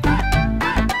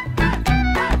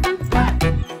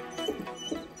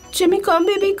 जिमी कम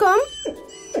बेबी कम।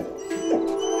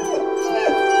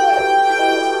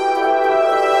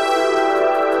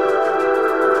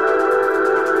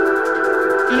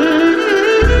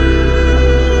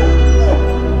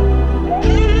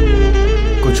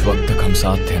 कुछ वक्त तक हम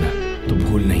साथ थे ना, तो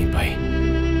भूल नहीं पाई।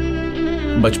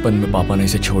 बचपन में पापा ने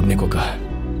इसे छोड़ने को कहा,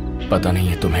 पता नहीं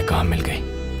है तुम्हें कहाँ मिल गई।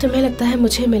 तुम्हें लगता है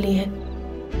मुझे मिली है,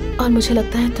 और मुझे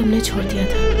लगता है तुमने छोड़ दिया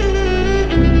था।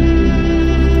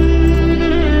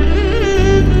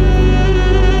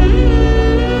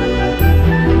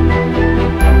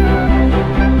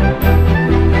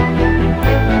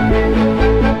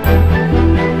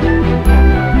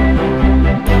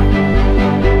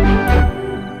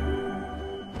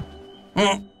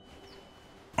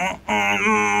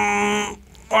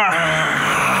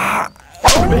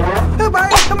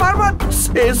 भाई मार मत।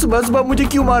 बस बस मुझे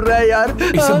क्यों मार रहा है यार?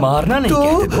 इसे मारना नहीं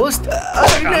कहते दोस्त।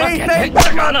 नहीं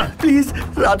प्लीज,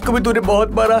 रात को भी तूने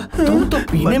बहुत मारा। तुम तो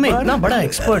पीने में इतना बड़ा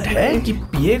एक्सपर्ट है कि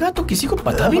पिएगा तो किसी को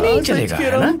पता भी नहीं चलेगा,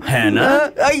 है ना?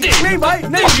 नहीं भाई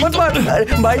नहीं मत मार भाई।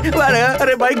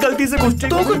 अरे भाई गलती से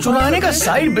कुत्तों को चुराने का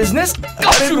साइड बिजनेस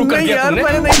शुरू कर दिया यार।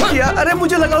 मैंने नहीं किया। अरे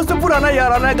मुझे लगा उससे पुराना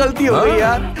याराना है, गलती हो गई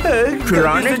यार।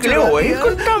 चुराने के लिए वही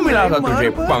कुत्ता मिला था तुझे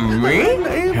पम्मी?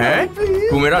 है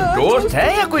तू मेरा दोस्त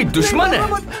है या कोई दुश्मन है?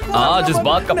 आज इस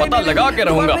बात का पता लगा के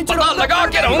रहूंगा, पता लगा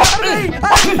के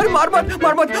रहूंगा। मार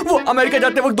मत। वो अमेरिका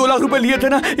जाते वक्त 2 लाख रुपए लिए थे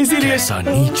ना, इसीलिए। ऐसा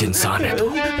नीच इंसान है तू।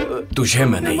 तुझे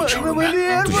मैं नहीं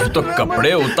छोड़ूंगा। तुझे तो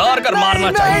कपड़े उतार कर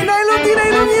मारना चाहिए।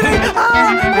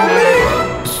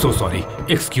 So sorry,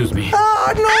 excuse me.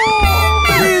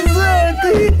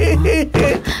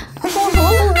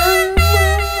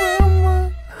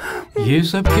 ये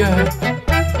सब क्या है?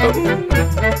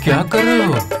 क्या कर रहे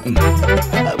हो?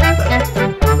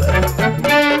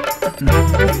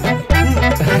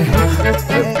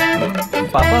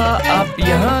 पापा आप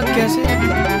यहाँ कैसे?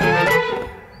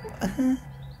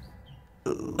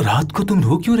 रात को तुम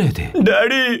रो क्यों रहे थे?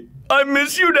 Daddy I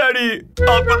miss you daddy.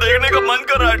 आपको देखने का मन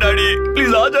कर रहा है डैडी,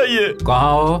 प्लीज आ जाइए।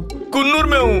 कहाँ हो? कुन्नूर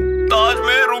में हूँ, ताज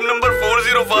में, रूम नंबर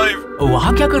 405।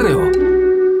 वहाँ क्या कर रहे हो?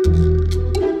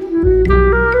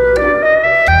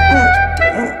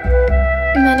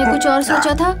 मैंने कुछ और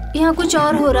सोचा था, यहाँ कुछ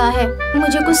और हो रहा है।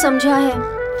 मुझे कुछ समझा है।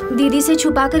 दीदी से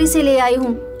छुपाकर इसे ले आई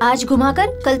हूँ। आज घुमाकर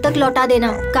कल तक लौटा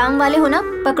देना। काम वाले हो ना,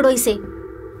 पकड़ो इसे।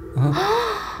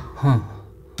 हाँ।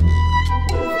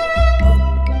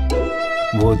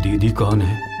 वो दीदी कौन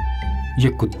है? ये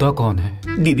कुत्ता कौन है?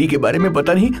 दीदी के बारे में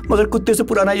पता नहीं, मगर कुत्ते से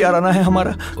पुराना याराना है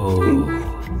हमारा।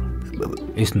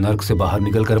 इस नर्क से बाहर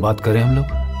निकल कर बात करें हम लोग।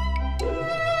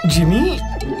 जिमी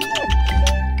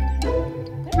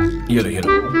ये लो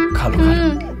खा लो।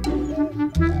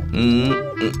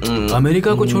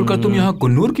 अमेरिका को छोड़कर तुम यहाँ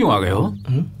कुन्नूर क्यों आ गए हो?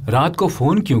 रात को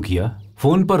फोन क्यों किया?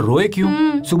 फोन पर रोए क्यों?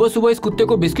 सुबह सुबह इस कुत्ते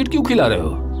को बिस्किट क्यों खिला रहे हो?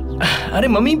 अरे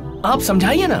मम्मी आप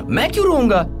समझाइए ना, मैं क्यों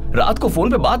रोऊंगा? रात को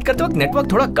फोन पे बात करते वक्त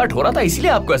नेटवर्क थोड़ा कट हो रहा था,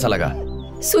 इसलिए आपको ऐसा लगा।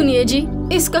 सुनिए जी,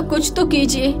 इसका कुछ तो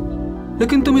कीजिए।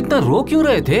 लेकिन तुम इतना रो क्यों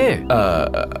रहे थे?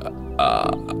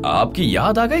 आपकी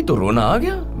याद आ गई तो रोना आ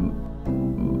गया,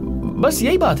 बस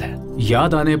यही बात है।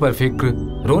 याद आने पर फिक्र,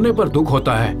 रोने पर दुख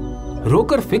होता है।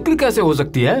 रोकर फिक्र कैसे हो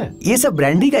सकती है? ये सब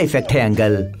ब्रांडी का इफेक्ट है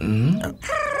अंकल।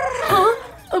 हाँ,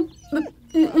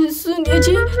 सुनिए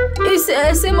जी, इसे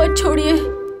ऐसे मत छोड़िए।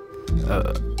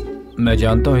 मैं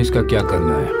जानता हूँ इसका क्या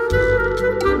करना है।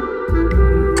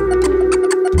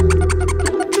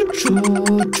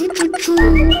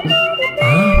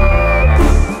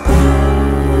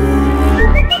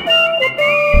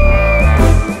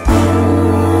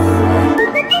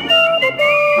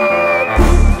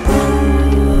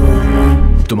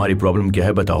 तुम्हारी प्रॉब्लम क्या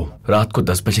है बताओ? रात को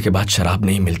 10 बजे के बाद शराब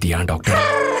नहीं मिलती यहाँ डॉक्टर।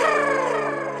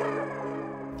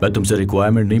 मैं तुमसे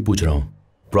रिक्वायरमेंट नहीं पूछ रहा हूँ,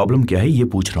 प्रॉब्लम क्या है ये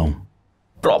पूछ रहा हूँ।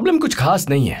 प्रॉब्लम कुछ खास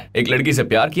नहीं है। एक लड़की से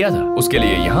प्यार किया था, उसके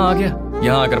लिए यहाँ आ गया।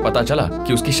 यहाँ आकर पता चला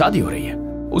कि उसकी शादी हो रही है।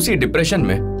 उसी डिप्रेशन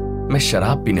में मैं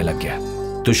शराब पीने लग गया।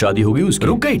 तो शादी हो गई उसकी?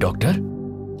 रुक गई डॉक्टर।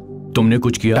 तुमने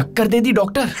कुछ किया? टक्कर दे दी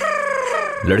डॉक्टर।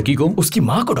 लड़की को? उसकी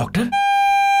माँ को doctor.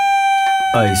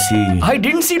 I see. I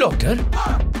didn't see doctor.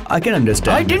 I can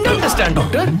understand. I didn't understand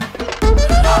doctor.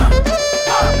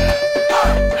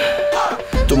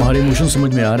 तुम्हारे इमोशन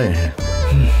समझ में आ रहे हैं।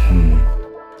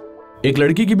 एक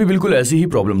लड़की की भी बिल्कुल ऐसी ही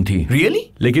प्रॉब्लम थी। Really?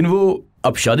 लेकिन वो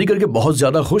अब शादी करके बहुत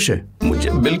ज्यादा खुश है।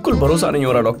 मुझे बिल्कुल भरोसा नहीं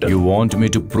हो रहा doctor. You want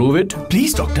me to prove it?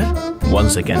 Please doctor. 1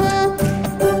 second.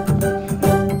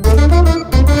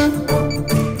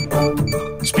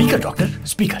 Speaker doctor,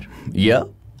 speaker. या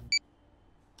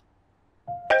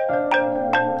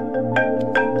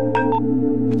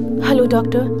hello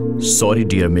doctor. Sorry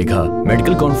dear Megha,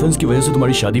 medical conference की वजह से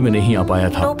तुम्हारी शादी में नहीं आ पाया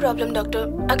था। नो प्रॉब्लम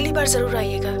डॉक्टर, अगली बार जरूर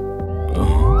आइएगा।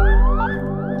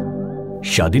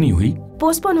 शादी नहीं हुई?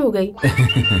 पोस्टपोन हो गई।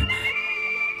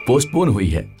 पोस्टपोन हुई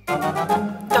है।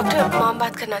 डॉक्टर मॉम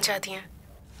बात करना चाहती हैं।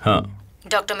 हाँ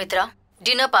डॉक्टर मित्रा,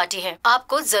 डिनर पार्टी है,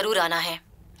 आपको जरूर आना है।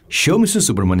 Sure Mrs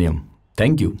Subramaniam,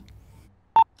 thank you.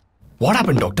 What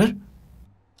happened doctor?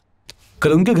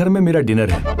 कल उनके घर में मेरा डिनर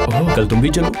है। कल तुम भी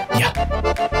चलो।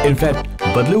 इनफैक्ट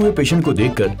बदले हुए पेशेंट को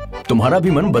देखकर तुम्हारा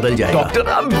भी मन बदल जाएगा। Doctor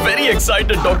I am very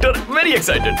excited doctor, very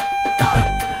excited.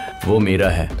 वो मेरा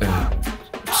है।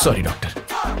 Sorry doctor.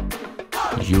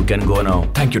 You can go now.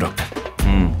 Thank you doctor.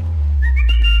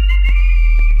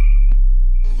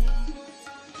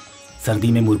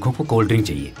 सर्दी में मूर्खों को कोल्ड ड्रिंक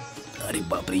चाहिए। अरे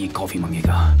बाप रे, ये कॉफी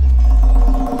मांगेगा।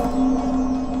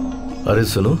 अरे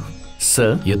सुनो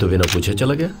सर, ये तो बिना पूछे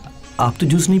चला गया। आप तो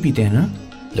जूस नहीं पीते हैं ना?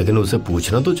 लेकिन उसे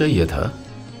पूछना तो चाहिए था।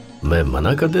 मैं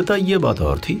मना कर देता, ये बात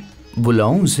और थी।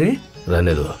 बुलाऊं उसे?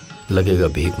 रहने दो, लगेगा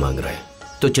भीख मांग रहे।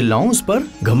 तो चिल्लाऊं उस पर?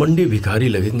 घमंडी भिखारी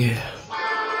लगेंगे।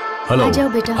 आ जाओ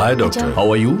बेटा। हाय doctor,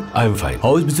 how are you? I am fine.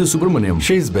 How is mister Subramaniam?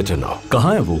 She is better now.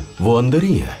 कहाँ है वो अंदर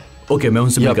ही है। ओके, मैं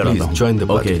उनसे मिल कर आता हूँ। Join the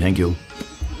party. Okay, thank you.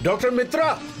 Doctor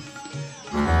Mitra.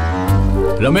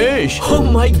 Ramesh,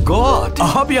 oh my God,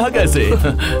 आप यहाँ कैसे?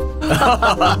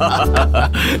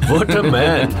 What a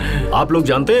man. आप लोग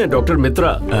जानते हैं डॉक्टर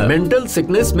मित्रा मेंटल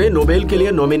सिकनेस में नोबेल के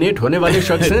लिए नॉमिनेट होने वाले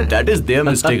शख्स हैं। That is their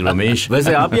mistake Ramesh.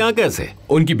 वैसे आप यहाँ कैसे?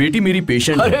 उनकी बेटी मेरी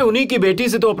पेशेंट है। अरे उन्हीं की बेटी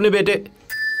से तो अपने बेटे।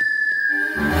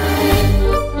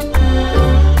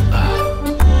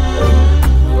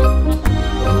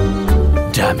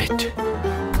 डैम इट,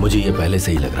 मुझे ये पहले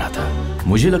से ही लग रहा था।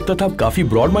 मुझे लगता था आप काफी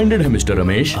ब्रॉड माइंडेड है मिस्टर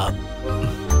रमेश।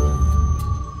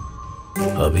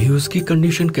 अभी उसकी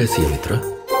कंडीशन कैसी है मित्रा?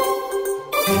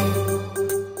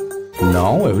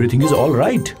 Now everything is all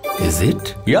right. Is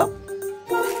it? या।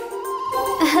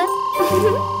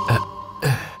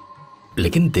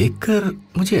 लेकिन देखकर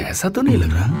मुझे ऐसा तो नहीं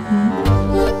लग रहा।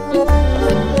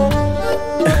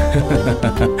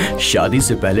 शादी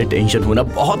से पहले टेंशन होना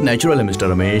बहुत नेचुरल है मिस्टर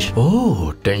रमेश।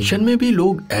 ओह, टेंशन में भी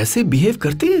लोग ऐसे बिहेव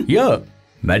करते हैं? या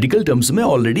मेडिकल टर्म्स में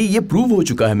ऑलरेडी ये प्रूव हो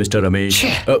चुका है मिस्टर रमेश।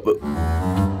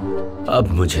 अब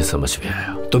मुझे समझ में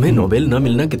आया तुम्हें नोबेल ना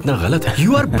मिलना कितना गलत है।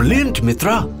 You are brilliant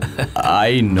Mitra.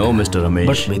 I know mister Ramesh.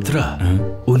 But मित्रा,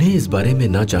 उन्हें इस बारे में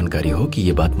ना जानकारी हो कि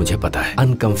ये बात मुझे पता है।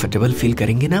 अनकंफर्टेबल फील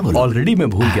करेंगे ना वो? ऑलरेडी मैं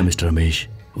भूल गया मिस्टर रमेश।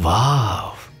 वाह,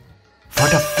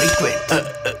 व्हाट अ फ्रीक्वेंट।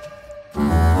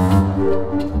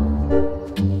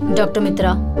 डॉक्टर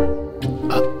मित्रा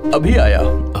अभी आया।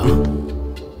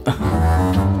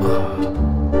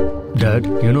 Dad,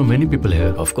 you know many people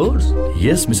here. Of course.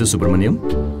 Yes mister Subramaniam.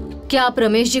 क्या आप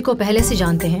रमेश जी को पहले से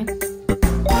जानते हैं?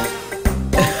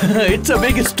 It's a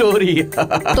big story.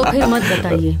 तो फिर मत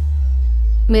बताइए।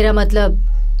 मेरा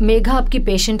मतलब मेघा आपकी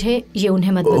पेशेंट है, ये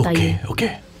उन्हें मत बताइए। ओके।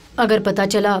 अगर पता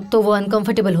चला तो वो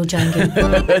अनकंफर्टेबल हो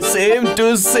जाएंगे। Same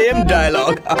to same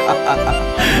dialogue.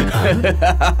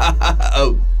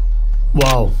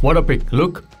 Wow, what a pick,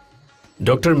 look.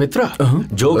 Doctor Mitra,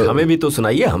 joke हमें भी तो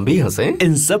सुनाइए, हम भी हंसें।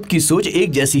 इन सब की सोच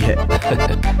एक जैसी है।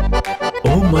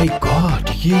 ओह माय गॉड,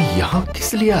 ये यहाँ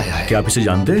किस लिए आया है? क्या आप इसे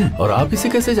जानते हैं? और आप इसे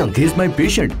कैसे जानते हैं? He is my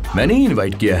patient। मैंने ही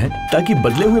इनवाइट किया है ताकि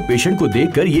बदले हुए पेशेंट को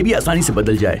देखकर ये भी आसानी से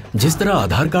बदल जाए। जिस तरह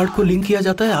आधार कार्ड को लिंक किया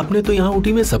जाता है, आपने तो यहाँ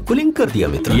ऊटी में सबको लिंक कर दिया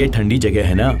मित्र। ये ठंडी जगह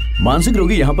है ना, मानसिक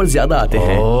रोगी यहाँ पर ज्यादा आते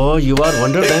हैं। ओह, you are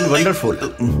wonder then wonderful.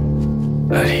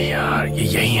 अरे यार, ये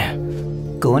यही है।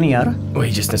 कौन यार?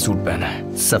 वही जिसने सूट पहना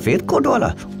है, सफेद कोट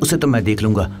वाला। उसे तो मैं देख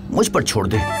लूंगा, मुझ पर छोड़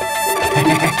दे।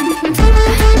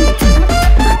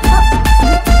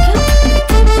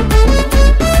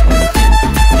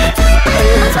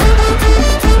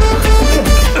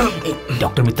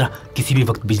 डॉक्टर मित्रा, किसी भी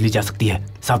वक्त बिजली जा सकती है,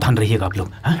 सावधान रहिएगा आप लोग।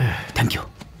 Thank you.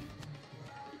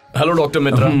 Hello doctor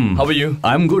Mitra, how are you?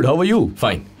 I am good, how are you?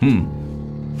 Fine.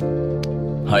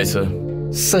 Hi sir.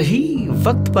 सही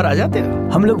वक्त पर आ जाते हो।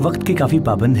 हम लोग वक्त के काफी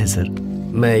पाबंद हैं सर।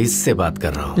 मैं इससे बात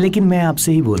कर रहा हूँ। लेकिन मैं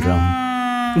आपसे ही बोल रहा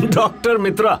हूँ। डॉक्टर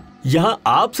मित्रा, यहाँ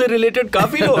आपसे रिलेटेड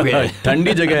काफी लोग हैं।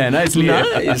 ठंडी जगह है ना, इसलिए।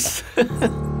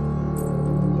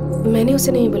 मैंने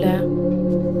उसे नहीं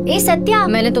बुलाया। ए सत्या,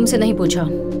 मैंने तुमसे नहीं पूछा।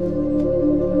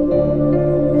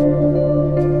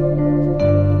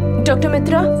 Doctor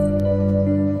Mitra.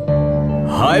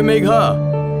 Hi Megha,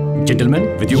 gentleman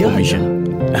with your permission.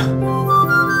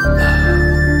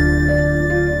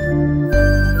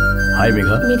 हाय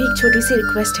मेघा। मेरी एक छोटी सी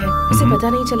रिक्वेस्ट है, उसे पता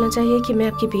नहीं चलना चाहिए कि मैं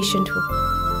आपकी पेशेंट हूँ।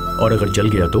 और अगर चल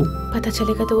गया तो? पता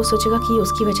चलेगा तो वो सोचेगा कि ये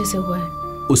उसकी वजह से हुआ है।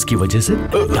 उसकी वजह से?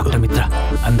 डॉक्टर मित्रा,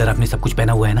 अंदर आपने सब कुछ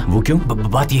पहना हुआ है ना? वो क्यों?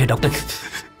 बात ये है डॉक्टर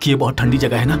कि ये बहुत ठंडी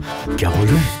जगह है ना। क्या बोल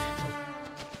रहे हैं?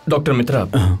 डॉक्टर मित्रा,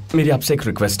 मेरी आपसे एक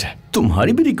रिक्वेस्ट है।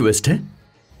 तुम्हारी भी रिक्वेस्ट है?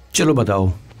 चलो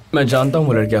बताओ। मैं जानता हूँ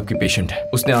वो लड़की आपकी पेशेंट है,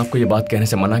 उसने आपको ये बात कहने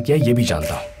से मना किया, ये भी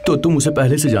जानता हूँ। तो तुम उसे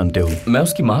पहले से जानते हो? मैं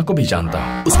उसकी माँ को भी जानता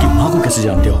हूँ। उसकी माँ को कैसे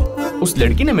जानते हो? उस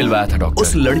लड़की ने मिलवाया था डॉक्टर।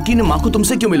 उस लड़की ने माँ को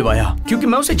तुमसे क्यों मिलवाया? क्योंकि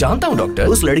मैं उसे जानता हूँ डॉक्टर।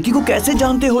 उस लड़की को कैसे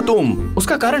जानते हो तुम?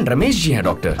 उसका कारण रमेश जी हैं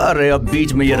डॉक्टर। अरे अब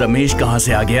बीच में ये रमेश कहाँ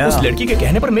से आ गया? उस लड़की के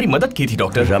कहने पर मेरी मदद की थी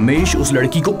डॉक्टर। रमेश उस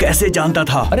लड़की को कैसे जानता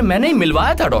था? अरे मैंने ही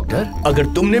मिलवाया था डॉक्टर। अगर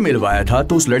तुमने मिलवाया था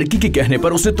तो उस लड़की के कहने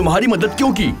पर उसने तुम्हारी मदद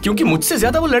क्यों की? क्योंकि मुझसे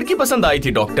ज्यादा वो लड़की पसंद आई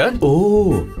थी डॉक्टर।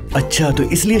 ओह अच्छा, तो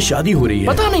इसलिए शादी हो रही है?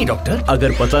 पता नहीं डॉक्टर।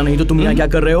 अगर पता नहीं तो तुम यहाँ क्या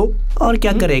कर रहे हो? और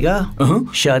क्या करेगा?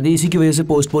 शादी इसी की वजह से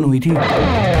पोस्टपोन हुई थी।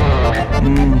 मतलब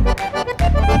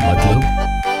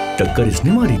टक्कर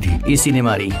इसने मारी थी? इसी ने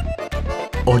मारी।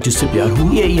 और जिससे प्यार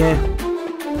हुआ? यही है।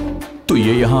 तो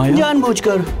ये यहाँ आया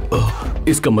जानबूझकर।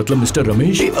 इसका मतलब मिस्टर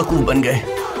रमेश बेवकूफ बन गए।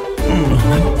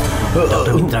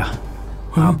 डॉक्टर मित्रा,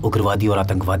 आप उग्रवादी और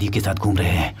आतंकवादी के साथ घूम रहे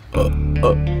हैं।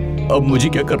 अब मुझे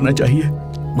क्या करना चाहिए?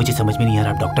 मुझे समझ में नहीं आ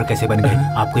रहा, आप डॉक्टर कैसे बन गए?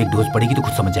 आपको एक डोज पड़ेगी तो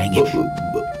खुद समझ जाएंगे।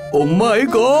 Oh my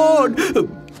God!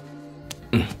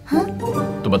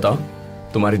 तो बताओ,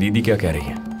 तुम्हारी दीदी क्या कह रही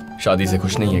है? शादी से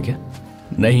खुश नहीं है क्या?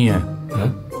 नहीं है।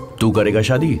 तू करेगा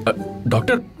शादी?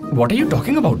 Doctor, what are you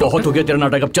talking about? बहुत हो गया तेरा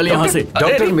नाटक, अब चल यहाँ से।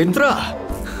 डॉक्टर मित्रा,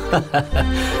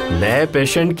 नए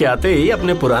पेशेंट के आते ही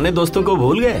अपने पुराने दोस्तों को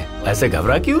भूल गए। ऐसे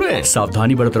घबरा क्यों रहे हैं?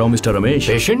 सावधानी बरत रहा हूँ मिस्टर रमेश।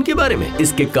 पेशेंट के बारे में?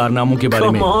 इसके कारनामों के बारे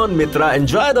में। Come on, Mitra,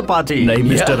 enjoy the party. नहीं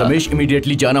मिस्टर रमेश,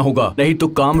 इमीडिएटली जाना होगा, नहीं तो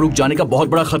काम रुक जाने का बहुत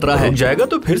बड़ा खतरा है। रुक जाएगा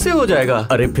तो फिर से हो जाएगा।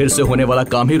 अरे फिर से होने वाला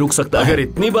काम ही रुक सकता है। अगर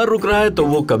इतनी बार रुक रहा है तो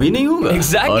वो कभी नहीं होगा।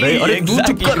 अरे तू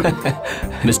चुप कर।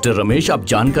 मिस्टर रमेश, आप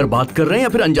जानकर बात कर रहे हैं या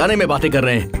फिर अनजाने में बातें कर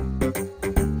रहे हैं?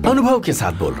 अनुभव के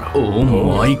साथ बोल रहा हूँ। ओह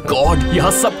माय गॉड,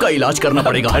 यहाँ सबका इलाज करना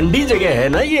पड़ेगा। ठंडी जगह है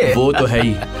ना ये। वो तो है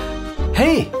ही।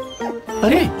 हे,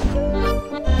 अरे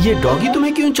ये डॉगी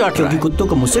तुम्हें क्यों चाट रहा है? कुत्तों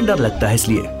को मुझसे डर लगता है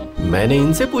इसलिए। मैंने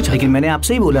इनसे पूछा, लेकिन मैंने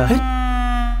आपसे ही बोला है।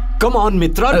 Come on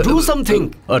Mitra, do something.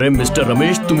 अरे मिस्टर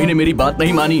रमेश, तुम्ही ने मेरी बात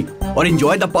नहीं मानी और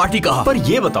एंजॉय द पार्टी कहा। पर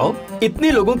ये बताओ,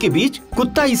 इतने लोगों के बीच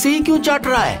कुत्ता इसे ही क्यों चाट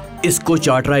रहा है? इसको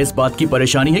चाट रहा है इस बात की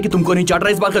परेशानी है कि तुमको नहीं चाट रहा,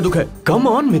 इस बात का दुख है। कम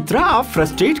ऑन मित्रा, आप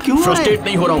फ्रस्ट्रेट क्यों? फ्रस्ट्रेट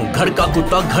नहीं हो रहा हूँ, घर का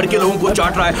कुत्ता घर के लोगों को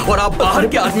चाट रहा है और आप बाहर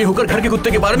के आदमी होकर घर के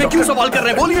कुत्ते के बारे में क्यों सवाल कर रहे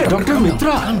हैं? बोलिए। डॉक्टर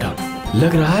मित्रा,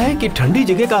 लग रहा है कि ठंडी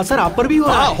जगह का असर आप पर भी हो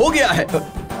रहा है। हो गया है,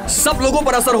 सब लोगों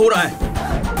पर असर हो रहा है।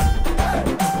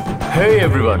 Hey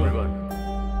everyone.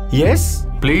 Yes,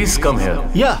 please come here.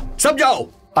 Yeah. सब जाओ।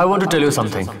 I want to tell you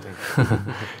something.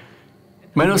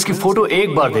 मैंने उसकी फोटो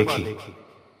एक बार देखी,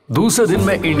 दूसरे दिन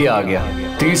मैं इंडिया आ गया,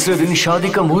 तीसरे दिन शादी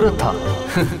का मुहूर्त था।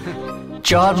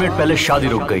 4 मिनट पहले शादी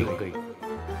रुक गई।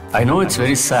 I know it's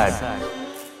very sad.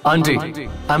 Auntie,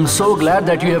 I'm so glad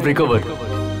that you have recovered.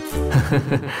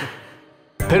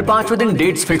 फिर 5वें दिन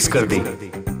डेट्स फिक्स कर दी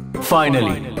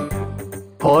फाइनली,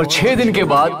 और 6 दिन के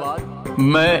बाद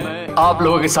मैं आप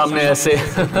लोगों के सामने ऐसे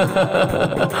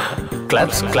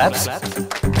क्लैप्स क्लैप्स।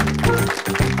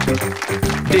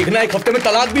 देखना, एक हफ्ते में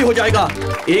तलाक भी हो जाएगा।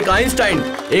 एक आइंस्टाइन,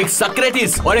 एक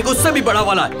सक्रेटिस और एक उससे भी बड़ा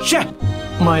वाला।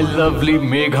 My lovely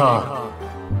Megha,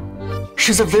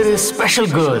 she is a very special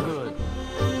girl.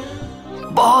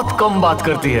 बहुत कम बात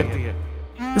करती है,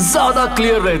 ज्यादा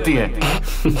क्लियर रहती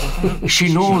है।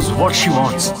 She knows what she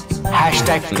wants.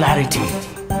 #clarity.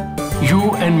 You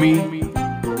and me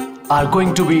are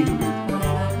going to be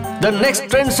the next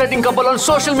trend-setting couple on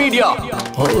social media.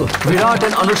 Virat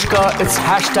and Anushka, it's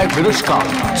 #Virushka.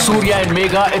 Surya and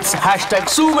Megha, it's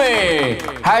 #Sume.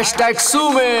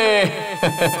 #Sume.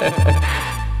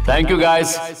 Thank you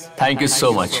guys. Thank you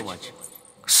so much.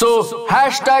 So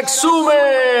 #Sume.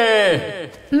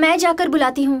 मैं जाकर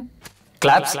बुलाती हूँ।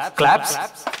 Claps, claps.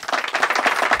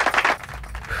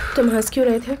 तुम हंस क्यों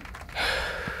रहे थे?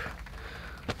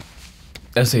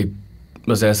 ऐसे ही,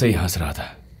 बस ऐसे ही हंस रहा था।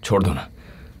 छोड़ दो ना।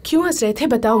 क्यों हंस रहे थे,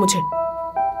 बताओ मुझे।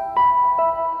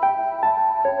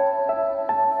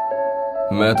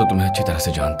 मैं तो तुम्हें अच्छी तरह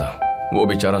से जानता हूं। वो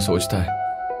बेचारा सोचता है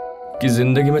कि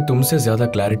जिंदगी में तुमसे ज्यादा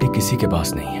क्लैरिटी किसी के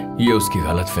पास नहीं है। ये उसकी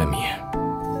गलतफहमी है।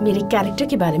 मेरे कैरेक्टर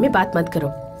के बारे में बात मत करो।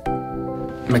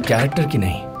 मैं कैरेक्टर की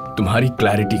नहीं, तुम्हारी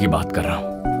क्लैरिटी की बात कर रहा हूं।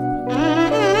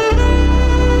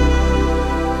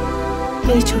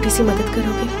 मेरी छोटी सी मदद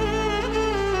करोगे?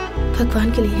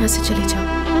 भगवान के लिए यहाँ से चले जाओ।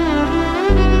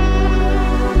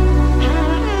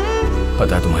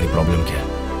 पता है तुम्हारी प्रॉब्लम क्या है?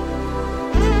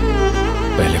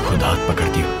 पहले खुद हाथ पकड़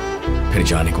दियो, फिर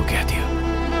जाने को कह दिया।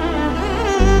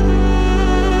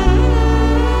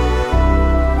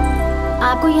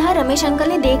 आपको यहाँ रमेश अंकल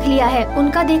ने देख लिया है,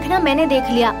 उनका देखना मैंने देख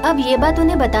लिया। अब ये बात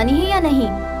उन्हें बतानी है या नहीं?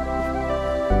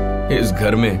 इस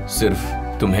घर में सिर्फ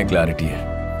तुम्हें क्लैरिटी है।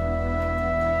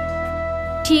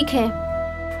 ठीक है।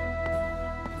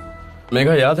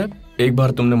 मेघा, याद है एक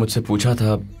बार तुमने मुझसे पूछा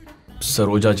था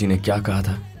सरोजा जी ने क्या कहा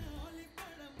था?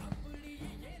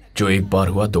 जो एक बार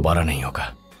हुआ दोबारा नहीं होगा,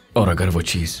 और अगर वो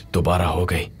चीज दोबारा हो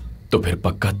गई तो फिर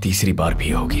पक्का तीसरी बार भी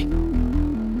होगी।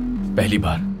 पहली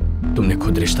बार तुमने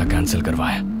खुद रिश्ता कैंसिल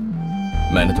करवाया,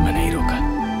 मैंने तुम्हें नहीं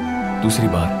रोका। दूसरी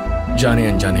बार जाने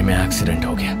अनजाने में एक्सीडेंट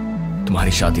हो गया,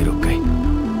 तुम्हारी शादी रुक गई।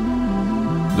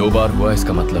 2 बार हुआ,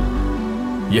 इसका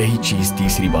मतलब यही चीज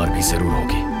तीसरी बार भी जरूर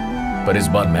होगी, पर इस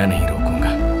बार मैं नहीं रोकूंगा।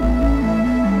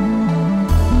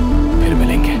 फिर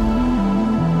मिलेंगे।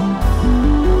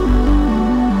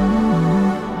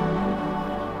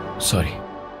 सॉरी,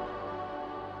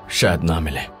 शायद ना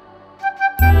मिले।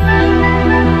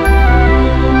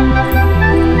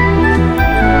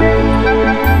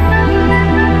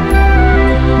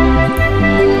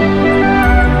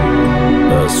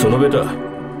 सुनो बेटा,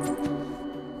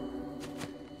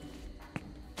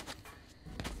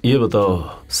 ये बताओ,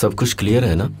 सब कुछ क्लियर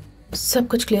है ना? सब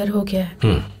कुछ क्लियर हो गया है।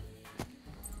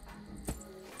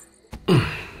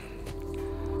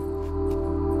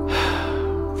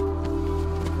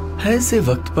 ऐसे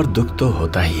वक्त पर दुख तो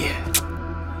होता ही है।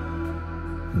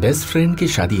 बेस्ट फ्रेंड की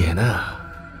शादी है ना,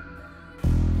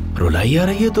 रुलाई आ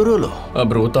रही है तो रो लो।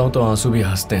 अब रोता हूं तो आंसू भी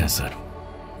हंसते हैं सर।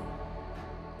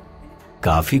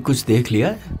 काफी कुछ देख लिया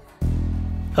है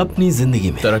अपनी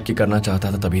जिंदगी में। तरक्की करना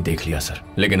चाहता था तभी देख लिया सर,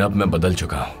 लेकिन अब मैं बदल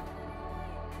चुका हूं।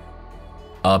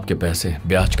 आपके पैसे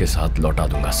ब्याज के साथ लौटा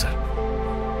दूंगा सर।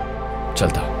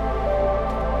 चलता हूं।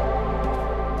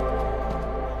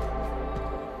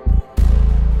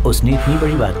 उसने इतनी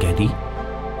बड़ी बात कह दी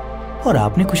और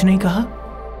आपने कुछ नहीं कहा।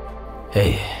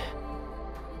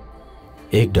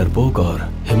 एक डरपोक और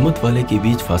हिम्मत वाले के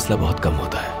बीच फासला बहुत कम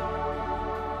होता है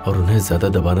और उन्हें ज्यादा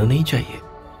दबाना नहीं चाहिए,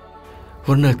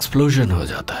 वरना एक्सप्लोजन हो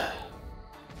जाता है।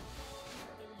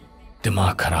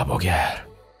 दिमाग खराब हो गया यार।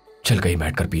 चल कहीं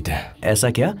बैठकर पीते हैं। ऐसा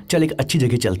क्या? चल एक अच्छी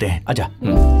जगह चलते हैं, आजा।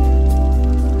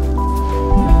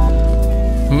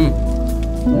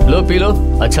 लो पी लो,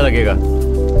 अच्छा लगेगा।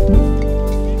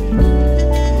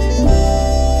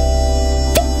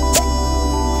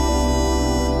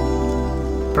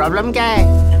 प्रॉब्लम क्या है?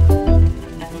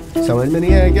 समझ में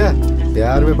नहीं आया क्या?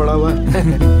 प्यार में पड़ा हुआ।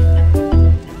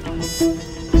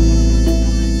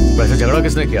 वैसे झगड़ा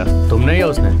किसने किया, तुमने या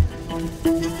उसने?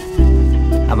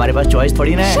 हमारे पास चॉइस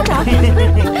थोड़ी ना है।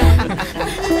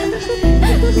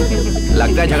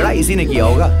 लगता है झगड़ा इसी ने किया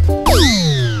होगा।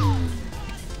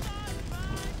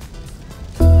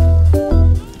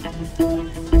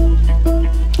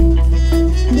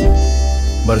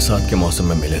 बरसात के मौसम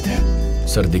में मिले थे,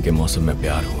 सर्दी के मौसम में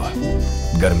प्यार हुआ,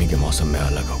 गर्मी के मौसम में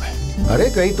अलग हो गए। अरे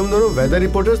कहीं तुम दोनों वेदर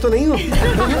रिपोर्टर्स तो नहीं हो?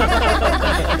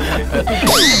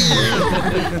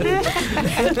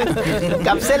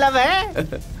 कब से लव है?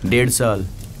 1.5 साल।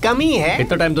 कम ही है।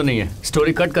 इतना टाइम तो नहीं है।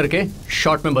 स्टोरी कट करके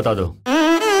शॉर्ट में बता दो।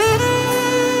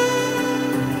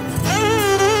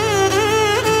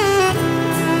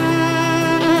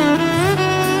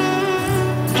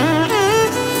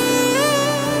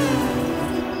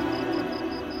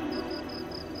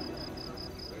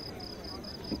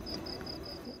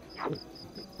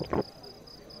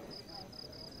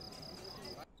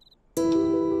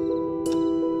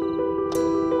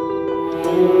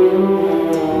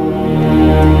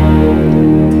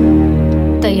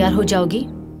 तैयार हो जाओगी?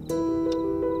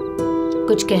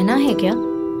 कुछ कहना है क्या?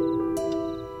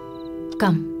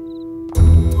 काम।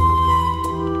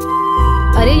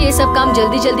 अरे ये सब काम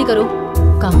जल्दी जल्दी करो।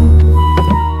 काम।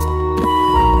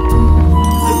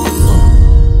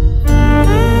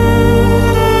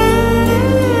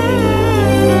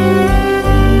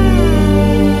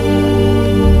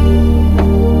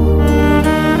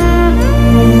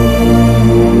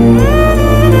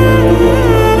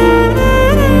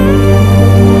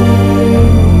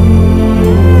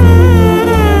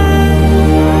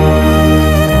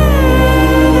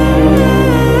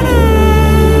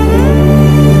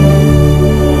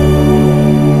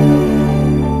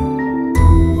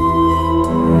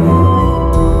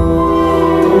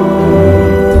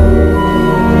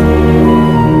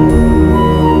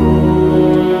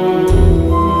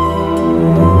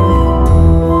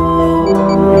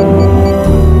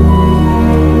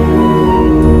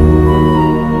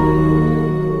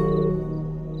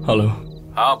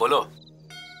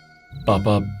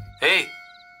 पापा। हे।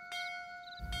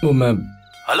 वो मैं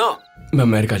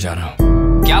अमेरिका जा रहा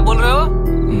हूँ। क्या बोल रहे हो?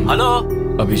 हेलो।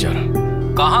 अभी जा रहा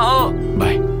हूँ। कहाँ हो?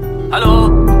 बाय। हेलो।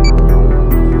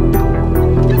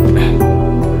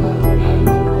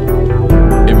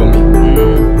 ए मम्मी।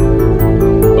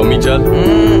 मम्मी चल।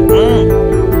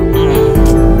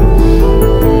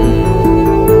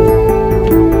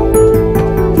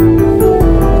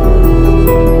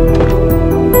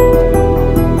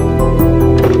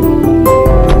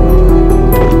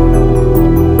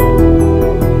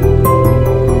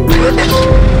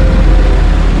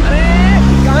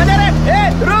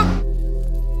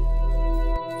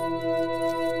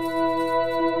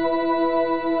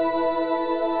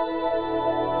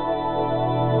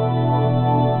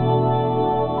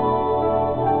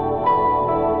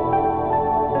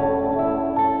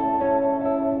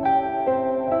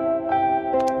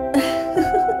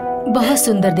 बहुत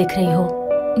सुंदर दिख रही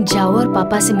हो। जाओ और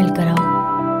पापा से मिलकर आओ।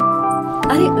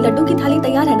 अरे लड्डू की थाली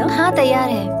तैयार है ना? हाँ तैयार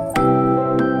है।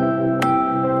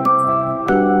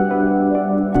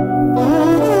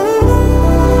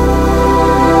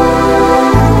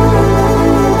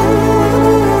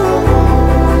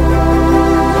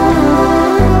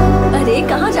 अरे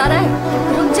कहाँ जा रहा है?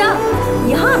 रुक जा।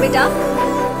 यहाँ बेटा,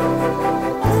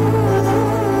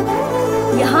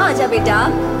 यहाँ आजा बेटा।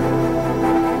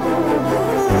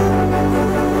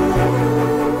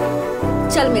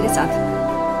 चल मेरे साथ,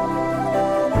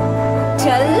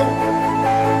 चल।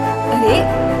 अरे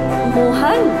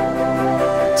मोहन,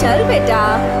 चल बेटा,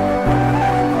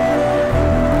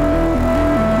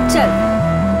 चल।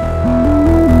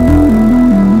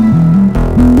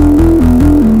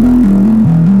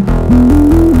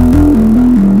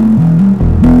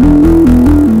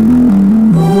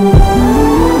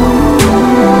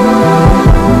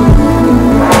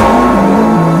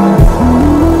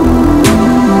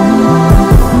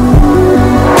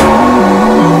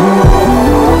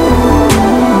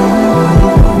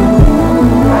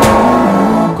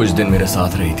 कुछ दिन मेरे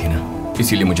साथ रही थी ना,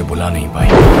 इसीलिए मुझे बुला नहीं पाई।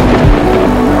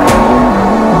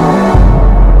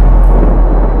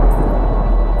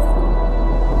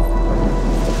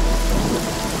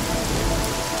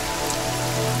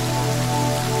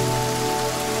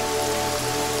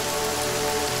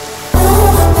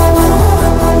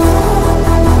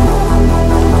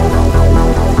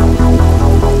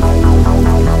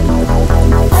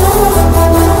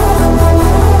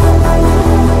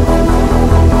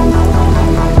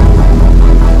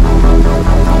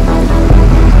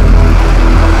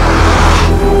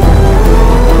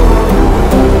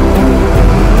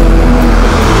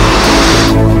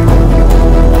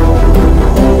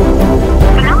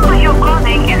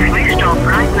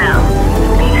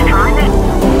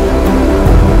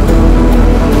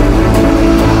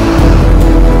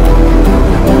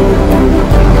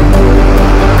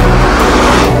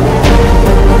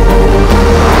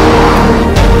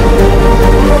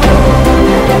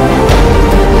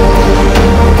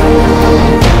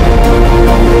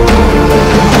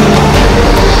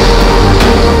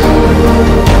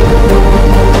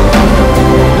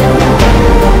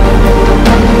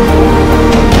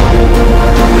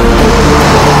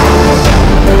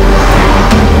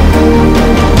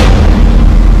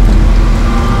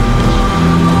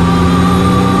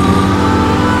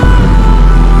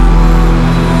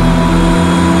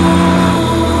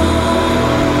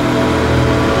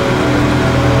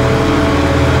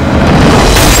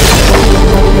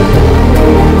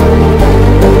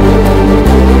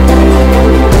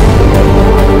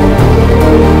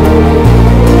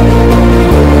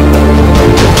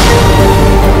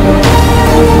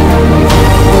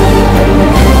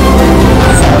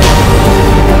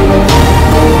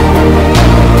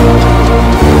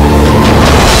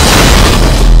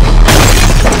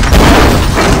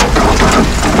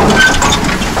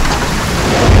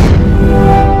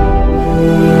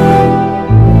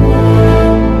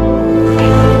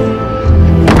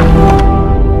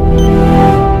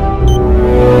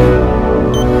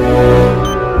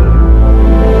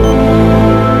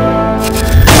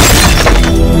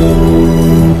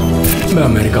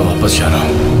 वापस जा रहा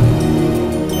हूं।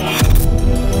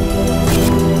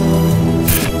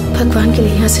 भगवान के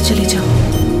लिए यहाँ से चले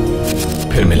जाओ।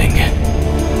 फिर मिलेंगे।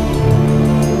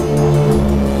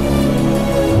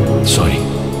 सॉरी,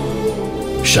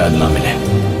 शायद ना मिले।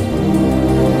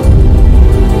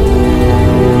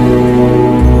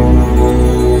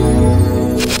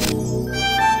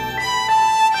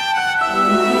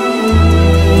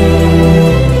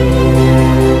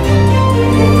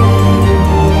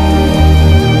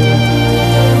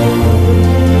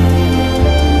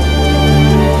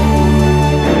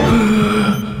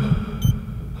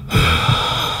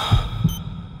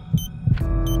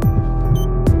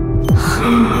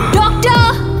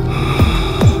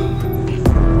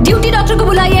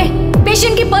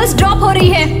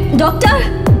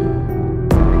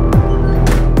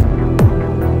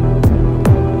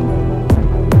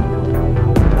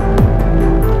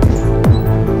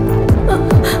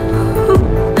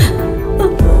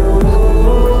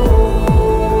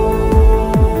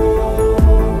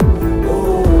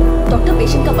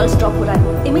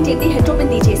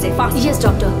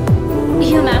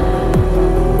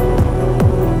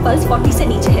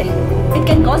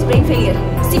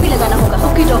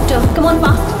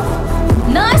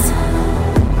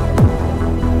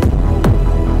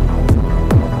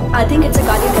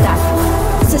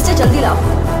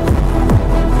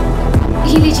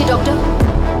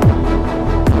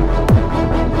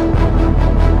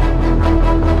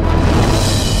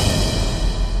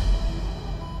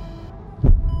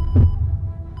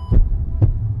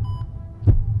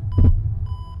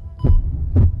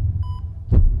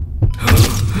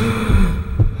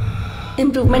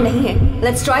 इम्प्रूवमेंट नहीं है।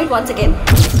 Let's try it once again.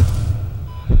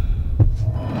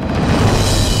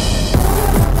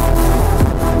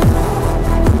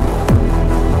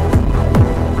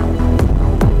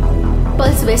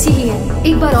 Pulse वैसी ही है,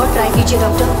 एक बार और ट्राई कीजिए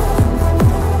डॉक्टर।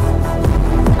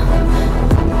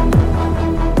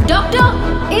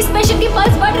 डॉक्टर, इस पेशेंट की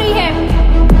पल्स बढ़ रही है।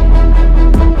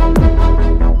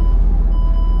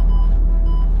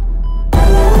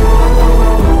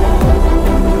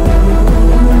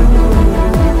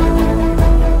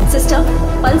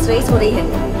 पल्स रेस हो रही है,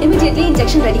 इमीडिएटली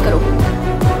इंजेक्शन रेडी करो।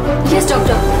 Yes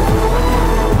doctor.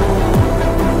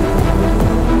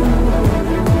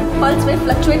 Pulse wave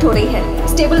fluctuate हो रही है,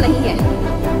 स्टेबल नहीं है।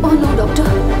 ओह नो डॉक्टर,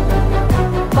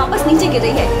 वापस नीचे गिर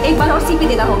रही है, एक बार और सीपी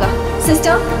देना होगा।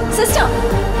 Sister,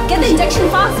 get the injection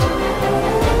fast.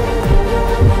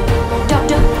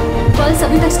 Doctor, pulse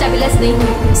अभी तक स्टेबलाइज नहीं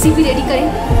हुई, सीपी रेडी करें।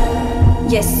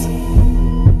 यस।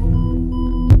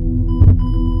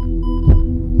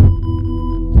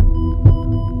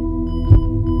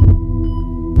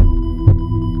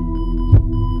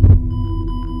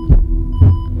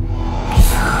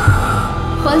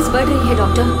 पल्स बढ़ रही है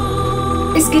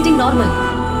doctor, it's getting normal.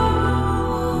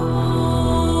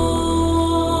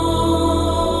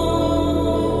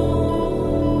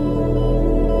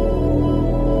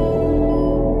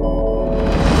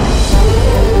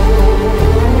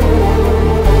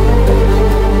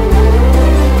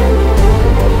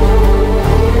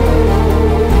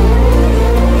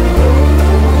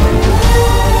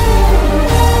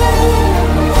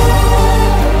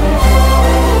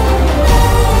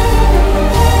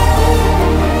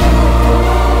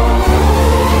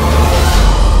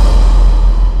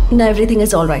 Now everything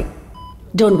is all right.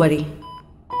 Don't worry.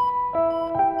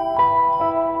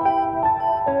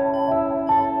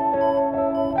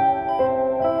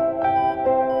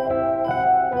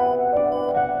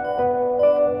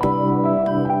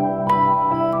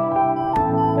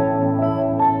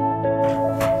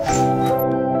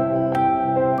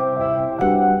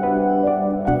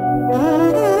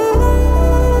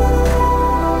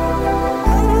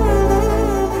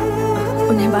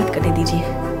 उन्हें बात करने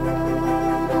दीजिए।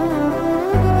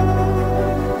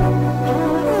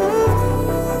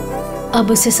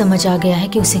 अब उसे समझ आ गया है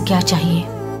कि उसे क्या चाहिए।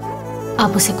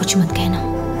 आप उसे कुछ मत कहना।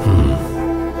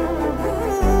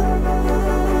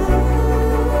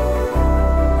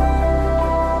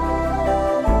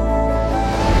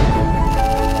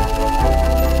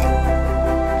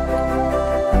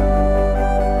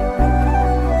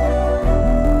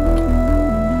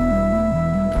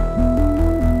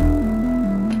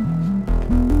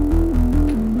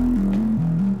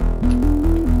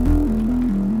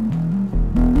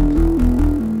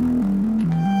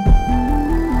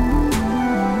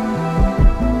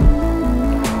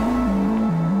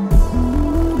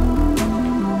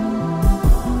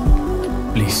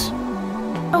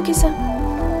 Okay sir.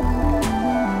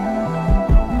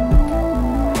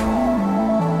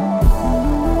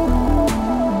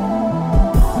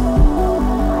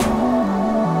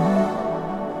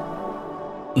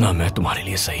 ना मैं तुम्हारे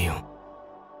लिए सही हूं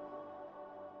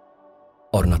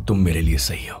और ना तुम मेरे लिए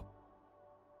सही हो,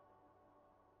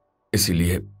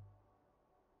 इसीलिए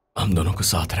हम दोनों को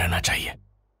साथ रहना चाहिए।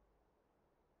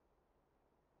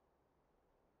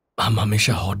 हम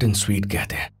हमेशा हॉट एंड स्वीट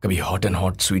कहते हैं, कभी hot and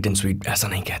hot, sweet and sweet ऐसा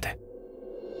नहीं कहते।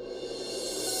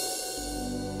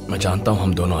 मैं जानता हूं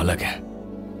हम दोनों अलग हैं,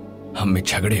 हम में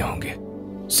झगड़े होंगे,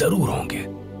 जरूर होंगे,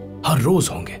 हर रोज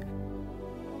होंगे,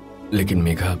 लेकिन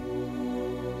मेघा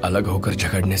अलग होकर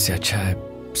झगड़ने से अच्छा है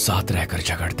साथ रहकर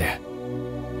झगड़ते हैं।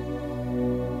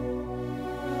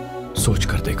 सोच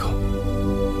कर देखो।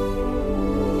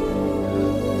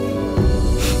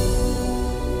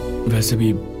 वैसे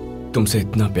भी तुमसे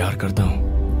इतना प्यार करता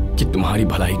हूं कि तुम्हारी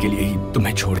भलाई के लिए ही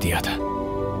तुम्हें छोड़ दिया था।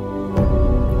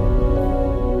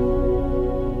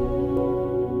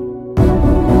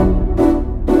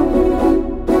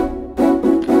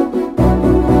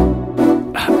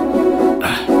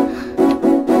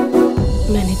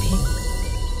 मैंने भी।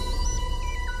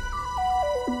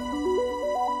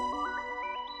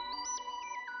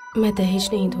 मैं दहेज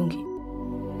नहीं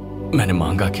दूंगी। मैंने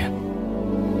मांगा क्या?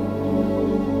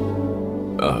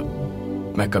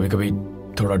 मैं कभी कभी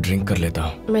थोड़ा ड्रिंक कर लेता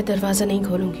हूं। मैं दरवाजा नहीं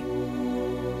खोलूंगी।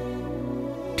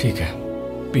 ठीक है,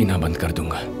 पीना बंद कर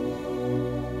दूंगा।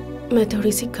 मैं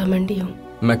थोड़ी सी घमंडी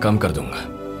हूं। मैं कम कर दूंगा।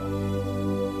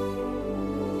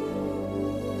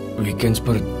 वीकेंड्स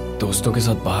पर दोस्तों के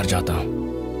साथ बाहर जाता हूं।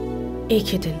 एक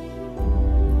ही दिन।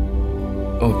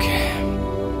 ओके,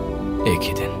 एक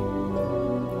ही दिन।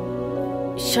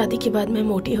 शादी के बाद मैं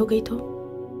मोटी हो गई तो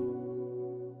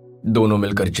दोनों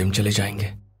मिलकर जिम चले जाएंगे।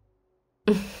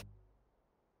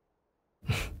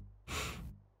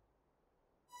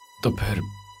 तो फिर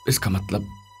इसका मतलब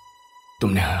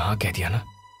तुमने हाँ कह दिया ना?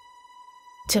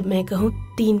 जब मैं कहूं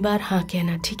 3 बार हाँ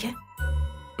कहना, ठीक है?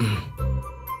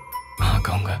 हाँ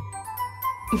कहूंगा।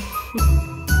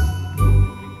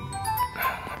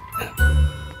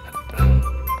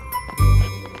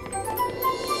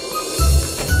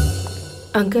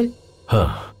 अंकल।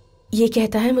 हाँ। ये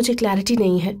कहता है मुझे क्लैरिटी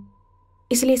नहीं है,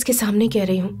 इसलिए इसके सामने कह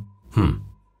रही हूँ।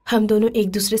 हम दोनों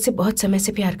एक दूसरे से बहुत समय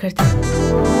से प्यार करते हैं।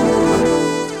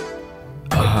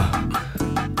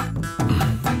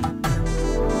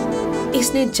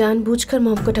 इसने जानबूझकर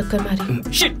मॉम को टक्कर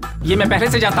मारी। शिट, ये मैं पहले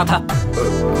से जानता था।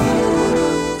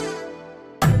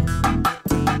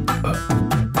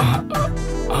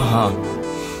 हाँ,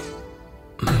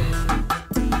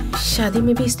 शादी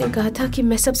में भी इसने कहा था कि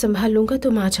मैं सब संभाल लूंगा,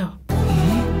 तुम आ जाओ।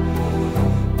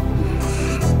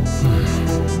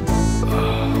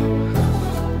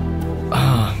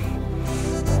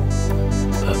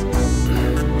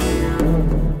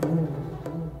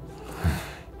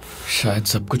 शायद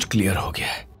सब कुछ क्लियर हो गया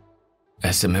है।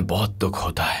 ऐसे में बहुत दुख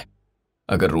होता है।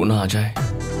 अगर रोना आ जाए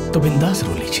तो बिंदास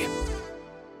रो लीजिए।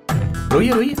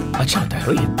 रोइए रोइए, अच्छा होता है,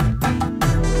 रोइए।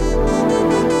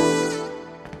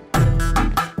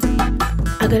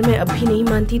 अगर मैं अब भी नहीं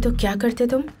मानती तो क्या करते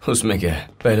तुम? उसमें क्या है,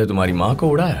 पहले तुम्हारी माँ को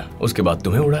उड़ाया, उसके बाद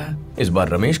तुम्हें उड़ाया, इस बार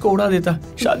रमेश को उड़ा देता,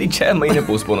 शादी 6 महीने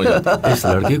पोस्टपोन हो जाती। इस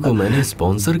लड़के को मैंने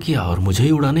स्पॉन्सर किया और मुझे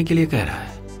ही उड़ाने के लिए कह रहा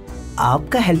है।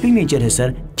 आपका हेल्पिंग नेचर है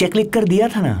सर, चेक लिख कर दिया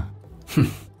था ना।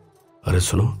 अरे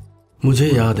सुनो, मुझे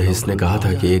याद है इसने कहा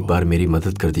था कि एक बार मेरी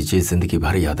मदद कर दीजिए, जिंदगी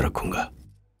भर याद रखूंगा।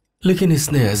 लेकिन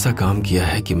इसने ऐसा काम किया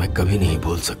है कि मैं कभी नहीं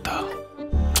भूल सकता।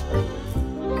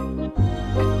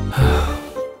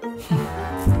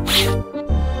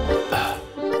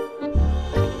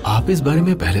 आप इस बारे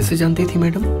में पहले से जानती थी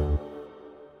मैडम?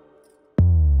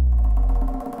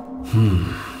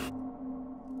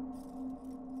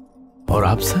 और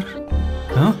आप सर?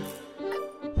 हाँ?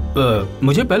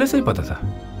 मुझे पहले से ही पता था।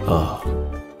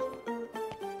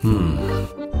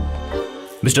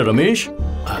 मिस्टर रमेश,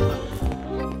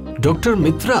 डॉक्टर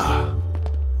मित्रा।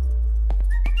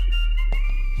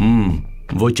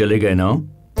 वो चले गए ना?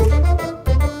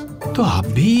 तो आप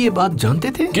भी ये बात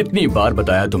जानते थे? कितनी बार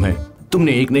बताया तुम्हें,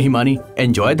 तुमने एक नहीं मानी।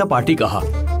 एंजॉय द पार्टी कहा।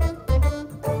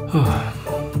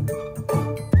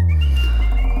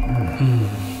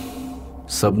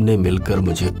 सबने मिलकर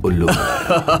मुझे उल्लू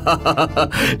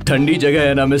बनाया। ठंडी जगह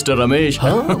है ना मिस्टर रमेश।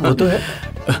 हाँ, वो तो है।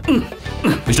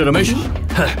 मिस्टर रमेश,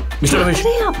 मिस्टर रमेश,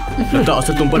 लगता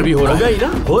असर तुम पर भी हो रहा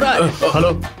है। हो रहा है।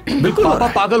 हेलो, बिल्कुल पापा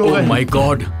पागल हो गए। माय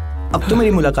गॉड, अब तो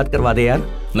मेरी मुलाकात करवा दे यार।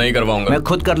 नहीं करवाऊंगा। मैं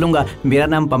खुद कर लूंगा। मेरा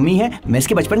नाम पम्मी है, मैं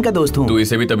इसके बचपन का दोस्त हूँ। तू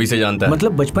इसे भी तभी से जानता है?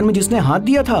 मतलब बचपन में जिसने हाथ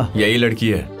दिया था? यही लड़की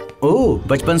है। ओह,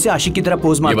 बचपन से आशिक की तरह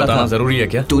पोज मारता था। ये बताना जरूरी है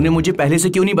क्या? तूने मुझे पहले से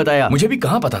क्यों नहीं बताया? मुझे भी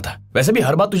कहाँ पता था। वैसे भी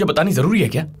हर बात तुझे बतानी जरूरी है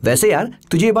क्या? वैसे यार,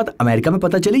 तुझे ये बात अमेरिका में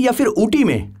पता चली या फिर ऊटी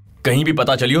में? कहीं भी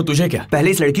पता चली हो, तुझे क्या?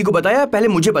 पहले इस लड़की को बताया, पहले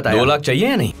मुझे बताया। 2 लाख चाहिए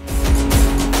या नहीं?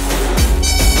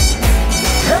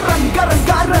 रंगा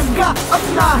रंगा रंगा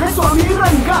अपना है स्वामी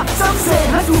रंगा, सबसे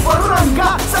है ऊपर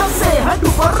रंगा, सबसे है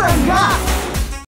ऊपर रंगा।